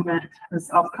 to implement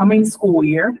this upcoming school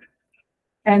year.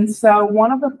 And so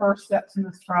one of the first steps in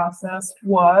this process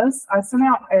was I sent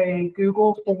out a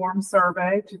Google form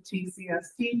survey to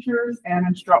TCS teachers and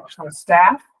instructional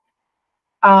staff,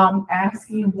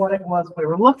 asking what it was we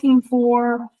were looking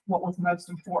for, what was most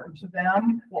important to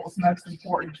them, what was most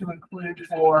important to include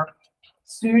for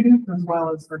students as well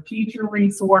as for teacher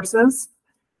resources.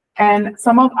 And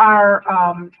some of our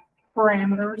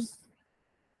parameters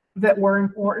that were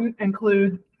important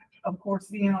include, of course,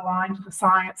 being aligned to the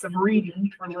science of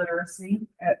reading for literacy,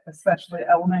 at especially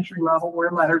elementary level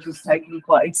where letters is taking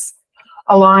place,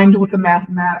 aligned with the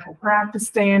mathematical practice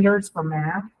standards for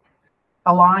math,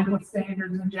 aligned with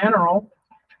standards in general,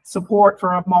 support for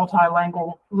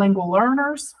multilingual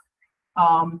learners.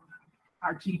 Our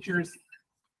teachers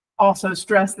also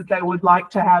stressed that they would like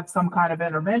to have some kind of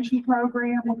intervention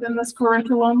program within this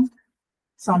curriculum,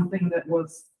 something that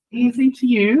was easy to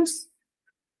use.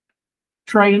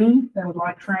 Training, they would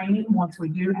like training once we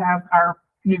do have our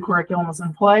new curriculums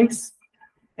in place.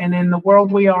 And in the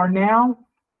world we are now,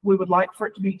 we would like for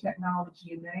it to be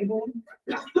technology enabled.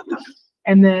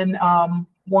 And then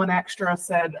one extra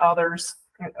said others,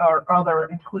 or other,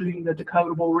 including the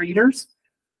decodable readers,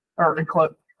 or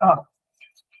decodable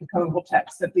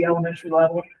text at the elementary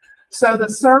level. So the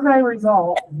survey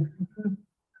result,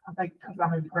 I think because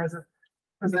I'm in present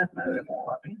mode, it won't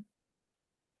let me.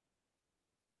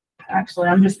 Actually,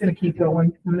 I'm just going to keep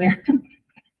going from there.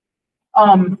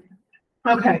 Okay,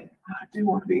 I do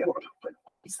want to be able to put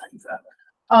these things up.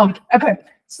 Okay,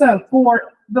 so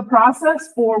for the process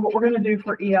for what we're going to do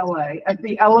for ELA, at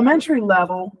the elementary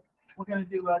level, we're going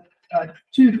to do a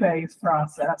two-phase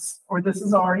process, or this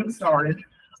has already started.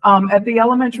 At the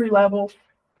elementary level,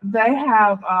 they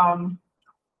have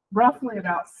roughly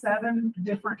about 7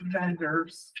 different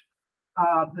vendors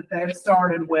that they've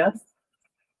started with.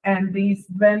 And these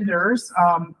vendors,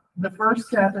 the first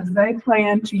step is they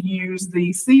plan to use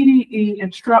the CDE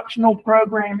instructional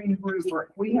programming rubric.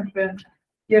 We have been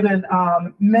given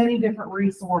many different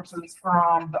resources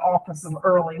from the Office of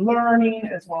Early Learning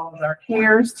as well as our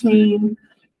CARES team.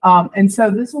 And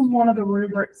so this was one of the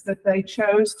rubrics that they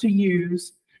chose to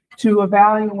use to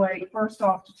evaluate, first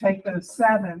off, to take those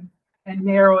 7 and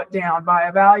narrow it down by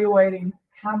evaluating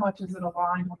how much is it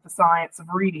aligned with the science of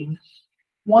reading.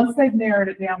 Once they've narrowed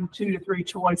it down to 2 to 3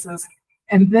 choices,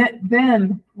 and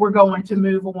then we're going to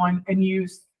move on and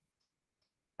use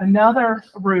another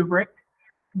rubric,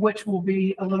 which will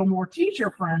be a little more teacher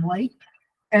friendly.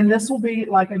 And this will be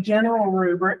like a general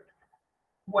rubric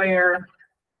where,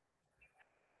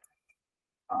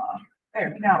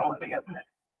 there, now it'll let me open it.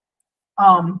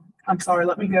 I'm sorry,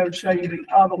 let me go show you the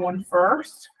other one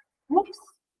first. Whoops.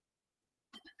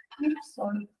 Oops,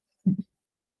 sorry.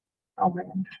 Oh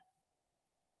man.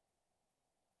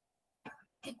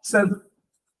 So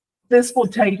this will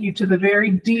take you to the very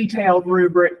detailed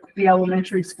rubric the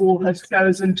elementary school has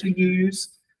chosen to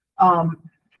use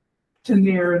to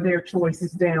narrow their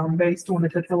choices down based on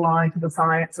if it's aligned to the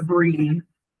science of reading.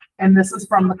 And this is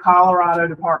from the Colorado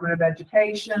Department of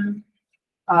Education,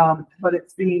 but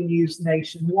it's being used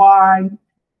nationwide.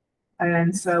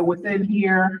 And so within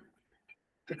here,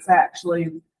 it's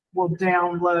actually, we'll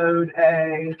download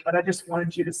but I just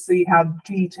wanted you to see how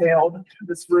detailed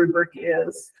this rubric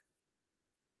is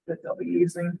that they'll be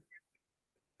using.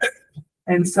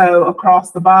 And so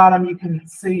across the bottom, you can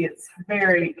see it's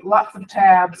lots of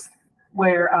tabs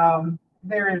where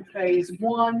they're in phase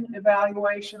 1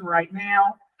 evaluation right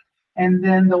now, and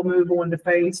then they'll move on to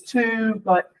phase 2.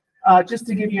 But just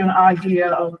to give you an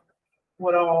idea of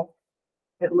what all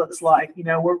it looks like, you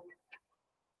know, we're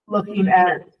looking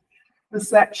at the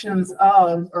sections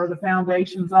of, or the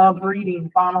foundations of reading,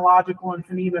 phonological and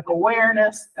phonemic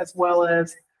awareness, as well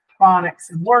as phonics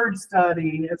and word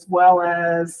study, as well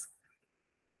as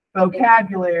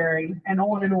vocabulary, and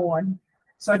on and on.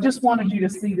 So I just wanted you to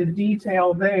see the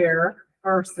detail there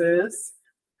versus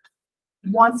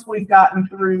once we've gotten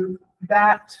through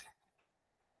that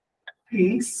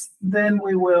piece, then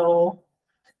we will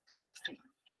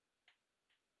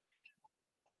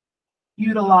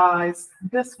utilize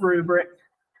this rubric,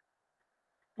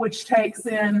 which takes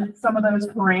in some of those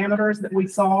parameters that we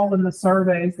saw in the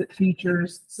surveys that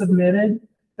teachers submitted,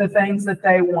 the things that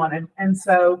they wanted. And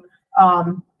so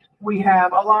we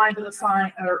have aligned to the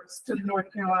science or to the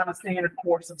North Carolina Standard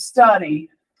Course of Study,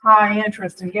 high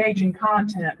interest, engaging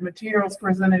content, materials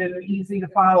presented in an easy to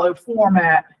follow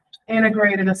format,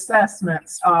 integrated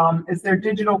assessments. Is there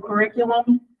digital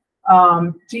curriculum,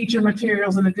 teacher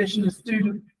materials in addition to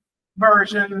student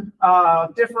version,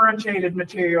 differentiated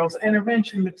materials,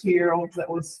 intervention materials, that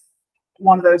was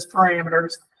one of those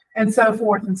parameters, and so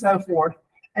forth and so forth.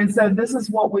 And so this is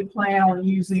what we plan on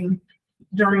using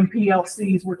during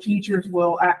PLCs, where teachers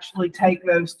will actually take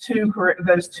those two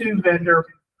vendor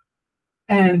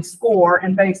and score,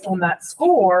 and based on that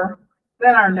score,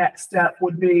 then our next step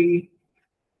would be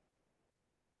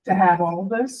to have all of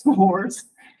those scores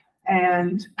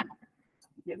and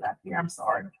get back here, I'm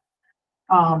sorry.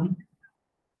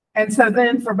 And so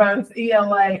then for both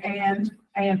ELA and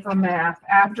for math,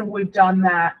 after we've done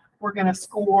that, we're going to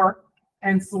score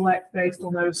and select based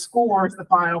on those scores the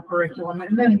final curriculum,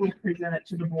 and then we present it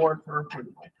to the board for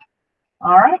approval.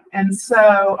 All right, and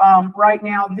so right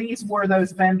now, these were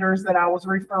those vendors that I was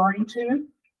referring to.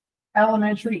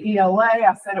 Elementary ELA,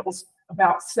 I said it was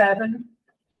about 7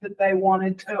 that they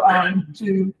wanted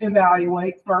to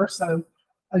evaluate first. So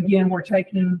again, we're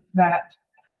taking that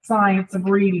science of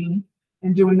reading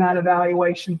and doing that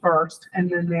evaluation first, and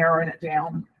then narrowing it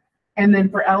down. And then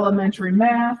for elementary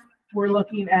math, we're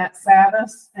looking at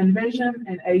SAVIS and Vision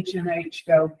and HMH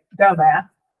Go Math.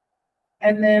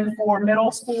 And then for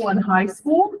middle school and high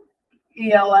school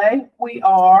ELA, we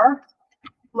are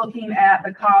looking at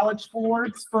the College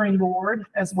Board, Springboard,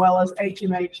 as well as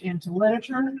HMH into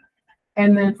literature.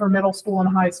 And then for middle school and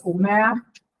high school math,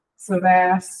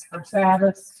 SAVAS or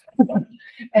SAVIS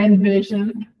and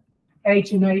Vision,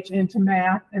 HMH into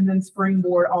math, and then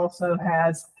Springboard also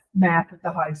has math at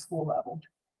the high school level.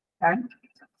 Okay.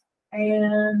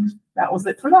 And that was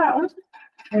it for that one.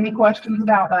 Any questions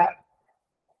about that?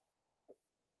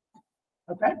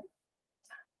 Okay.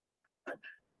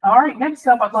 All right, next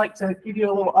up, I'd like to give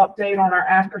you a little update on our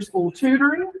after-school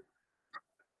tutoring.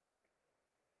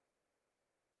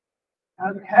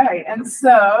 Okay, and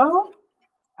so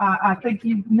I think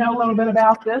you know a little bit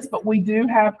about this, but we do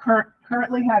have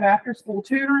currently have after-school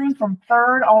tutoring from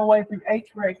 3rd all the way through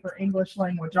 8th grade for English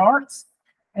language arts,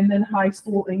 and then high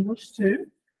school English 2,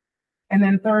 and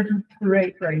then 3rd through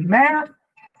 8th grade math,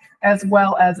 as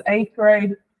well as 8th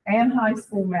grade and high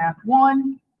school math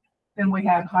 1. Then we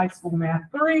have high school math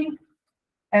 3,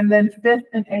 and then 5th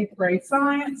and 8th grade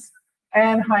science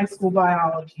and high school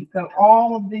biology. So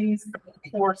all of these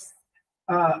course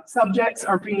subjects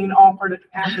are being offered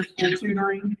after school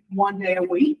tutoring 1 day a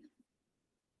week.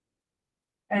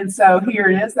 And so here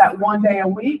it is, that 1 day a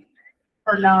week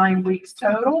for 9 weeks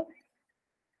total,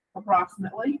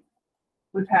 approximately.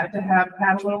 We've had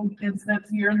a little incidents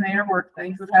here and there where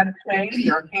things have had to change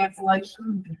or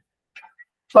cancellation.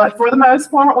 But for the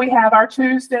most part, we have our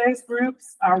Tuesdays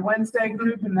groups, our Wednesday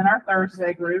group, and then our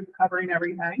Thursday group covering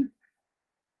everything.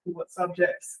 What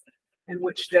subjects and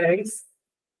which days.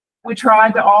 We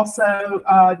tried to also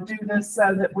do this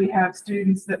so that we have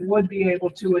students that would be able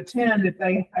to attend if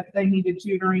they needed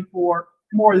tutoring for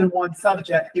more than one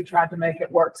subject. We tried to make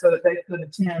it work so that they could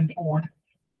attend on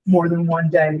more than one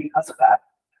day because of that.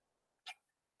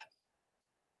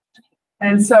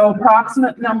 And so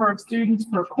approximate number of students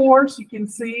per course, you can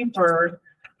see for,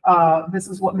 this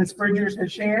is what Ms. Bridgers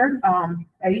has shared,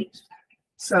 8.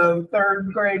 So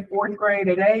 3rd grade, 4th grade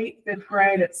at 8, 5th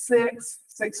grade at 6,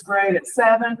 6th grade at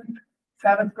 7,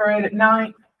 7th grade at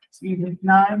 9,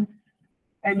 9.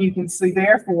 And you can see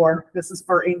therefore, this is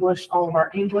for English, all of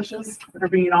our Englishes that are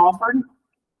being offered.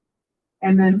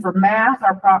 And then for math,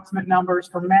 our approximate numbers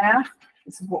for math,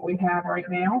 this is what we have right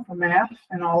now for math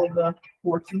and all of the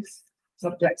courses,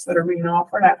 subjects that are being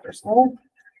offered after school.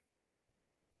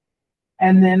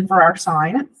 And then for our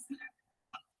science.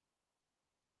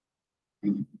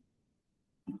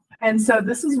 And so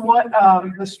this is what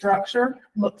the structure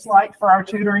looks like for our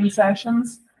tutoring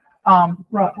sessions,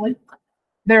 roughly.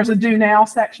 There's a do now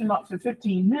section up to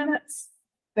 15 minutes.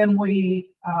 Then we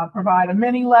provide a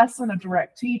mini lesson of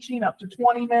direct teaching up to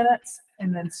 20 minutes,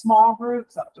 and then small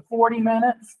groups up to 40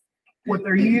 minutes. What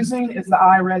they're using is the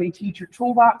iReady Teacher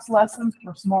Toolbox lessons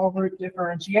for small group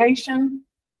differentiation.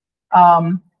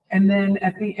 And then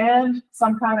at the end,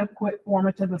 some kind of quick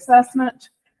formative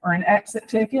assessment or an exit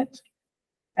ticket.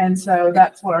 And so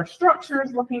that's what our structure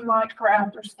is looking like for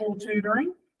after school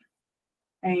tutoring.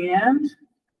 And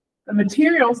The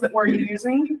materials that we're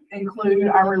using include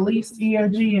our released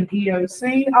EOG and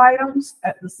EOC items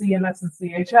at the CMS and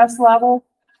CHS level.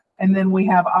 And then we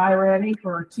have iReady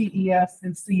for TES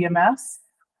and CMS.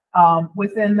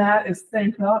 Within that is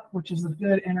Think Up, which is a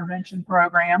good intervention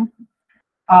program.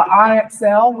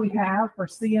 iExcel we have for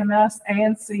CMS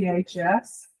and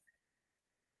CHS.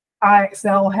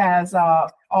 iExcel has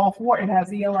all four. It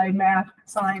has ELA, math,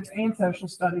 science, and social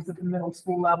studies at the middle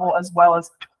school level, as well as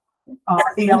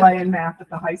ELA and math at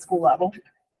the high school level.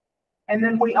 And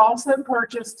then we also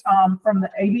purchased from the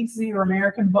ABC or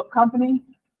American Book Company,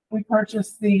 we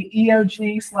purchased the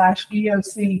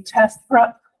EOG/EOC test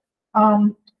prep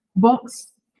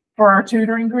books for our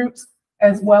tutoring groups,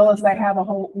 as well as they have a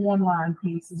whole online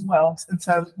piece as well. And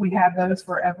so we have those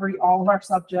for all of our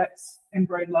subjects and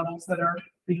grade levels that are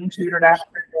being tutored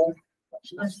after school.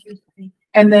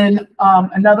 And then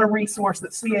another resource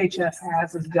that CHS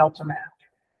has is Delta Math.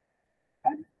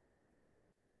 Okay.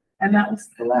 And that was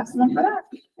the last one for that.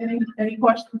 Any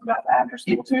questions about the after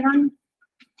school tutoring?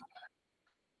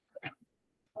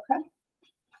 Okay.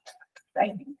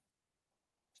 Thank you.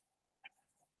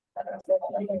 I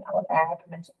would add, I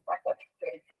mentioned what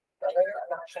earlier, I'm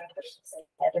not sure if there's some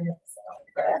evidence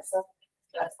for that, so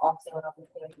that's also an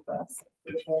opportunity for us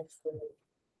to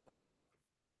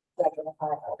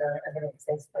identify other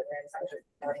evidence-based programs such as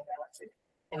learning balance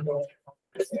and building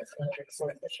business and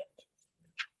resource efficient.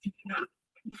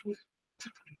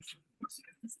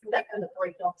 That kind of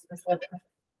breakdowns this way.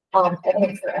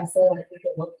 Evidence for SL, if you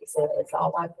can look, it's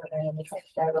all like program, it's like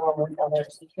federal and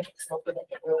others. You can just look at it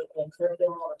really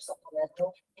incremental or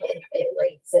supplemental. It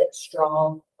rates it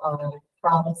strong,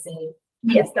 promising.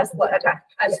 Yes, that's what I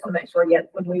just want to make sure. Yet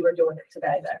when we were doing it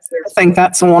today, I think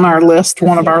that's on our list,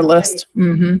 one of our lists.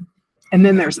 Mm-hmm. And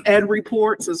then there's ed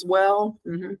reports as well.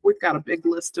 Mm-hmm. We've got a big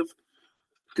list of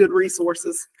good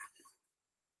resources.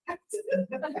 Are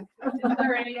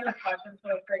there any other questions?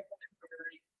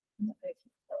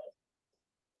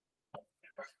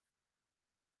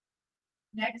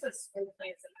 Next is school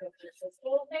plans and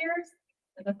fiscal affairs.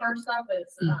 And the first up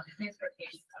is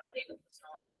transportation update.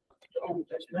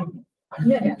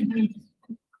 Yeah.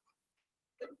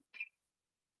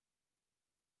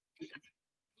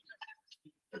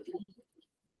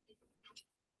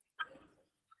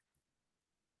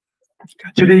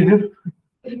 Good evening.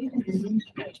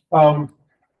 I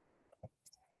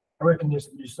reckon this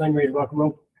thing ready to rock and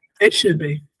roll. It should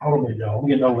be. Hold on, y'all. I'm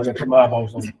getting over there. Put my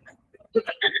eyeballs on.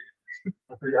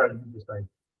 I figure out how to do this thing.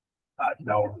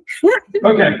 No.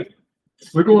 Okay.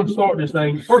 We're going to start this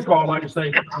thing. First of all, I'd like to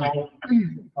say, for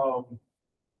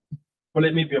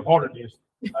letting me be a part of this.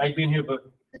 I ain't been here but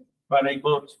about 8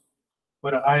 months,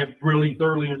 but I have really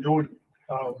thoroughly enjoyed it.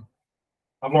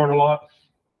 I've learned a lot.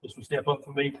 This was a step up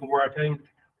for me from where I came,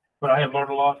 but I have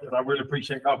learned a lot, and I really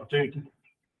appreciate the opportunity.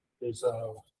 It's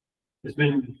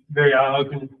been very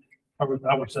eye-opening,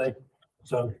 I would say.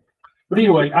 So, but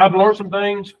anyway, I've learned some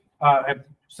things. I have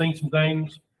seen some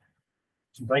things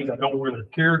I don't really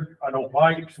care. I don't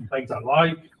like, some things I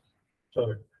like.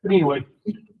 So, but anyway,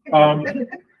 we're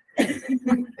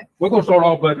going to start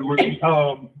off with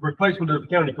replacement of the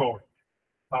county card.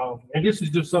 And this is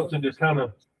just something that's kind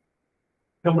of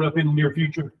coming up in the near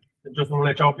future. I just want to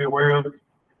let y'all be aware of it.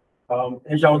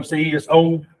 As y'all can see, it's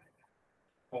old.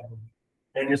 And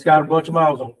it's got a bunch of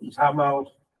miles on it. It's high miles.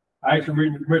 I actually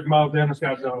written miles down. It's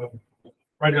got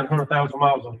right at 100,000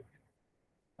 miles on it.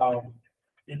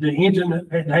 The engine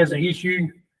has an issue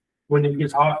when it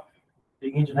gets hot. The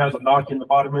engine has a knock in the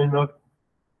bottom end of it.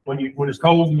 When it's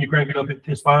cold and you crank it up,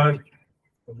 it's fine.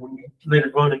 But when you let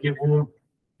it run and get warm,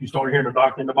 you start hearing a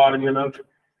knock in the bottom end of it.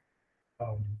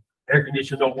 Air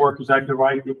conditioning don't work exactly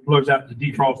right. It blows out the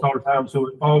defrost all the time, so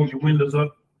it fogs your windows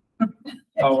up.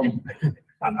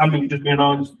 I mean, just being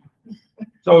honest.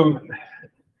 So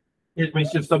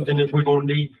it's just something that we're going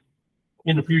to need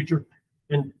in the future,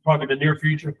 in probably the near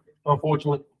future.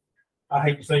 Unfortunately, I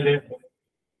hate to say that.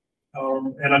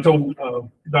 And I told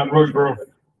Dr. Roseborough,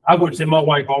 I wouldn't send my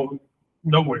wife home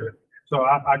nowhere. So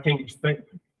I can't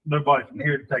expect nobody from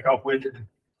here to take off with it,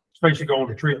 especially go on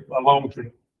a trip, a long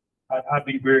trip. I'd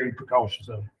be very precautious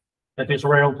of it. If it's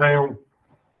around town,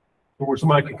 where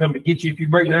somebody can come and get you if you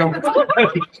break down,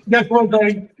 that's one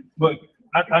thing. But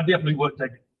I definitely would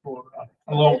take it for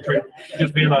a long trip,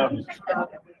 just being honest.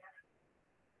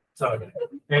 So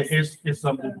it's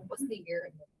something. What's the year?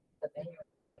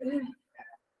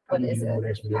 What is it?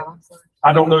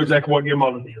 I don't know exactly what year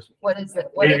model it is. What is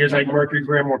it? It is a Mercury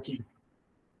Grand Marquis.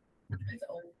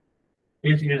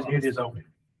 It is old.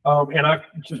 And I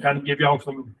just kind of give y'all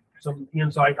some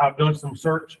insight. I've done some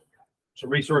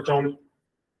research on it.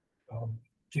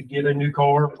 to get a new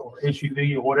car or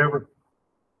SUV or whatever,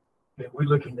 then we're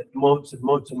looking at months and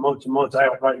months and months and months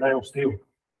out right now still.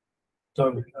 So,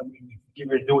 I mean, get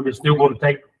ready to do it. It's still going to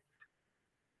take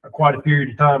quite a period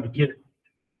of time to get it.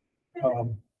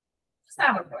 Just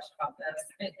have a question about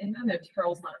this, and I know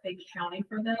Terrell's not a big county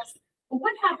for this, but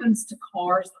what happens to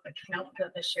cars that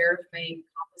the sheriff may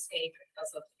confiscate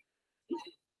because of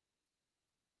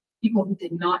people who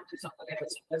did not do something they were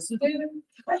supposed to do?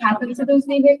 What happens to those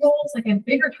vehicles? Like in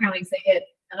bigger counties, they hit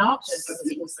an auction for the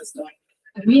school system.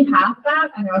 Do we have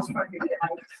that? I know I was trying to get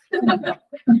it.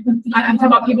 I'm talking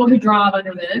about people who drive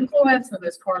under the influence when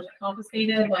those cars are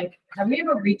confiscated. Like, have we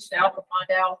ever reached out to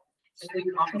find out if we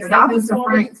confiscate those Officer cars?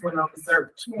 Franks went on the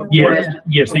search.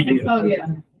 Yes, he did. Oh, yeah.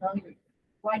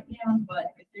 Right now,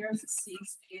 but if there's a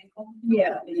seized vehicle.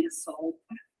 Yeah. And it's sold,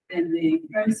 then the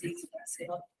proceeds of that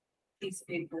sale, these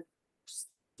vehicles.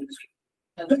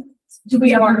 Do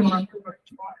we ever,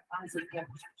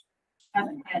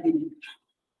 Haven't had any.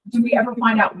 do we ever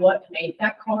find out what made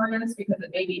that car is? Because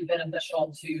it may be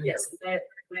beneficial to. Yes, that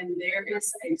when there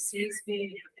is a seized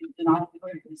vehicle, then all the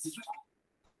vehicles.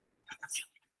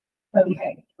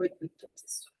 Okay.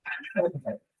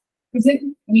 Is it,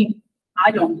 I mean,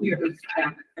 I don't hear this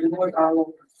back and we're all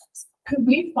over. could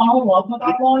we follow up with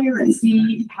our lawyer and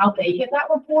see how they get that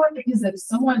report? Because if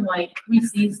someone like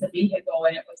sees the vehicle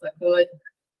and it was a good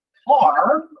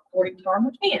car, according to our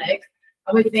mechanic,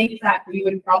 I would think that we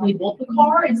would probably bolt the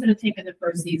car instead of taking the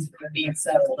proceeds for it being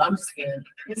settled. I'm scared.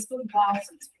 It's the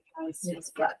license because it's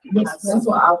got. That's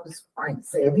what Officer Frank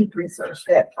said. He researched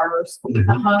that first.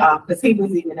 Uh-huh. Cause he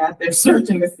was even out there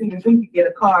searching to see if he could get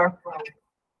a car from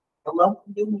a local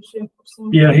dealership or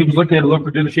something. Yeah, he was looking at a local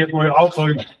dealership. We also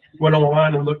went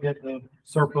online and looked at the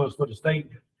surplus for the state.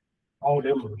 All of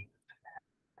them were.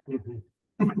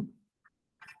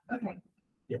 Okay.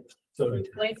 Yeah, so.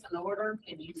 Place an order,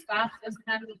 and you stop this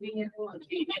kind of vehicle and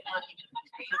you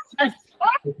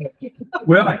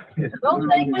Well, Don't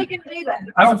think we can do that.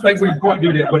 I don't think we can quite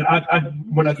do that, but I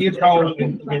when I did call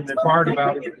and inquired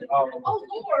about it, Oh,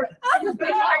 Lord. I just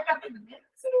been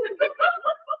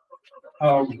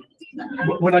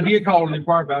when I did call and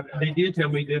inquire about it, they did tell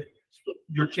me that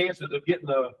your chances of getting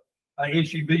a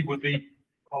SUV would be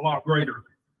a lot greater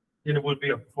than it would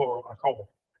be for a car.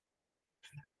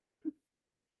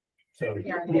 So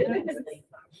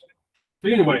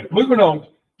anyway, moving on,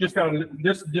 just kind of,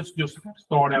 just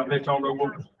start out, let y'all know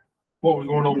what was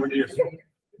going on with this.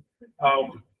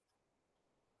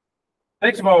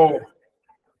 Next of all,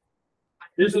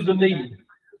 this is a need.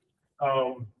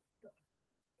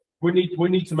 We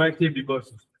need some activity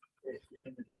buses.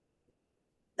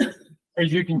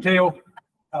 As you can tell,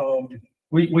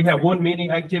 we have one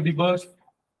mini activity bus.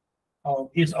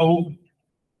 It's old.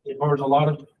 It burns a lot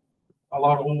of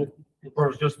oil. It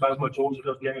burns just about as much oil as it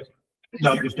does gas.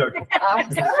 No, I'm just joking.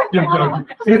 Just joking.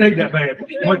 It ain't that bad,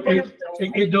 but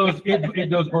it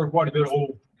does burn quite a bit of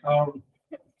oil.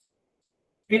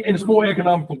 And it's more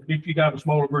economical if you got a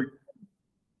smaller group.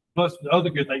 Plus, the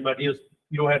other good thing about it is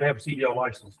you don't have to have a CDL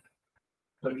license.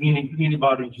 So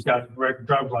anybody who's got a regular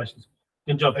driver's license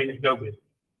can jump in and go with it.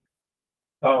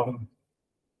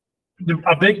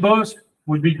 A big bus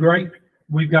would be great.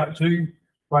 We've got two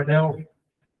right now.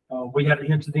 We had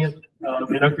an incident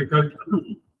in Oak Creek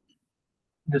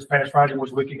this past Friday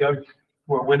was a week ago,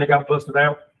 where when they got busted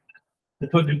out, they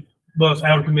put the bus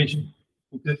out of commission.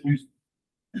 We couldn't use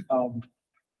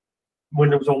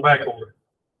when it was on back order.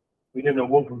 We didn't know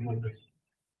what we were going to do.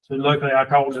 So luckily I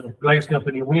called the glass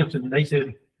company in Winston and they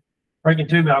said, bring it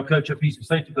to me, I'll cut you a piece of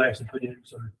safety glass and put it in.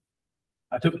 So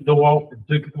I took the door off and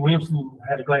took it to Winston and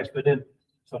had a glass put in.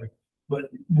 So, but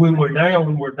when we're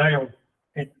down.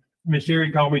 And Miss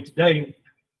Sherry called me today.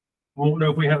 We won't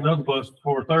know if we have another bus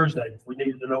for Thursday. We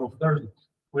needed to know for Thursday.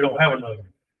 We don't have another.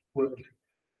 We're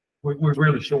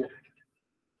really short.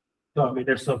 So I mean,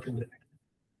 that's something that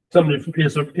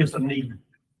it's a need.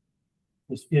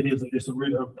 It's a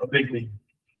really a big need.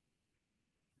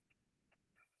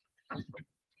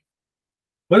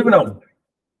 Moving on.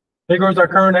 There goes our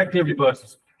current activity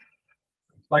buses.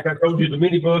 Like I told you, the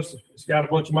mini bus, it's got a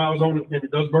bunch of miles on it and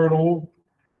it does burn oil.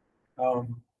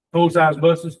 Full-size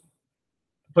buses,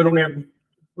 put on there,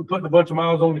 we're putting a bunch of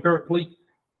miles on the current fleet.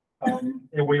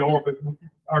 And we are, but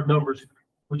our numbers,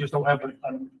 we just don't have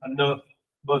enough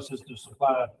buses to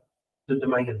supply the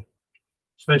demand,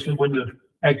 especially when the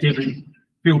activity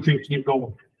field trips get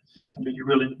going. I mean, you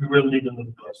really need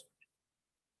another bus.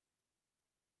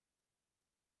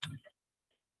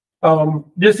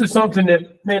 This is something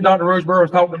that me and Dr. Roseborough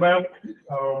has talked about.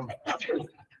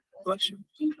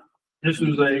 This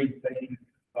is a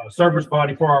service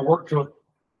body for our work truck.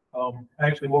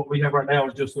 Actually, what we have right now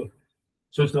is just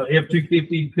So it's a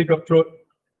F-250 pickup truck.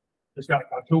 It's got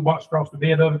a toolbox across the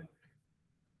bed of it.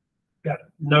 Got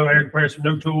no air compressor,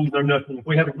 no tools, no nothing. If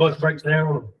we have a bus breaks down,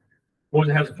 or one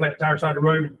that has a flat tire side of the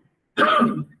road,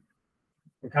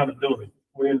 we're kind of doing it.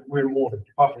 We're in water.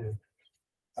 I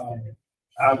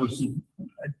would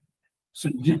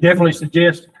definitely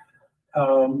suggest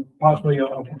possibly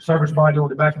a service body on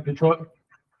the back of the truck,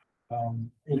 and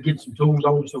get some tools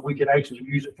on it so we can actually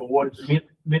use it for what it's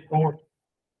meant for.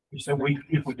 So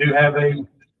if we do have a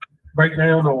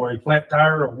breakdown or a flat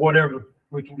tire or whatever,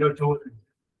 we can go to it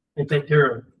and take care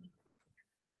of it.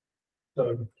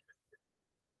 So,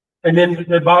 and then at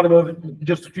the bottom of it,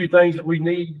 just a few things that we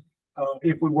need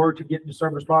if we were to get the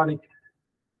service body,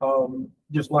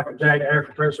 just like a jag air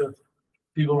compressor, a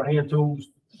few little hand tools,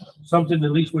 something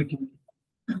at least we can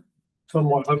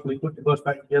somewhat hopefully put the bus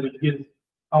back together to get it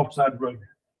off the side of the road.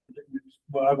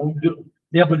 But I won't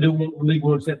definitely leave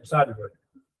one set beside the road.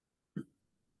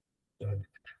 So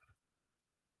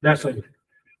that's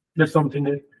something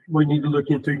that we need to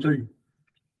look into too.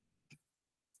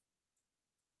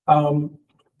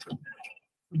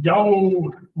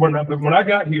 Y'all, when I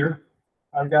got here,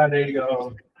 I got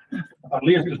a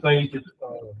list of things that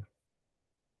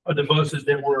of the buses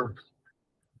that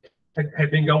had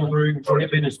been going through or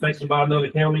had been inspected by another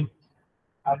county.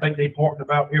 I think they parked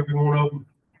about every one of them,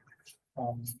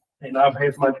 and I've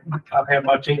had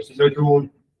my chance to go through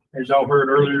them, as y'all heard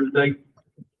earlier today.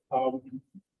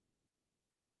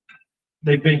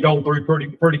 They've been going through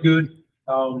pretty good.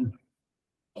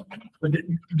 But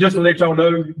just to let y'all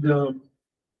know, the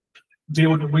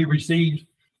bill that we received,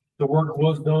 the work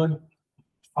was done,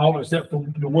 all except for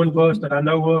the one bus that I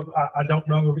know of. I don't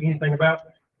know anything about.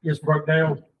 It's broke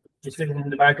down. It's sitting in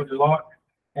the back of the lot,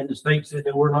 and the state said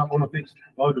that we're not going to fix it.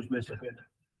 The motor's messed up in it.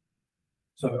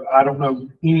 So I don't know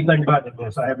anything about the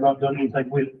bus. I have not done anything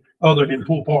with it other than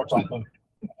pull parts off of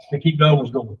it and keep the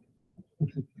others going.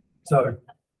 So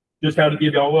just kind of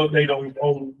give y'all an update on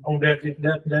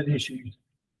that issue.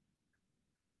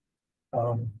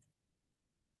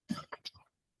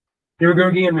 Here we go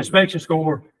again, inspection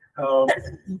score. Y'all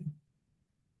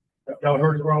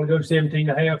heard it wrong ago,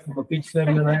 17.5 from a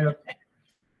 57.5.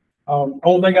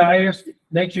 Only thing I ask,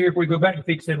 next year if we go back to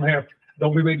 57.5,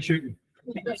 don't be ready to shoot me.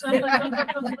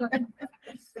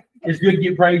 It's good to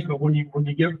get praise, but when you go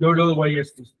the other way,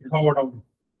 it's hard on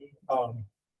you.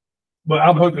 But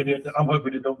I'm hoping it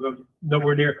don't go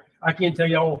nowhere near. I can't tell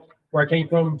y'all where I came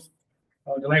from.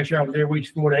 The last year I was there, we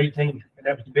scored 18, and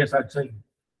that was the best I'd seen.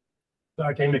 So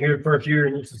I came in here the first year,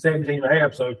 and it's a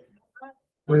 17.5. So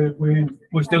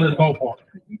we're still in the ballpark.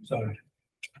 So,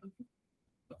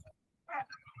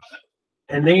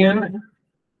 and then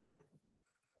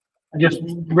I just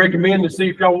recommend to see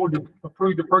if y'all would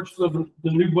approve the purchase of the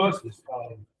new buses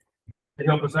to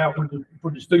help us out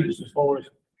for the students as far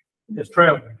as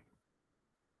traveling.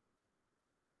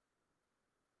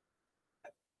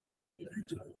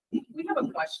 We have a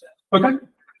question. Okay.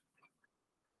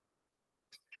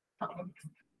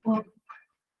 Well,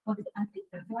 I think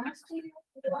last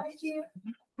year,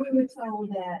 we were told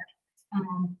that,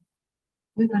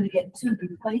 we're gonna get 2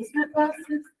 replacement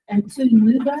buses and 2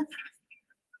 new buses.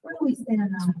 Where do we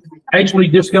stand on? Actually,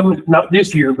 not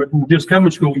this year, but this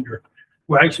coming school year,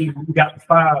 we actually got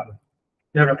 5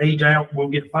 that are age out. We'll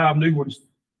get 5 new ones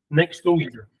next school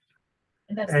year.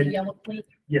 And that's the yellow fleet?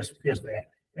 Yes, ma'am.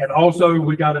 And also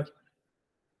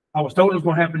I was told it was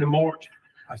going to happen in March.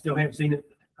 I still haven't seen it.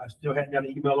 I still haven't got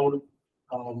an email on it.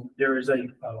 There is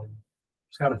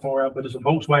it's kind of far out, but it's a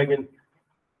Volkswagen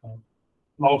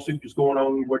lawsuit that's going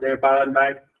on where they're buying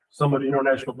back some of the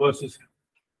international buses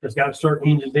that's got certain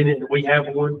engines in it, and we have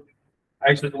one.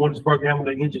 Actually, the one that's broke down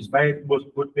with the engine's bad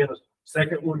would have been a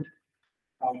second one.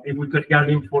 If we could have got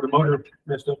it in before the motor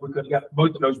messed up, we could have got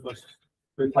both of those buses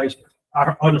replaced.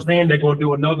 I understand they're going to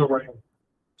do another round.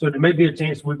 So there may be a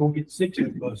chance we're going to get 6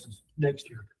 new buses next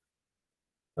year.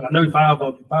 But I know 5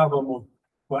 of them will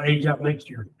age out next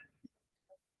year.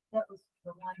 That was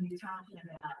the one you're talking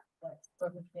about, that's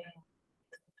sort of thing.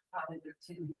 Probably the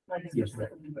 2 places Yes, ma'am.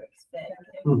 that we were expecting.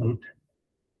 Mm-hmm.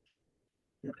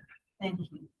 Thank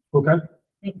you. Okay.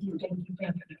 Thank you.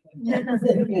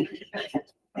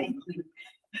 Thank you.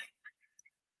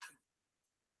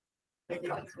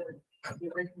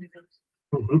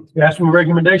 Ask for a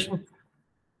recommendation.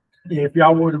 If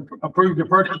y'all would approve the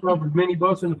purchase of a mini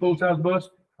bus and a full-size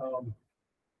bus,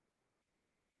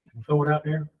 throw it out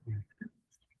there.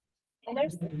 And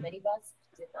there's the minibus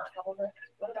did not have a lift.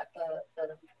 What about the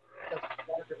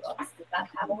larger bus? Did that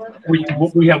have a lift?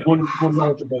 We have one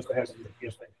larger bus that has a lift.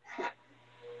 Yes, ma'am.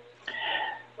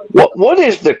 What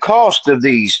is the cost of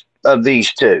these 2? You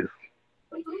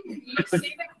see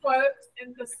the quote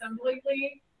in the assembly,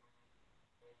 please?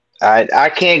 I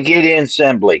can't get in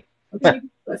assembly. Mhm.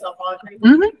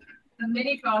 Mhm. The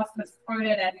mini bus was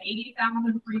quoted at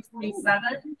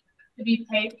 80,347 to be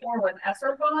paid for with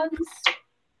ESSER funds.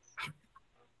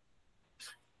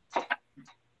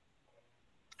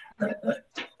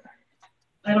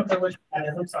 I don't know which that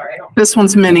is. I'm sorry. I don't. This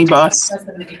one's mini bus. That's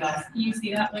the mini bus. Do you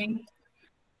see that link?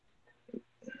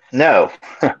 No,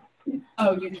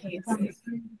 Oh, you can't see.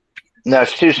 no,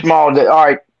 it's too small. All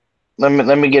right,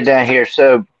 let me get down here.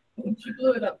 So She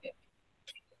blew it up.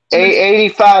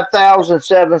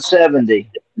 85,770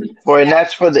 for, and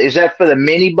that's for the, is that for the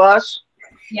mini bus?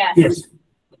 Yes. Yes.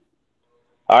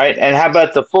 All right, and how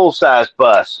about the full size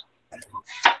bus?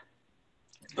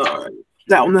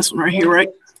 That one, this one right here, right?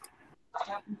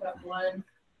 That one's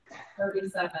at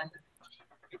 137.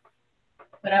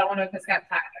 But I don't know if it's got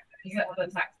tax. Is that what the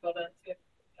tax bill is?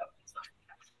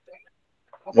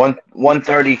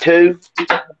 132.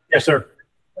 Yes, sir.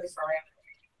 Oh, sorry.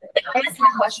 I guess my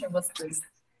question was, does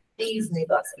these new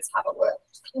buses have a lift?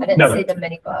 I didn't No. see the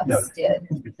mini bus No. did.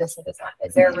 This one does not.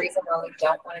 Is there a reason why we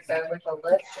don't want to go with a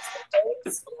lift just in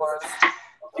case, or? I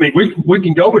mean, we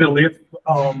can go with a lift.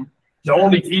 The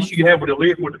only issue you have with a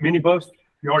lift with the minibus,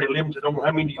 you're already limited on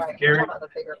how many you can Right, carry. how about the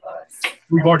bigger bus?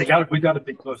 We got a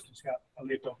big bus that's got a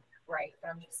lift on. Right,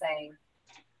 but I'm just saying,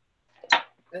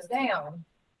 goes down.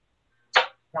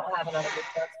 Don't have another big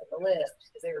bus with a lift.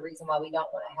 Is there a reason why we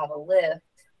don't want to have a lift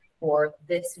for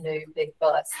this new big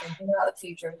bus? Thinking about the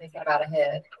future, thinking about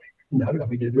ahead. No, I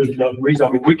mean, there's really no reason.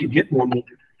 I mean, we could get one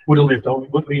with a lift on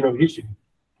it. Wouldn't be no issue.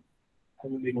 That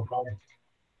wouldn't be no problem.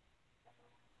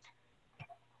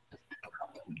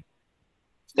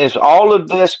 Is all of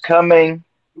this coming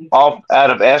off out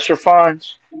of ESSER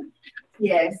funds?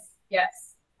 Yes.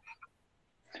 Yes.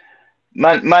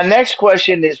 My next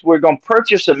question is, we're going to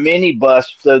purchase a mini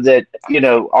bus so that, you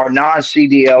know, our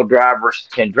non-CDL drivers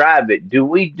can drive it. Do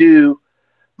we do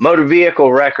motor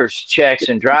vehicle records checks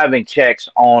and driving checks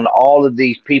on all of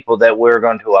these people that we're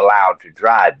going to allow to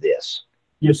drive this?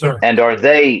 Yes, sir. And are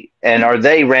they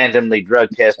randomly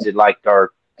drug tested like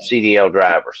our CDL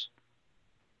drivers?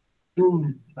 I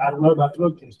don't know about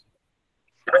drug testing.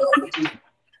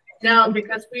 No,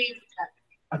 because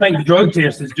I think the drug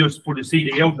test is just for the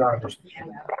CDL drivers.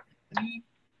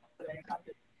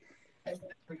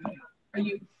 Are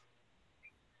you?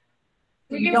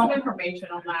 We get some information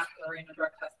on that for in the drug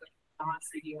test, not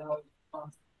CDL.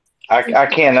 I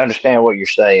can't understand what you're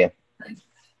saying.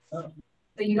 So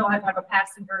you don't have to have a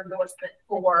passenger endorsement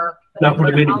for. Not for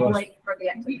the minibus. Only for the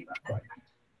activity bus.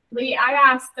 Lee, I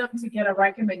asked them to get a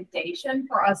recommendation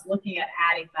for us looking at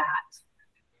adding that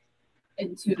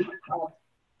into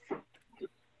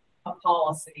a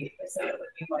policy. So it would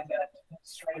be like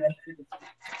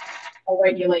a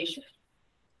regulation.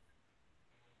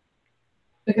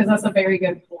 Because that's a very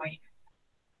good point.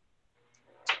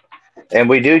 And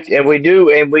we do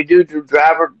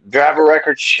driver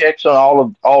record checks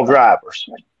on all drivers.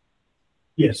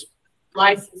 Yes.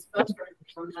 License bus drivers,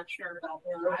 I'm not sure about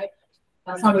that, right?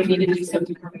 That's how we need to do some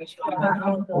information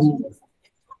on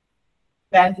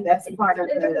that. That's a part of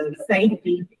the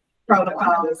safety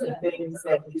protocols and things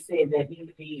that we said that need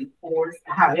to be enforced.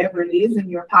 However, it is in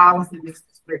your policy, this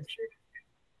description.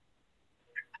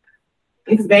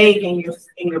 It's vague in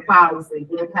your policy.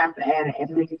 We'll have to add an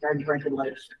administrative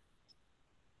regulation.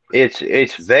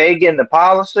 It's vague in the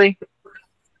policy.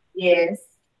 Yes.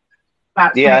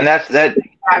 Yeah, and that's yeah.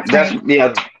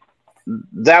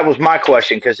 That was my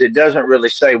question, because it doesn't really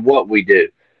say what we do.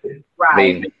 Right. I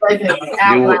mean,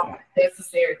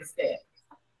 necessary to step.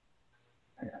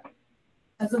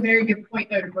 That's a very good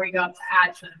point, though, to bring up to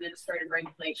add to administrative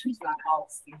regulations about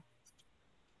policy.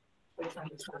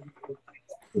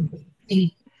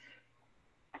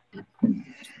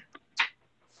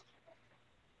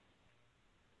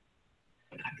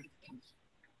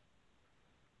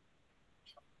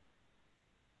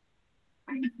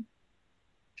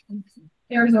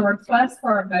 There is a request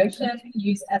for a motion to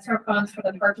use ESSER funds for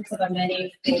the purchase of a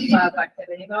mini full-size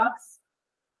activity bus.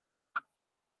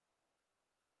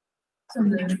 So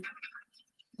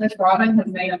Ms. Robin has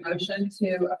made a motion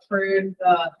to approve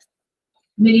the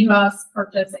mini bus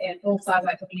purchase and full-size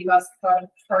activity bus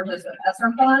purchase of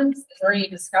ESSER funds. Is there any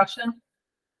discussion?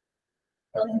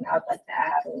 The only thing I'd like to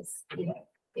add is,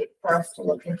 for us to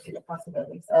look into the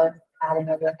possibilities of adding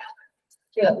to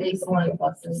at least one of the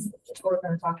buses. If we're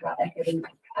going to talk about equity,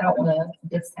 I don't want to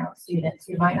discount students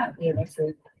who might not be able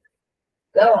to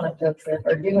go on a field trip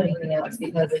or do anything else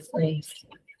because it's any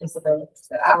disability.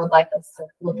 So I would like us to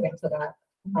look into that.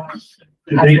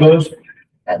 The big bus?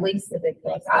 At least the big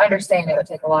bus. I understand it would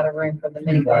take a lot of room for the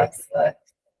minibus, but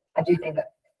I do think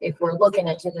that if we're looking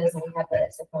into this and we have the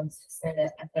extra funds to send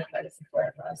it, I think that is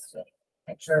important for us to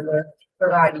make sure we're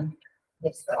providing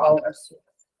this for all of our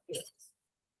students.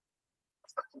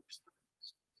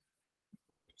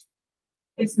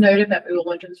 It's noted that we will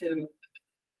look into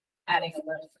adding a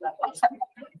list to that list.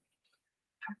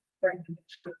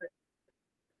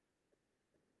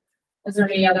 Is there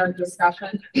any other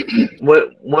discussion?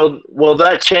 Will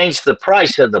that change the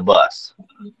price of the bus?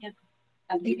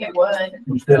 I think it would.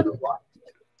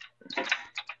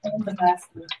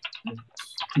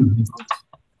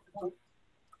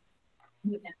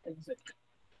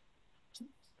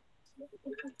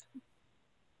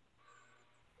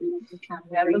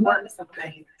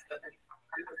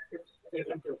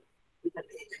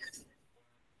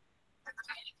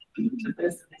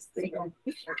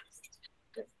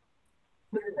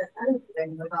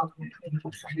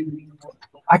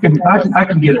 I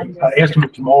can get an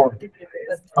estimate tomorrow.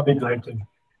 I'll be glad to.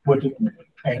 What to,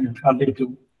 and I'll leave it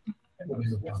to.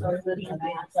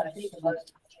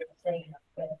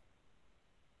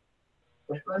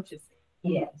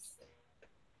 Yes.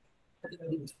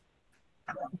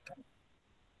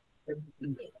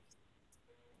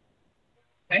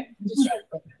 Okay.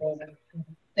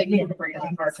 Thank you for bringing it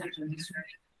to our attention. Is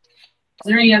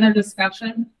there any other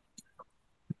discussion?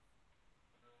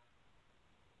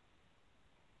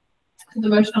 The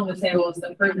motion on the table is to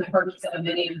approve the purchase of a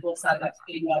mini and full-size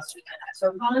activity bus with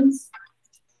ESSER funds.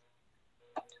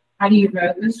 How do you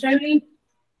vote, Ms. Jody?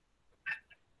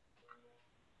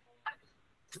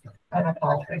 I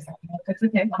apologize. It's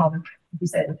okay. You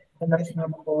said the motion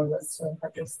on the floor was to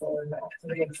purchase the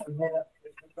activity and some minute,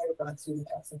 we're going to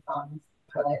have some funds,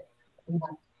 but we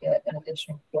want to get an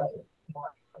additional flow.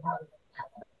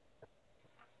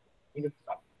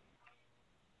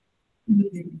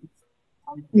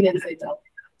 We didn't say that.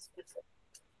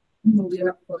 Do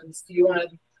you want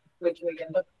to wait till we get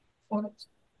the points?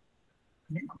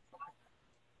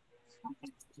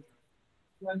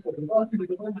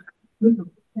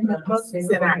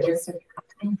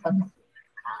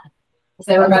 Is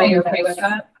everybody okay with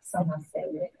that? Someone said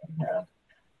it.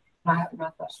 My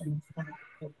question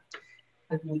is,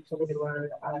 I need to reword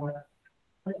our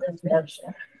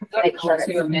motion. Make sure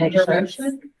To amend your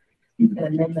motion? An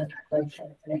amendment motion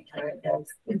to make sure it does,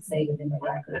 it's stated in the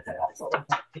record that that's all we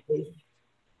have to do.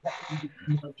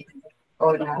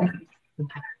 Or not.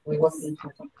 We will see.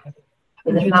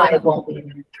 But if not, it won't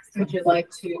be. Would you like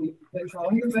to withdraw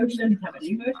your motion, have a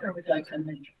new motion, or would you like to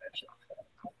amend your motion?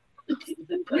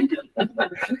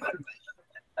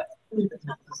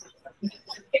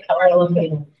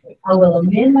 I will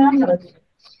amend my motion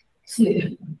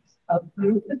to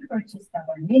approve the purchase of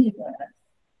a minibus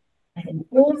and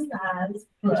full-size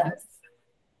bus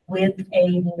with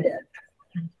a lift.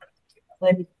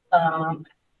 With,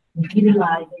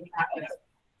 utilizing our.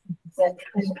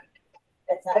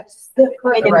 That's the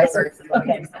correct.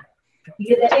 Okay. You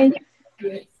get that in?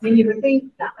 Can you repeat?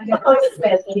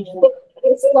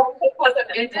 It's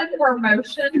amended for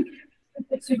motion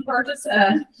to purchase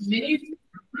a mini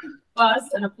bus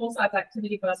and a full-size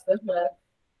activity bus with lift.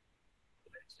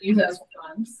 Use those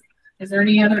funds. Is there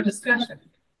any other discussion?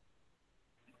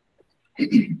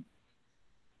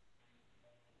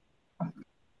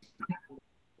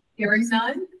 Hearing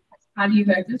none. How do you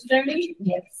vote, Ms. Jody?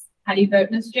 Yes. How do you vote,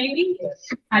 Ms. Jamie?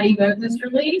 Yes. How do you vote,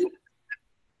 Mr. Lee?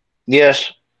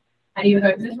 Yes. How do you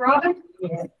vote, Ms. Robin?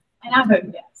 Yes. And I vote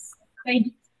yes. Thank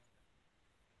you.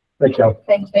 Thank you.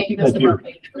 Thank you, Thank Mr. you.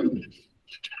 Murphy.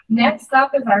 Next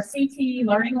up is our CTE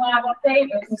Learning Lab update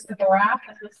with Mr. Borath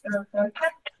and Mr.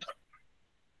 Kotek.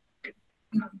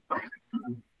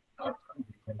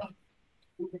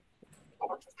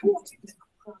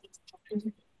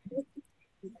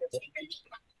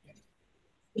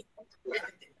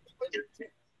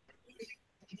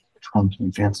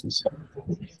 Advances.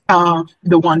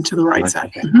 The one to the right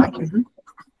side. Mhm.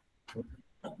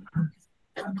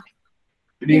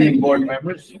 Good evening, board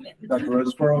members. Dr.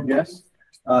 Roseborough, yes.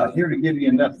 Here to give you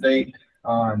an update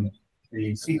on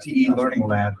the CTE Learning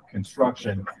Lab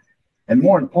construction. And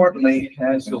more importantly,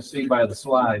 as you'll see by the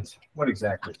slides, what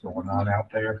exactly is going on out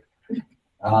there.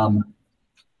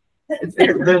 It's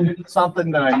been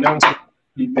something that I know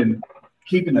you've been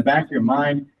keeping in the back of your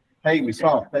mind. Hey, we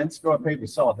saw a fence go up, hey, we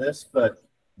saw this, but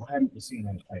why haven't we seen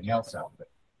anything else out there?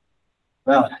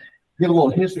 Well, give a little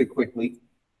history quickly.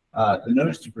 The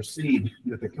notice to proceed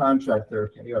with the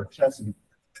contractor, A.R. Chesson,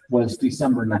 was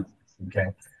December 9th,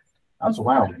 okay? That was a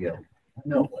while ago. I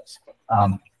know it was.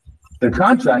 The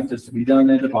contract is to be done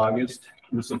end of August,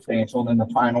 it was substantial, and then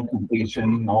the final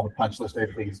completion, all the punch list,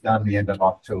 everything is done the end of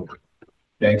October.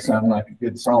 Okay, sounding like a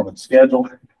good solid schedule.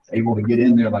 able to get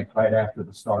in there like right after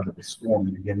the start of the storm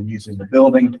and begin using the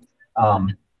building.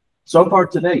 So far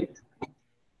today,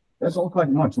 doesn't look like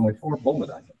much, only 4 bullet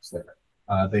items there.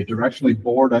 They directionally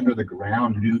bored under the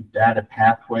ground new data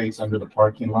pathways under the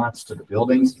parking lots to the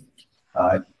buildings.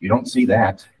 You don't see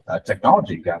that.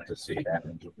 Technology got to see that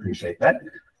and to appreciate that.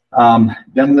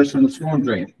 Demolition of the storm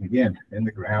drain, again, in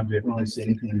the ground, didn't really see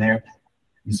anything there.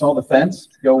 You saw the fence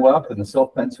go up and the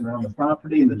silt fence around the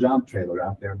property and the job trailer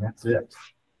out there, and that's it.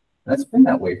 That's been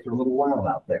that way for a little while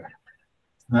out there.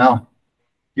 Now,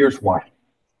 here's why.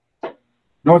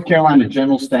 North Carolina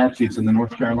general statutes and the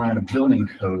North Carolina building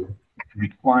code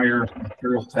require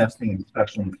material testing and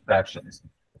special inspections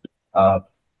of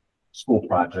school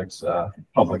projects,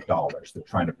 public dollars they're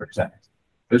trying to protect.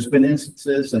 There's been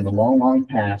instances in the long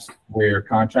past where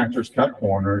contractors cut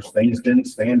corners, things didn't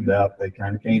stand up, they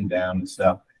kind of came down and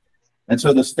stuff. And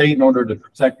so the state, in order to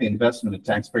protect the investment of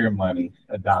taxpayer money,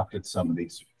 adopted some of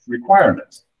these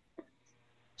requirements.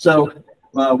 So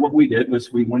what we did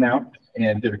was we went out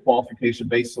and did a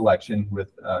qualification-based selection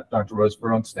with Dr.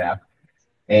 Roseborough and staff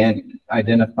and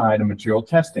identified a material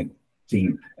testing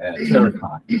team at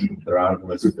Terracon. They're out of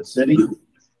Elizabeth City,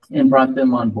 and brought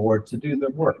them on board to do their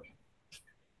work.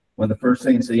 One of the first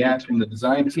things they asked from the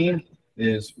design team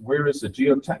is, where is the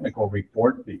geotechnical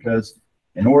report? Because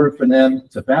in order for them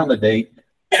to validate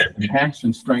the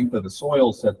compaction strength of the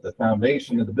soils that the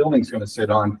foundation of the building is going to sit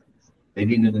on, they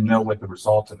needed to know what the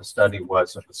result of the study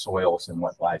was of the soils and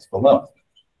what lies below.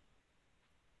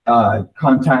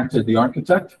 Contacted the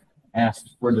architect,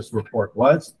 asked where this report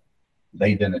was.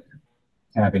 They didn't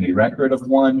have any record of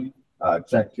one.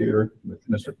 Checked here with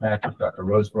Mr. Patrick, Dr.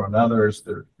 Roseborough, and others.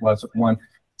 There wasn't one.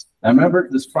 Now remember,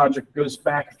 this project goes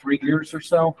back 3 years or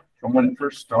so from when it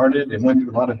first started. It went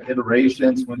through a lot of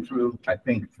iterations, went through, I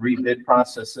think, 3 bid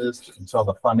processes until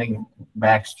the funding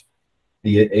matched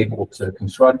be able to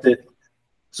construct it.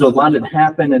 So a lot had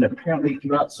happened, and apparently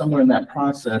throughout somewhere in that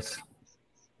process,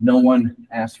 no one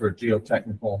asked for a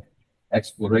geotechnical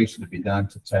exploration to be done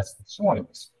to test the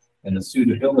soils and the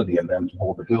suitability of them to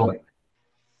hold the building.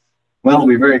 Well,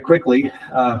 we very quickly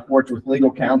worked with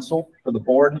legal counsel for the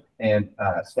board and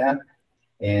staff,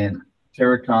 and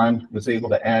Terracon was able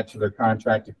to add to their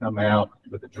contract to come out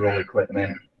with the drill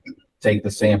equipment, take the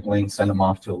sampling, send them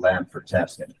off to a lab for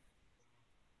testing.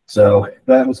 So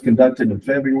that was conducted in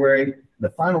February. The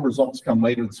final results come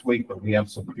later this week, but we have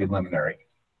some preliminary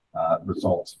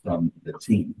results from the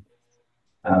team.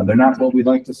 They're not what we'd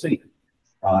like to see.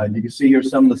 You can see here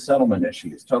some of the settlement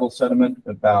issues. Total settlement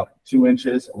about 2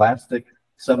 inches, elastic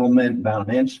settlement about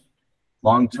 1 inch,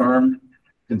 long-term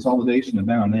consolidation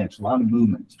about 1 inch. A lot of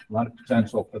movement, a lot of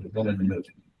potential for the building to move.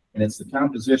 And it's the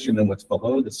composition and what's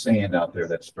below the sand out there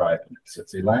that's driving this.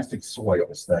 It's the elastic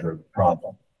soils that are the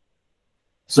problem.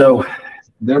 So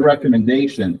their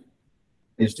recommendation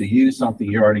is to use something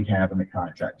you already have in the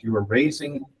contract. You are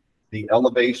raising the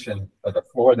elevation of the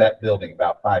floor of that building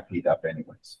about 5 feet up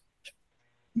anyways.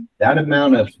 That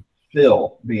amount of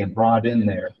fill being brought in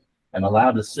there and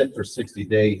allowed to sit for 60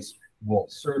 days will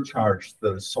surcharge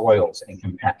those soils and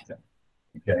compact them.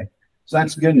 Okay, so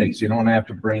that's good news. You don't have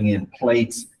to bring in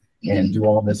plates and do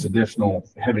all this additional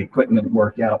heavy equipment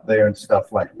work out there and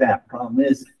stuff like that. Problem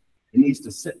is, it needs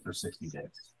to sit for 60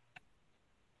 days.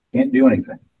 Can't do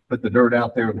anything. Put the dirt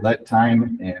out there, let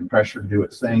time and pressure do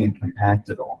its thing and compact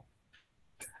it all.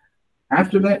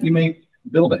 After that, you may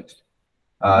build it.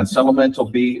 Settlement will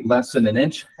be less than 1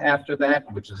 inch after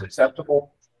that, which is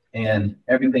acceptable, and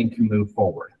everything can move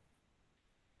forward.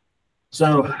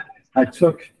 So I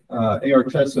took AR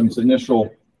Tessum's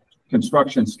initial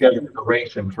construction schedule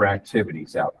duration for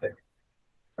activities out there.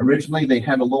 Originally, they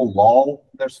had a little lull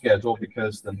in their schedule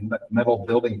because the metal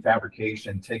building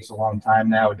fabrication takes a long time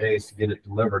nowadays to get it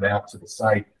delivered out to the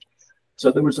site.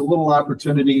 So there was a little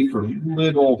opportunity for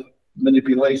little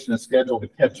manipulation of schedule to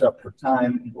catch up for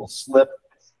time. It will slip.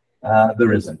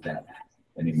 There isn't that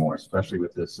anymore, especially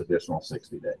with this additional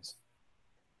 60 days.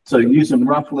 So using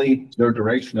roughly their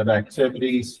duration of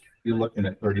activities, you're looking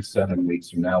at 37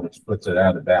 weeks from now, which puts it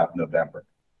out about November.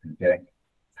 Okay.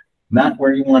 Not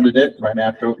where you wanted it right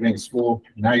after opening school.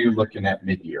 Now you're looking at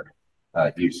mid-year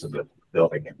use of the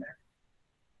building in there.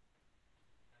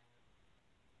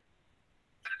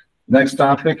 Next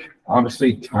topic,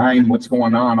 obviously time, what's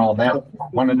going on, all that.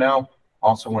 Want to know.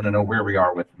 Also want to know where we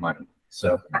are with money.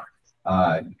 So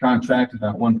contract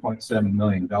about $1.7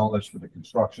 million for the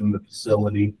construction of the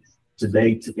facility. To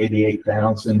date,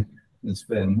 $88,000 has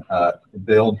been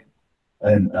billed,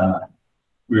 and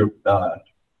we're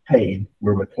paid.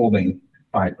 We're withholding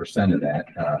 5% of that.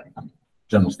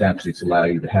 General statutes allow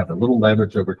you to have a little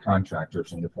leverage over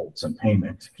contractors and withhold some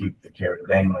payment to keep the carrot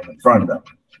dangling in front of them.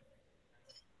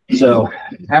 So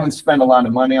haven't spent a lot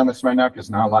of money on this right now because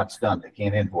not a lot's done. They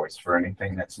can't invoice for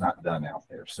anything that's not done out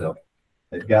there. So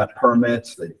they've got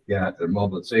permits, they've got their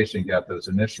mobilization, got those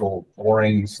initial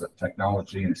borings, the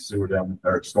technology and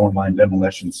or storm line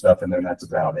demolition stuff, and then that's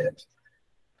about it.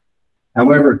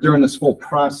 However, during this whole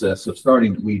process of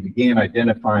starting, we began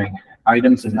identifying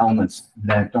items and elements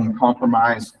that don't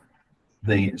compromise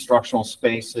the instructional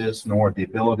spaces nor the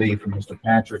ability for Mr.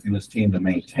 Patrick and his team to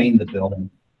maintain the building,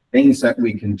 things that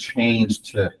we can change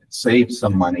to save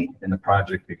some money in the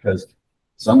project because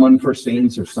some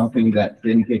unforeseens or something that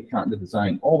didn't get caught in the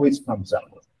design always comes up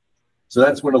with. So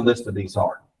that's what a list of these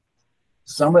are.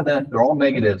 Some of that, they're all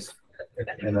negatives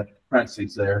in the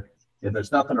parentheses there. If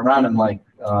there's nothing around them, like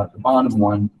the bottom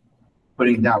one,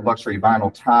 putting down luxury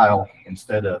vinyl tile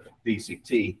instead of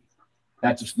VCT,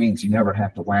 that just means you never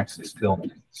have to wax this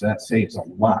building. So that saves a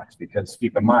lot because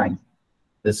keep in mind,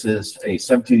 this is a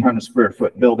 1,700 square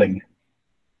foot building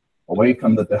away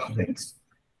from the buildings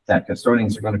that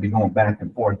custodians are going to be going back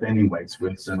and forth anyways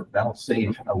with, so that'll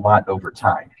save a lot over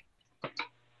time.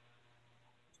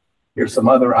 Here's some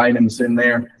other items in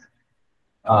there.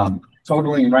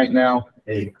 Totaling right now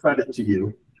a credit to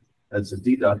you as a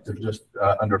deduct of just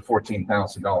under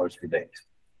 $14,000 per date.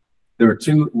 There are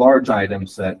two large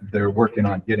items that they're working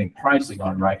on getting pricing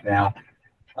on right now.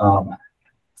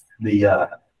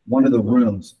 One of the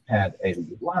rooms had a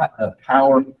lot of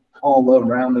power all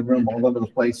around the room, all over the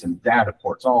place, and data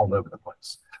ports all over the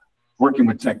place. Working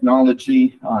with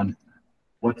technology on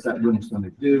what's that room's going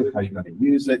to do, how you're going to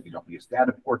use it. You don't use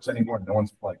data ports anymore. No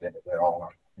one's plugged in. They're all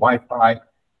on Wi-Fi.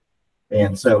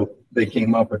 And so they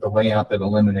came up with a layout that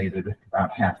eliminated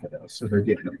about half of those. So they're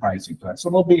getting the pricing for that. So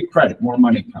there'll be a credit, more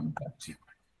money coming back to you.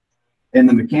 In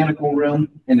the mechanical room,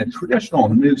 in a traditional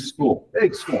new school,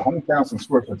 big school, 100,000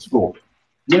 square foot school,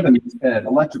 you have an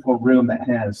electrical room that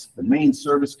has the main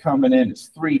service coming in. It's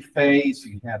 3-phase.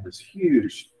 You have this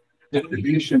huge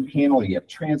distribution panel. You have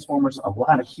transformers, a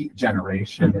lot of heat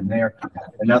generation in there,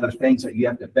 and other things that you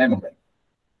have to ventilate.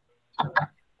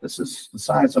 This is the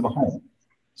size of a home,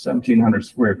 1,700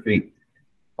 square feet.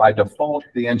 By default,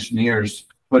 the engineers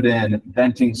put in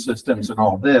venting systems and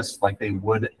all this like they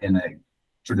would in a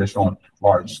traditional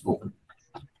large school.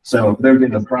 So they're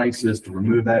getting the prices to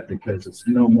remove that because it's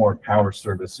no more power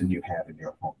service than you have in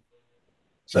your home.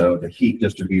 So the heat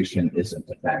distribution isn't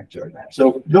a factor in that.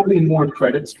 So there'll be more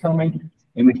credits coming,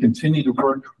 and we continue to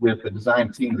work with the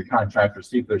design team, the contractor,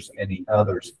 see if there's any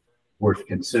others worth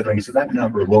considering. So that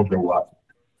number will go up.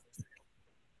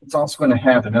 It's also going to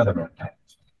have another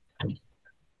impact.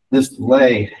 This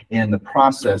delay in the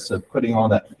process of putting all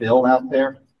that fill out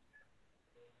there,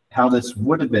 how this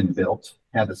would have been built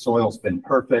had the soil's been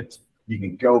perfect. You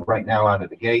can go right now out of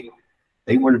the gate.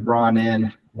 They would have brought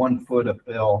in 1 foot of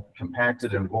fill,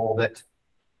 compacted and rolled it,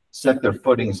 set their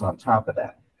footings on top of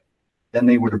that. Then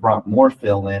they would have brought more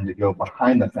fill in to go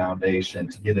behind the foundation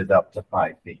to get it up to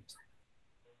 5 feet.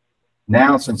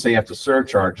 Now, since they have to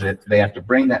surcharge it, they have to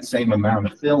bring that same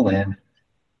amount of fill in,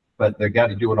 but they've got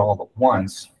to do it all at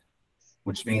once,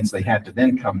 which means they have to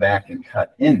then come back and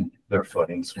cut in their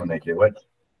footings when they do it.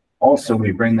 Also,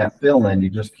 we bring that fill in, you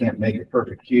just can't make a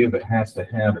perfect cube. It has to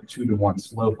have a 2-to-1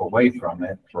 slope away from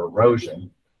it for erosion.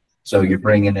 So you're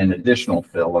bringing in additional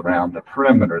fill around the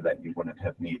perimeter that you wouldn't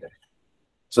have needed.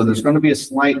 So there's going to be a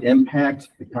slight impact.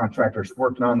 The contractor's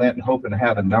working on that and hoping to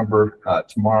have a number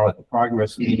tomorrow at the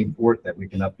progress meeting for it that we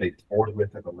can update the board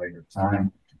with at a later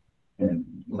time and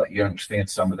let you understand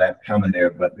some of that coming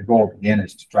there. But the goal again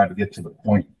is to try to get to the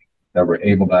point that we're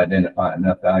able to identify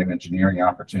enough value engineering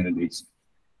opportunities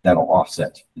that'll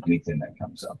offset anything that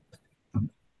comes up.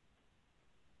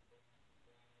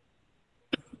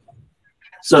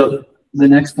 So the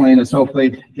next plan is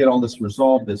hopefully get all this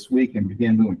resolved this week and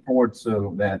begin moving forward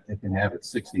so that it can have it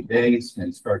 60 days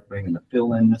and start bringing the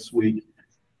fill in this week.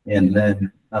 And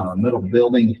then middle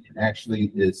building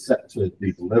actually is set to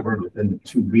be delivered within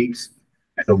 2 weeks.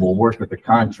 So we'll work with the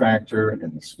contractor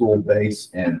and the school base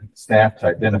and staff to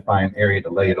identify an area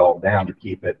to lay it all down to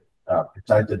keep it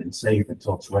protected and safe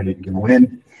until it's ready to go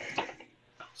in.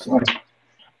 So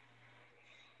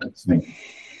that's me.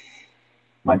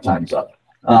 My time's up.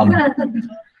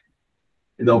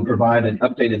 They'll provide an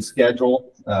updated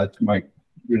schedule to my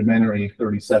rudimentary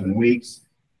 37 weeks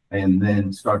and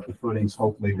then start the footings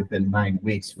hopefully within 9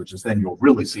 weeks, which is then you'll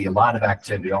really see a lot of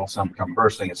activity all summer come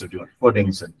bursting as they're doing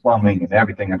footings and plumbing and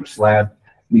everything under slab.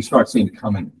 And you start seeing it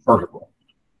coming vertical.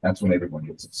 That's when everyone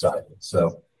gets excited.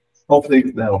 So hopefully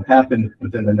that'll happen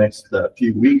within the next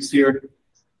few weeks here.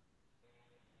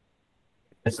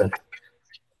 It's a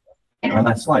on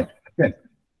that slide. Okay.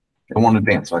 It won't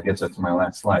advance, so I guess that's my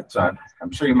last slide. So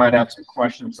I'm sure you might have some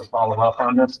questions to follow up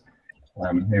on this.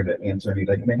 I'm here to answer any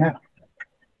that you may have.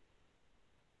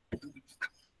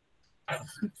 Are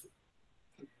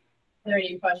there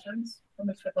any questions for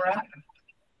Mr. Barat?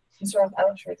 Mr. Roth, I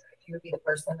was sure if you would be the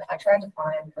person. I tried to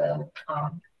find the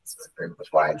this was approved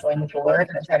before I joined the board,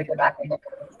 and I tried to go back and look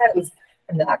at it.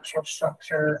 And the actual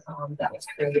structure that was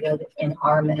created in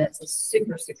our minutes is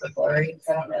super, super blurry.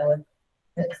 So I don't know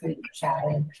if we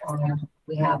chatted.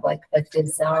 We have like a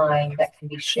design that can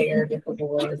be shared with the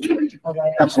board.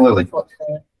 Absolutely.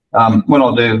 What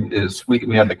I'll do is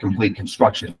we have the complete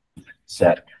construction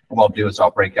set. What I'll do is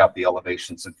I'll break out the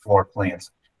elevations and floor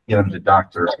plans, give them to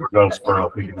Dr.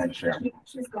 Roseborough, who can then share.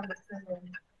 She's going to send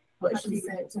in what she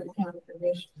sent to the county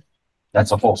commission.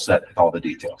 That's a full set with all the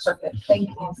details. Perfect. Thank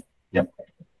you. Yep.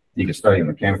 You can study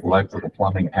mechanical, electrical,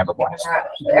 plumbing, and have a blast.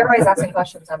 Everybody's asking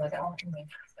questions. I'm like, oh,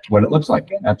 What it looks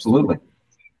like. Absolutely.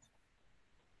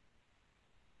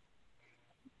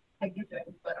 Thank you.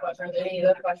 Are there any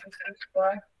other questions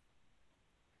for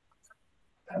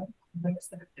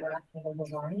Mr.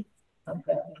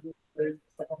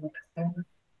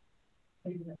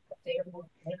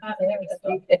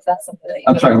 if that's something that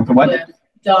I'm sorry, what?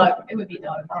 Doug, it would be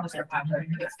Doug, Mr. Patrick.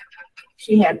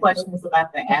 She had questions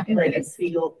about the athletic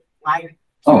field lighting.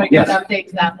 Oh, yes. Update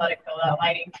to the athletic field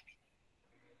lighting.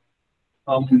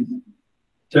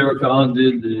 Terracon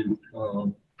did the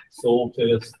soil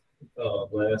test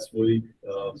last week,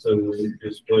 so we're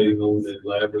just waiting on the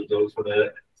lab results for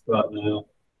that right now.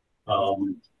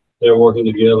 They're working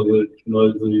together with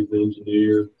Mosley's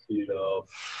engineer to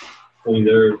clean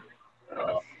their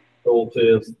soil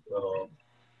test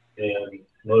and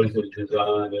Mosley's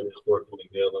design. They're just working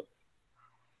together.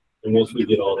 And once we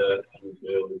get all that, we'll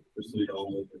be able to proceed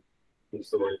on with the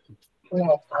installation. we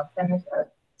have time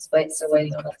for still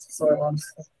waiting on that soil.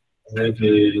 I think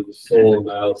the soil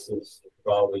analysis will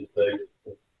probably take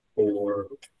 4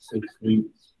 to 6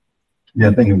 weeks. Yeah,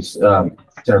 I think it was, Sarah,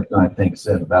 I think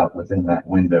said about within that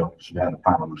window should have the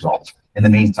final results. In the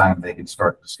meantime, they can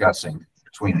start discussing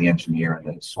between the engineer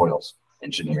and the soils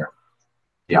engineer,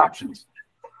 the options.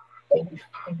 Thank you.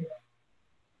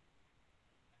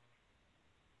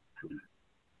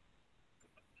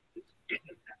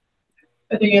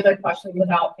 Are there any other questions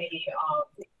about the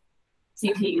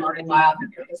CT learning lab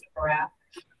for Mr. Barat?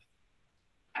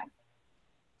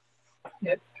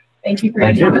 Good. Thank you for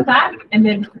your time with that. And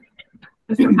then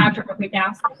Mr. Patrick, if we can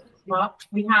ask, well,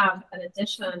 we have an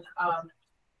addition to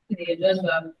the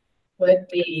agenda with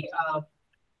the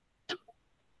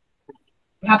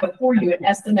we have before you an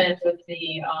estimate with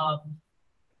the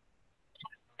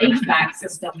HVAC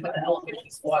system for the elementary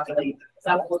school, I believe. Is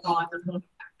that what we're calling this?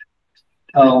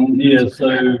 Yeah,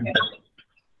 so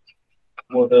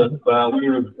what we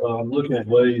were looking at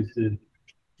ways to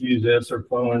use ESSER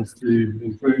funds to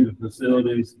improve the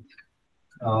facilities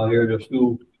here at our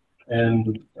school.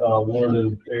 And one of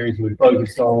the areas we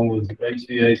focused on was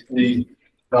HVAC,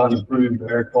 trying to improve the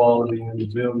air quality in the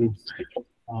buildings.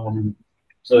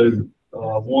 So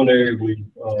one area we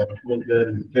looked at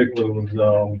in particular was,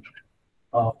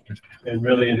 and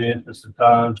really in the interest of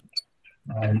time,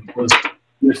 was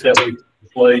just that we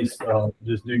replace,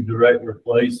 just do direct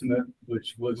replacement,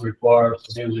 which would require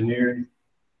some engineering.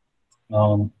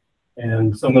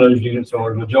 And some of those units are,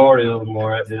 the majority of them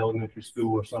are at the elementary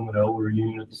school or some of the older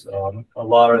units. A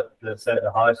lot of that's at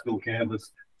the high school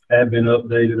campus have been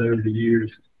updated over the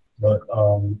years, but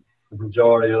the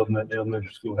majority of them at the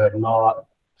elementary school have not.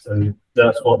 So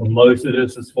that's what most of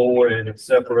this is for, and it's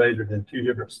separated in 2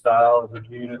 different styles of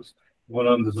units. One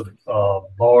of them is a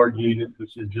barred unit,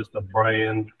 which is just a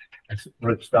brand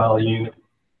brick style unit.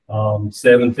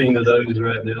 17 of those are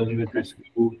at the elementary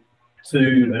school,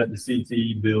 2 at the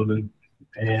CTE building,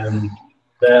 and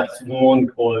that's one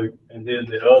quote. And then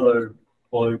the other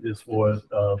quote is for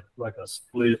like a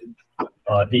split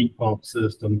heat pump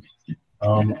system.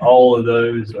 All of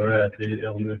those are at the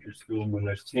elementary school, and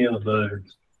there's 10 of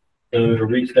those. So I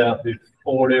reached out to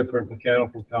 4 different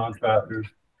mechanical contractors.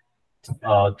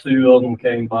 2 of them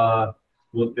came by,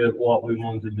 looked at what we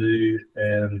wanted to do,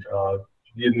 and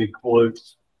give me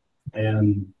quotes.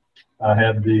 And I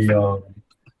had the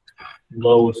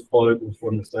lowest quote was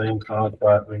from the same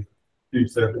contractor, 2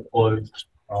 separate quotes.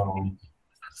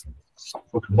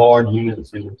 With barred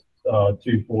units, it was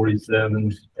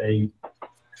 $247.8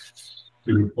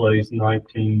 to replace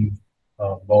 19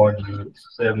 barred units,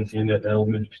 17 at the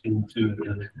elementary school, 2 at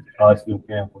the high school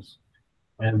campus.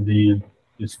 And the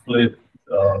split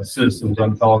systems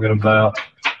I'm talking about,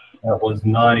 that was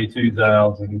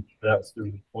 $92,000. That's to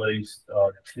replace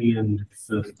 10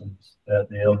 systems at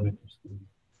the elementary school.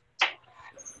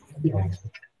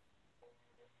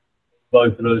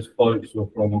 both of those folks were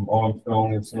from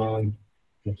Armstrong and Son,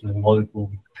 which is local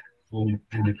in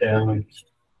the county.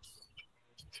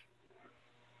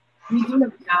 We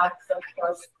do have some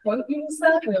first quote you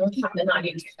said, we only have the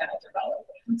 92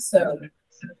 development. So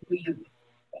we move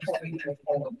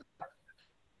forward.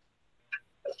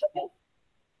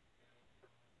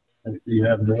 Do you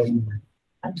have them?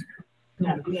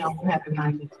 No, we don't have the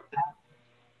 90.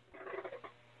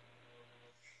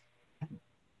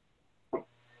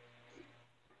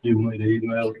 You want me to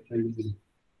email it to you?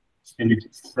 Can you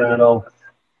print it off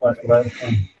like that?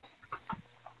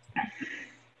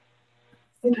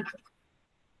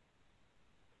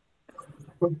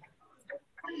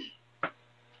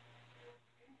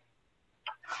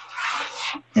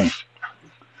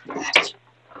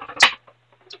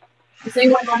 Does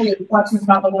anyone have any questions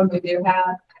about the one we do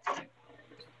have?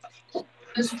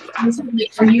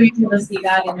 Are you able to see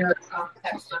that in your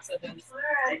text messages?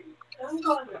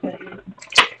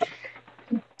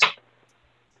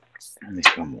 Let me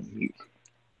come on mute.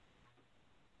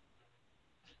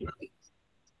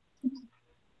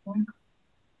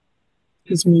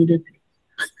 He's muted.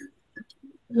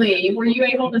 Lee, were you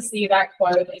able to see that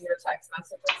quote in your text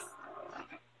messages?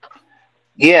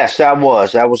 Yes, I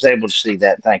was. I was able to see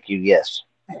that. Thank you. Yes.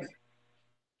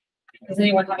 Does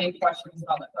anyone have any questions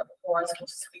about the quote before us?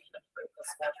 Just we can approve this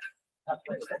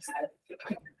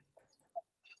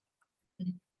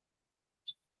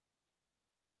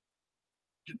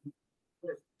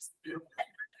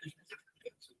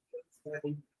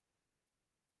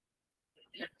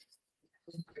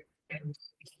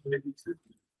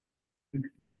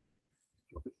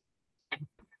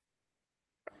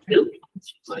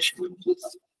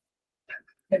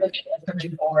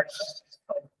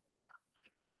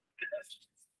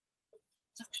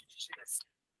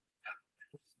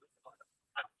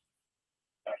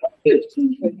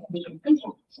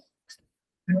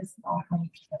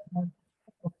one.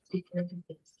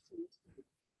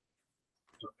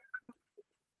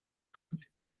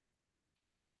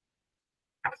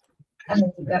 And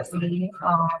then that's the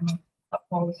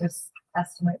upload this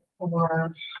estimate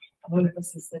for, I believe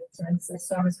this is the census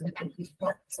service with the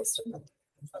people system.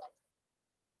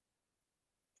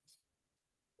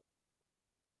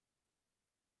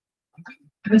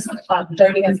 This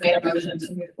Jody has made a motion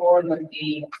to move forward with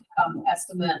the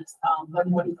estimate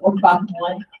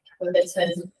 11451 for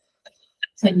the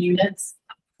 10 units.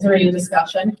 Is there any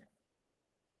discussion?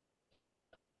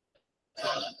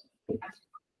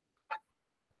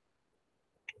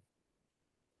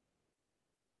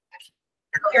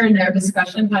 Hearing no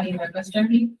discussion, how do you vote, Ms.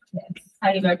 Jody? Yes.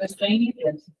 How do you vote, Ms. Janie?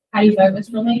 Yes. How do you vote,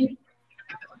 Mr. Lee?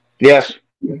 Yes.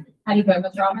 How do you vote,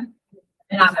 Ms. Robin?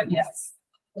 And I vote yes.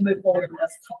 We'll move forward with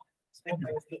this.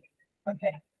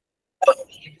 Okay.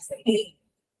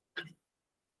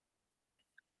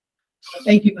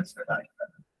 Thank you, Mr. Dunn.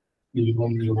 You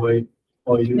want me to wait?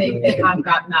 Oh, you I've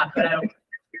gotten that, but I don't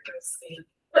see.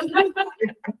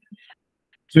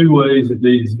 Two ways that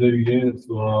these new units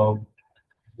will,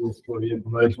 just for the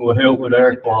information, will help with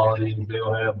air quality.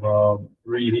 They'll have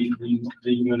reheat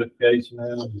dehumidification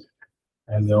in them,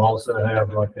 and they'll also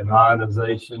have like an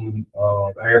ionization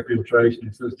air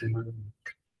filtration system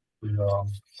in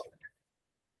them.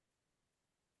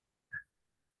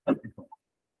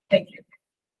 Thank you.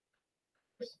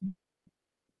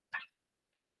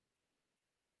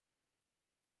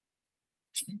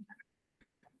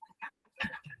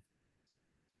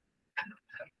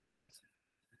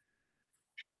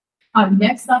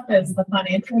 Next up is the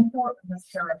financial report from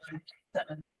Mr.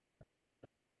 Simmons.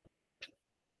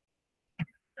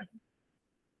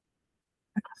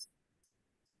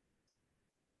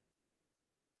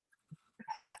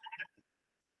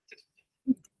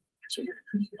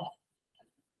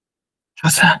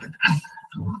 What's that?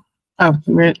 Oh,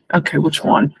 okay, which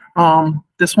one?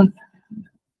 This one?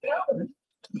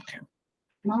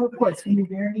 My report's gonna be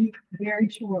very, very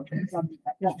short because I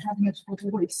don't have much for the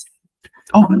voice.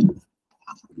 Oh.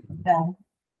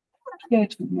 Go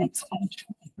to the next page.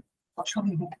 I'll show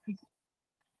you that.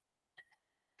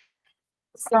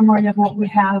 Summary of what we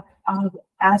have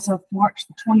as of March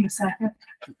the 22nd.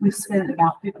 We spent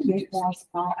about 58%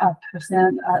 of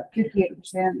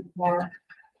our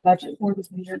budget for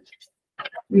this year.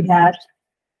 We had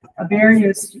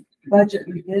various budget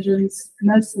revisions.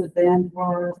 Most of them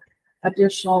were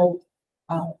additional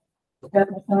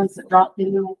federal funds that dropped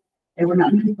in. They were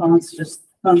not new funds, just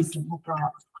funds that were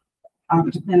dropped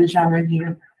to finish our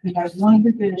year. We had one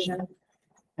revision,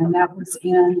 and that was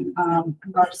in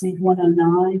RC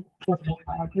 109 for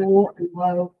rural and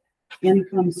low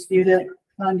income student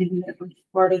funding that was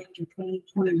started in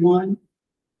 2021.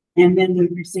 And then we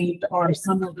received our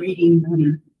summer reading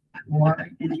money for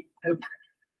in October.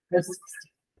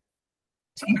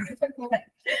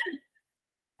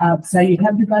 So you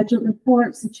have the budget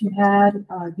reports that you had.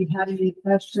 If you have any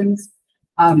questions,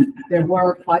 there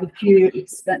were quite a few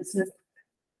expensive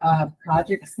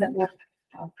projects that were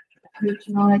approved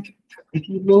tonight. If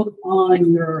you look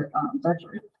on your budget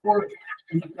report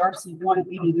in the Darcy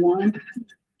 181,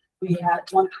 we had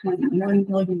 $1.1 million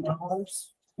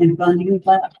in funding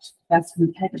left. That's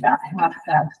going to take about half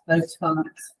of those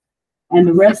funds. And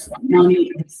the rest of the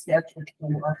money is scheduled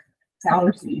for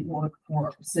salaries and work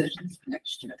for positions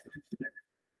next year.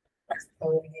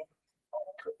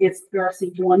 It's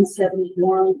Darcy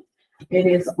 171. It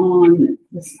is on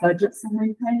this budget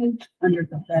summary page under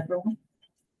the federal.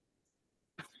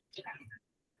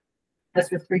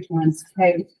 That's with 3 ones.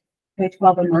 Page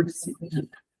 12 emergency. If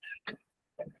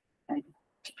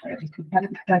you have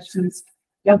any questions,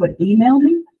 y'all would email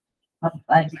me. I'll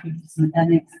provide you some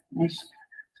information.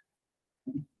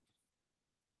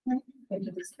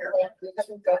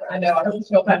 I know, I don't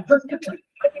feel bad.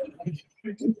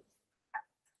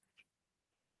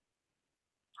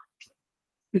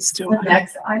 It's still. The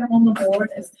next item on the board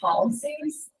is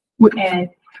policies. And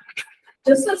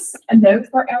just as a note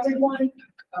for everyone.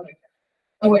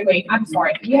 Oh, wait, I'm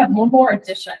sorry. We have one more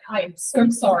addition. I am so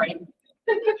sorry.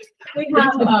 We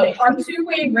have our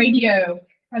two-way radio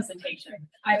presentation.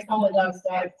 I apologize,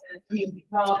 guys. We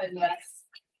brought in this.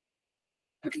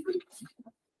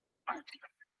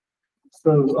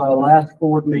 So last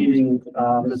board meeting,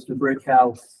 Mr.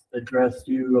 Brickhouse addressed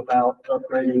you about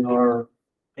upgrading our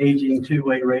aging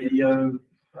two-way radio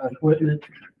equipment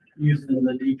using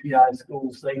the DPI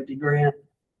school safety grant.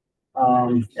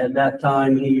 At that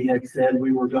time, he had said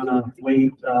we were gonna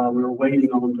wait, we were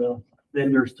waiting on the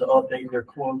vendors to update their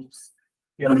quotes,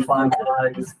 get them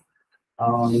finalized.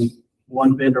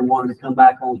 One vendor wanted to come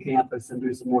back on campus and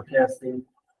do some more testing.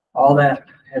 All that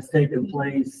has taken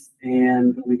place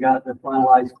and we got the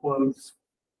finalized quotes.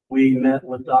 We met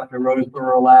with Dr.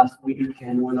 Roseborough last week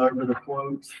and went over the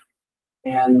quotes.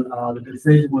 And the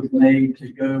decision was made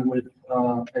to go with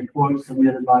a quote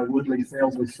submitted by Woodley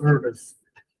Sales and Service.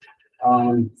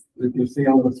 You can see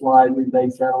on the slide, we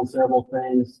based that on several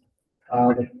things,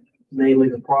 mainly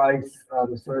the price,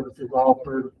 the services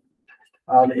offered.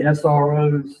 The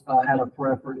SROs had a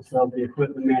preference of the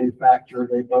equipment manufacturer.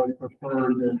 They both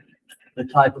preferred the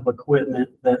type of equipment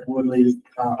that Woodley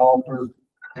offered,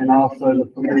 and also the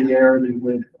familiarity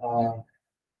with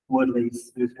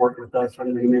Woodley's, who's worked with us for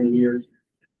many, many years.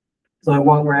 So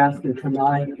what we're asking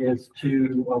tonight is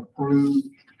to approve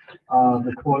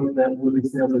the quote that Woodley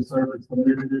Sales and Service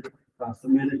submitted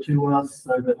to us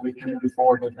so that we can move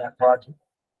forward with that project.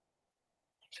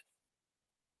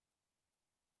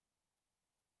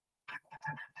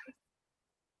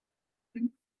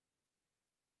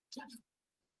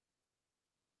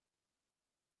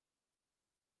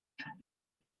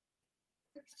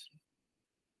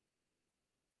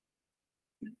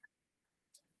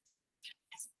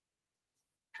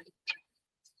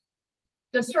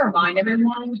 Just to remind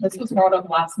everyone, this was brought up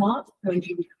last month when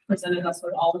you presented us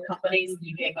with all the companies and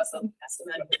you gave us an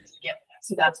estimate of what to get.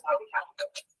 So that's why we have to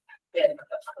bid.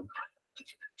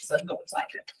 So it looks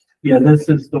like it. Yeah, this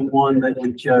is the one that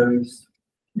we chose.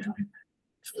 How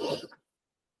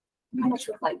much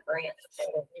would like grant?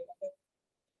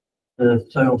 The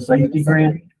total safety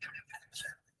grant.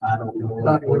 I don't know.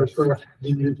 The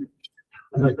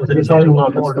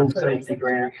total safety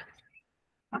grant.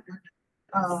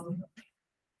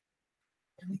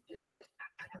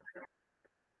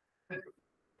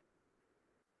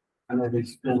 I know they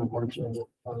spent a bunch of it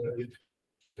already.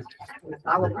 It's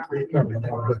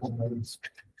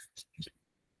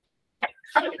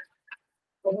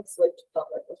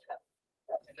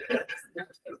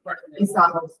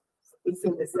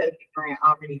in the safety grant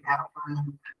already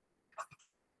outlined.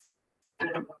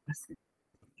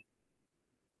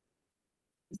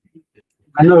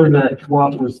 I know that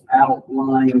what was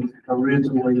outlined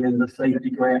originally in the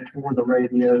safety grant for the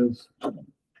radios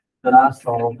that I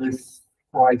saw, this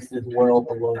price is well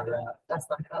below that. That's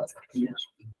not how it's. Yes.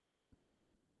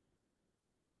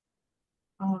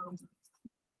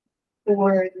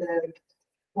 For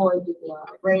the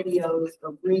radios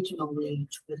originally,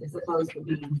 it is supposed to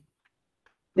be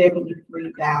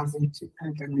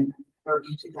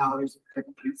 $73,232.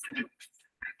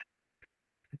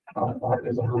 I thought it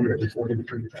was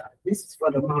 143,000. This is for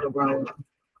the Motorola.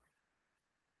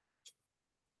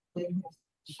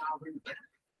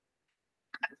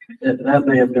 That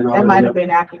may have been. That might have been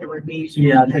after the revision.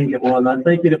 Yeah, I think it was. I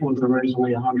think it was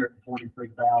originally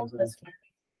 143,000.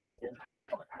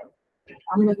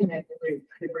 I'm looking at the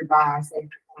revised,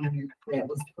 that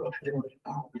was put forward.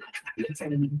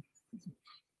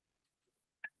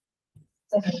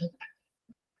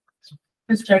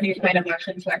 Ms. Jody made a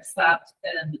motion to accept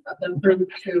and approve the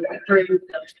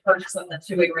purchase of the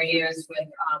two-way radios with,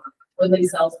 Woodley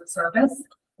Sales and Service.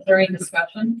 Is there any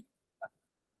discussion?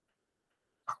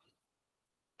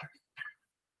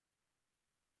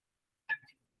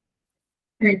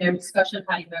 Hearing no discussion,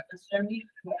 how do you vote, Ms. Jody?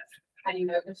 Yes. How do you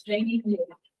vote, Ms. Jamie? Yes.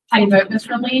 How do you vote,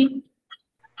 Mr. Lee?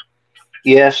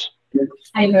 Yes.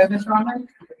 How do you vote, Ms. Roberts?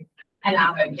 And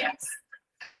I vote yes.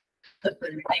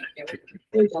 Approved. Thank you.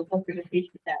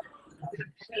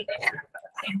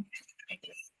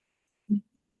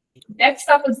 Next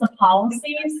up is the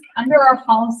policies. Under our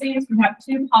policies, we have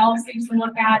two policies to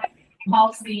look at.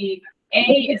 Policy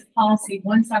A is policy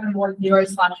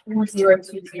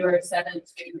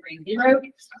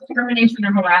 1710/40207230, discrimination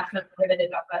and harassment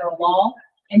prohibited by federal law.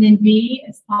 And then B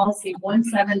is policy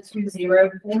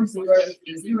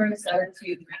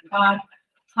 172040307235,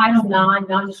 Title IX,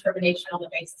 non-discrimination on the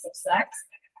basis of sex.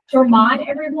 To remind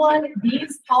everyone,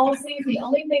 these policies, the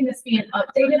only thing that's being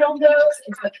updated on those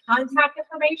is the contact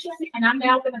information. And I'm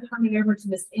now going to turn it over to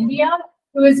Miss India,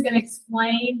 who is going to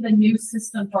explain the new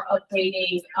system for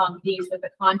updating these with the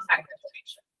contact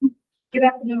information. Good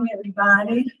afternoon,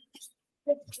 everybody.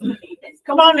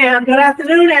 Come on now. Good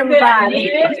afternoon,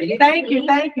 everybody. Thank you.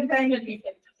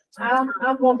 I'm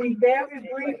going to be very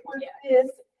brief with this.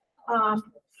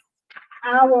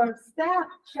 Our staff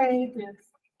changes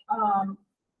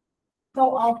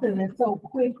so often and so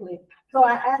quickly. So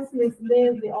I asked Miss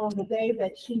Lindsay on the day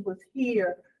that she was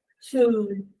here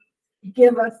to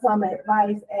give us some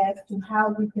advice as to how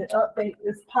we can update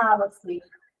this policy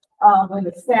when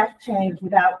the staff change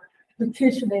without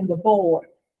petitioning the board.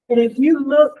 And if you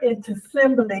look into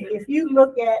Assembly, if you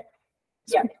look at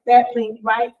that link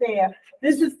right there,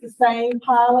 this is the same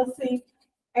policy,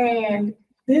 and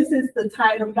this is the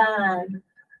Title IX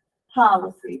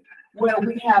policy where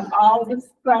we have all the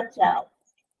scratch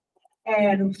outs.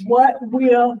 And what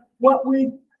we're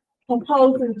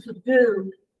proposing to do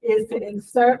is to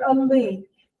insert a link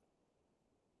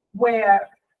where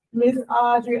Miss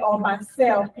Audrey or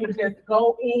myself can just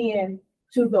go in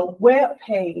to the web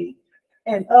page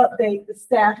and update the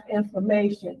staff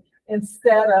information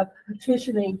instead of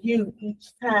petitioning you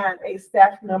each time a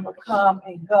staff member come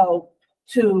and go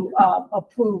to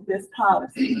approve this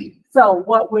policy. So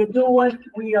what we're doing,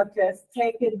 we are just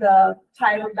taking the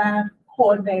Title IX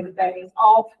coordinator things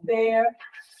off there.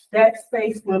 That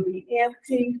space will be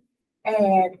empty,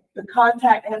 and the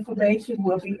contact information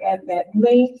will be at that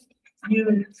link.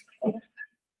 You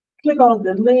click on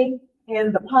the link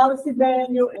in the policy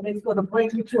manual, and it's going to bring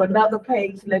you to another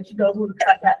page to let you know who the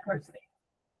contact person is.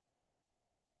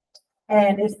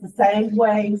 And it's the same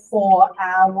way for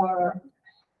our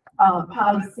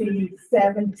policy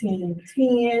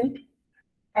 1710.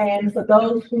 And for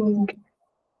those who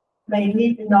may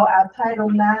need to know, our Title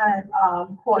IX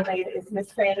coordinator is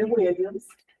Ms. Fannie Williams.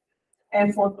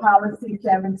 And for policy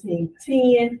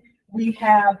 1710, we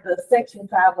have the section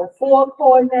 504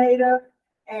 coordinator,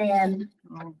 and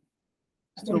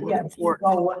yeah,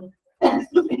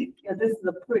 this is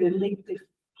a pretty lengthy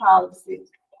policy.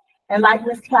 And like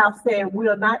Ms. Powell said, we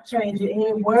are not changing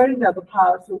any wording of the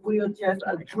policy. We are just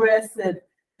addressing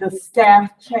the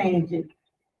staff changes.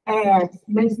 And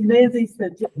Ms. Lindsay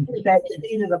suggested that she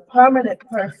needed a permanent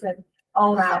person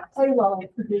on our payroll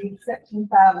to be section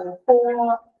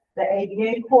 504, the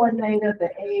ADA coordinator, the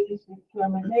age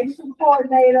discrimination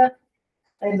coordinator,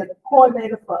 and the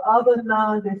coordinator for other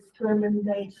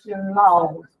non-discrimination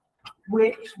laws,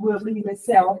 which will be Ms.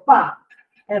 Sarah Fox.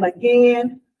 And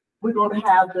again, we're going to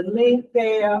have the link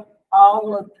there.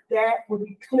 All of that will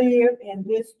be clear in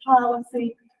this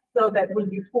policy so that when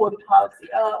you pull the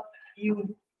policy up,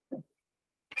 you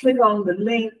click on the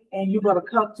link and you're going to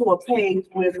come to a page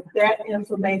with that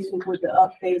information with the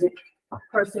updated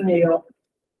personnel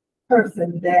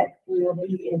person that will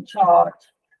be in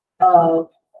charge of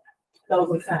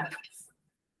those assignments.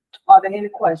 Are there any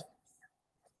questions?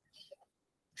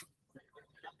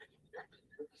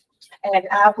 And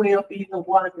I will be the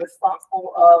one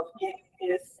responsible of getting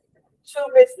this to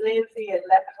Ms. Lindsay and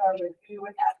let her review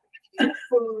it after it's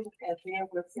approved, and then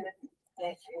we'll send it to the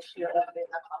and she'll update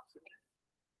my policy.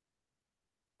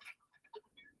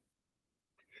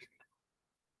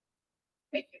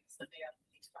 Thank you, Cynthia.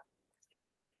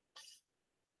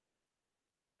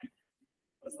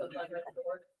 What's the pleasure of the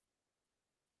board?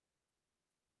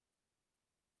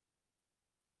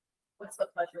 What's the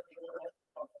pleasure of the board?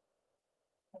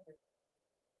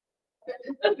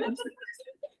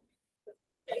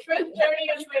 Jody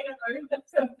has made a motion to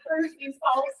approve these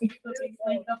policies for these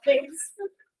late updates.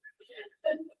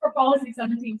 For policy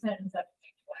 1710 and 17.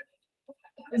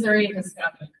 Is there any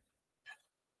discussion?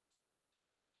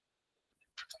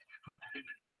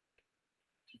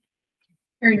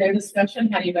 Hearing no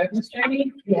discussion, how do you vote, Ms.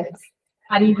 Jody? Yes.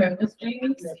 How do you vote, Ms.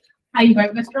 James? How do you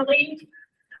vote, Mr. Lee?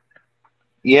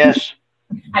 Yes.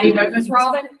 How do you vote, Ms.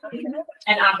 Robin?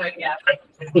 And I vote yes.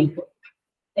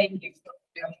 Thank you.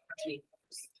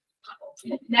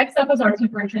 Next up is our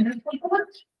superintendent's report.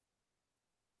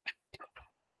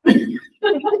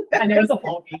 I know it's a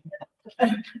whole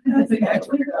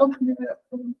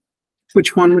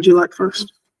Which one would you like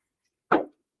first?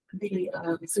 The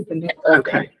superintendent.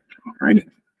 Okay. All right.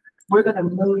 We're gonna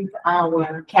move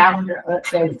our calendar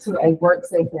update to a work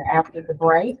session after the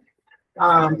break.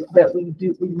 That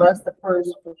we must approve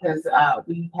because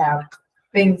we have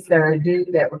things that are due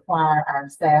that require our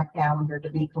staff calendar to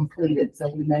be completed. So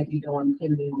we may be doing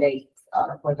pending dates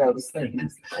for those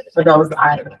things, for those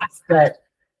items. But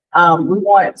we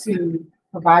want to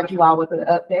provide you all with an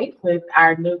update with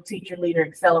our new Teacher Leader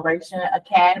Acceleration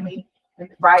Academy.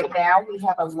 Right now, we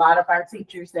have a lot of our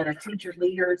teachers that are teacher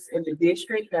leaders in the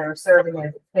district that are serving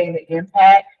as expanded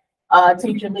impact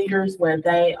teacher leaders, where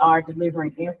they are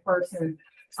delivering in-person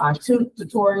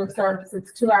tutorial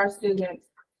services to our students,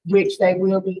 which they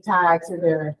will be tied to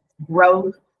their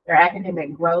growth, their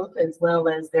academic growth, as well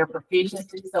as their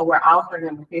proficiency. So we're offering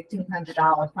them a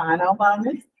 $1,500 sign-on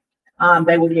bonus.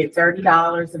 They will get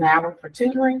 $30 an hour for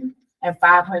tutoring and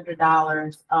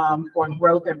 $500 for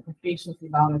growth and proficiency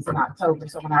bonus in October.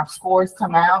 So when our scores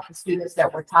come out, the students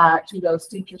that were tied to those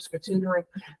teachers for tutoring,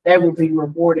 they will be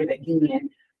rewarded again.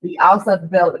 We also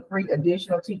developed 3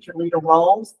 additional teacher leader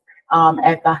roles.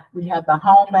 We have the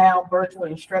homebound virtual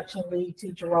instruction lead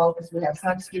teacher role, because we have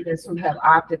some students who have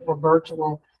opted for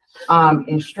virtual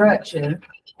instruction,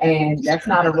 and that's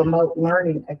not a remote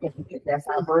learning certificate. That's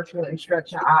our virtual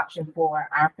instruction option for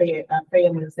our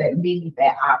families that need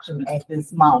that option at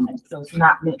this moment. So it's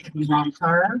not meant to be long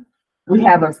term. We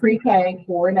have a pre-K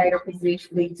coordinator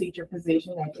position, lead teacher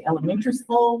position at the elementary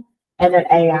school, and an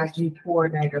AIG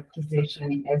coordinator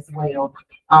position as well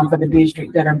for the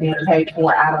district that are being paid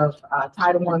for out of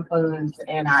Title I funds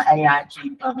and our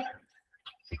AIG funds.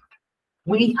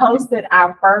 We hosted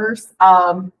our first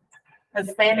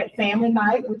Hispanic Family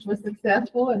Night, which was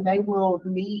successful, and they will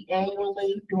meet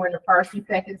annually during the first and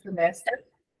second semester,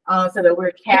 so that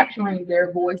we're capturing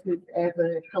their voices as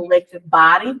a collective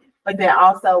body. But then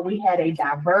also we had a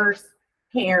diverse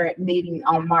parent meeting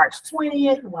on March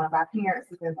 20th. One of our parents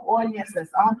is in the audience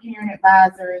that's on parent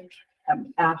advisory.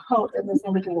 I hope that Ms.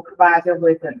 Malika will provide them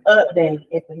with an update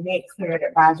at the next parent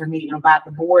advisory meeting about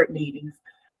the board meetings,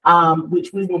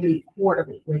 which we will be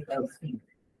quarterly with those people.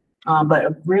 But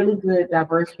a really good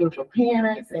diverse group of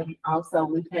parents, and also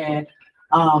we've had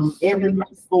every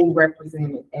school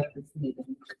represented at this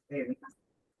meeting.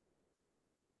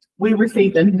 We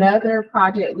received another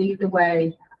Project Lead the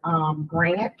Way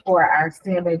grant for our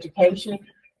STEM education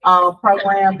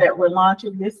program that we're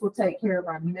launching. This will take care of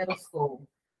our middle school.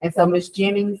 And so Ms.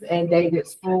 Jennings and David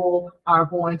Sproul are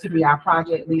going to be our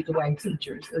Project Lead the Way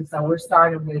teachers. And so we're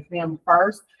starting with them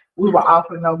first. We will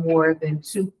offer no more than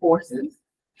 2 courses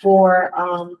for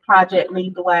Project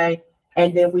Lead the Way.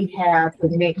 And then we have the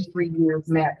next 3 years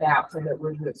mapped out so that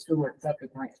we're good stewards of the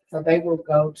grant. So they will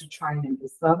go to training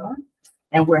this summer.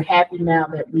 And we're happy now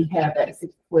that we have that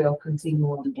 612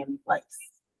 continuum in place.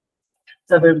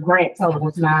 So the grant total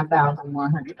was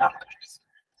 $9,100.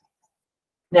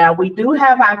 Now we do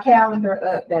have our calendar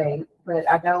update, but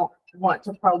I don't want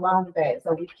to prolong that,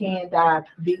 so we can dive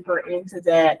deeper into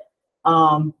that.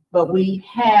 But we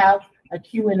have a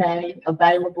Q&A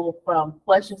available from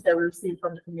questions that we received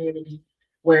from the community,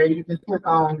 where you can click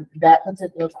on that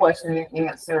particular question and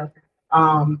answer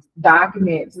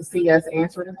document to see us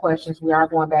answer the questions. We are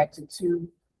going back to 2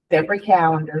 separate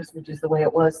calendars, which is the way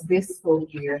it was this school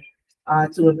year,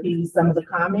 to appease some of the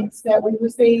comments that we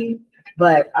received.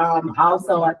 But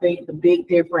also I think the big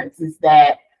difference is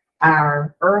that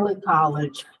our early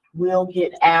college will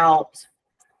get out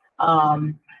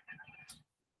on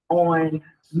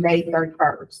May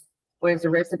 31st, whereas the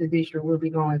rest of the district will be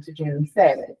going to June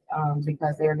 7th,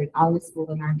 because they're the only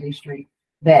school in our district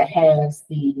that has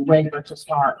the waiver to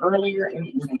start earlier in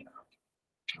the winter.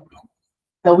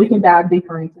 So we can dive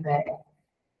deeper into that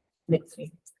next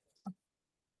week.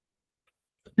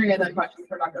 Any other questions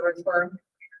for Dr. Roseborough?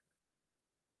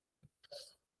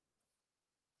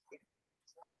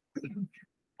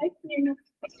 Thank you.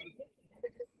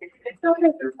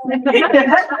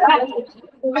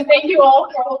 Thank you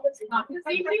all for all this time this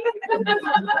evening.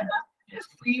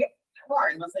 We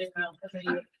part unless they found.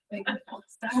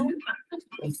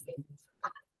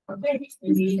 Okay, we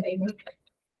need a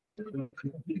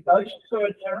motion to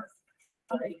adjourn.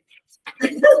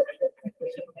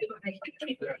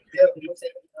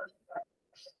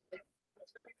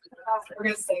 We're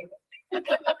gonna say.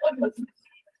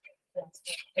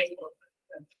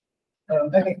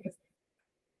 Okay.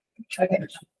 Okay.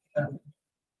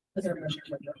 Is there a motion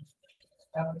to adjourn?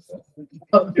 I'm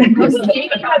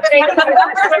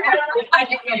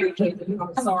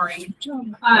sorry.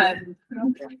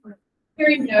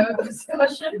 Hearing no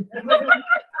discussion.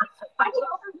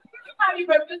 How do you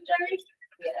vote, Ms. Jody?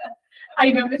 Yeah. How do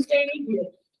you vote, Ms. Janie?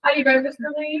 How do you vote, Mr.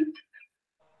 Lee?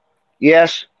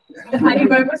 Yes. How do you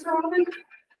vote, Mr. Robin?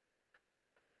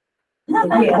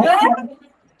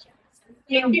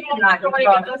 Thank you.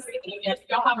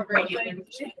 Y'all have a great evening.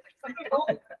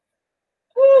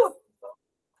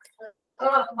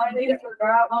 I need it for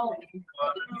drive home.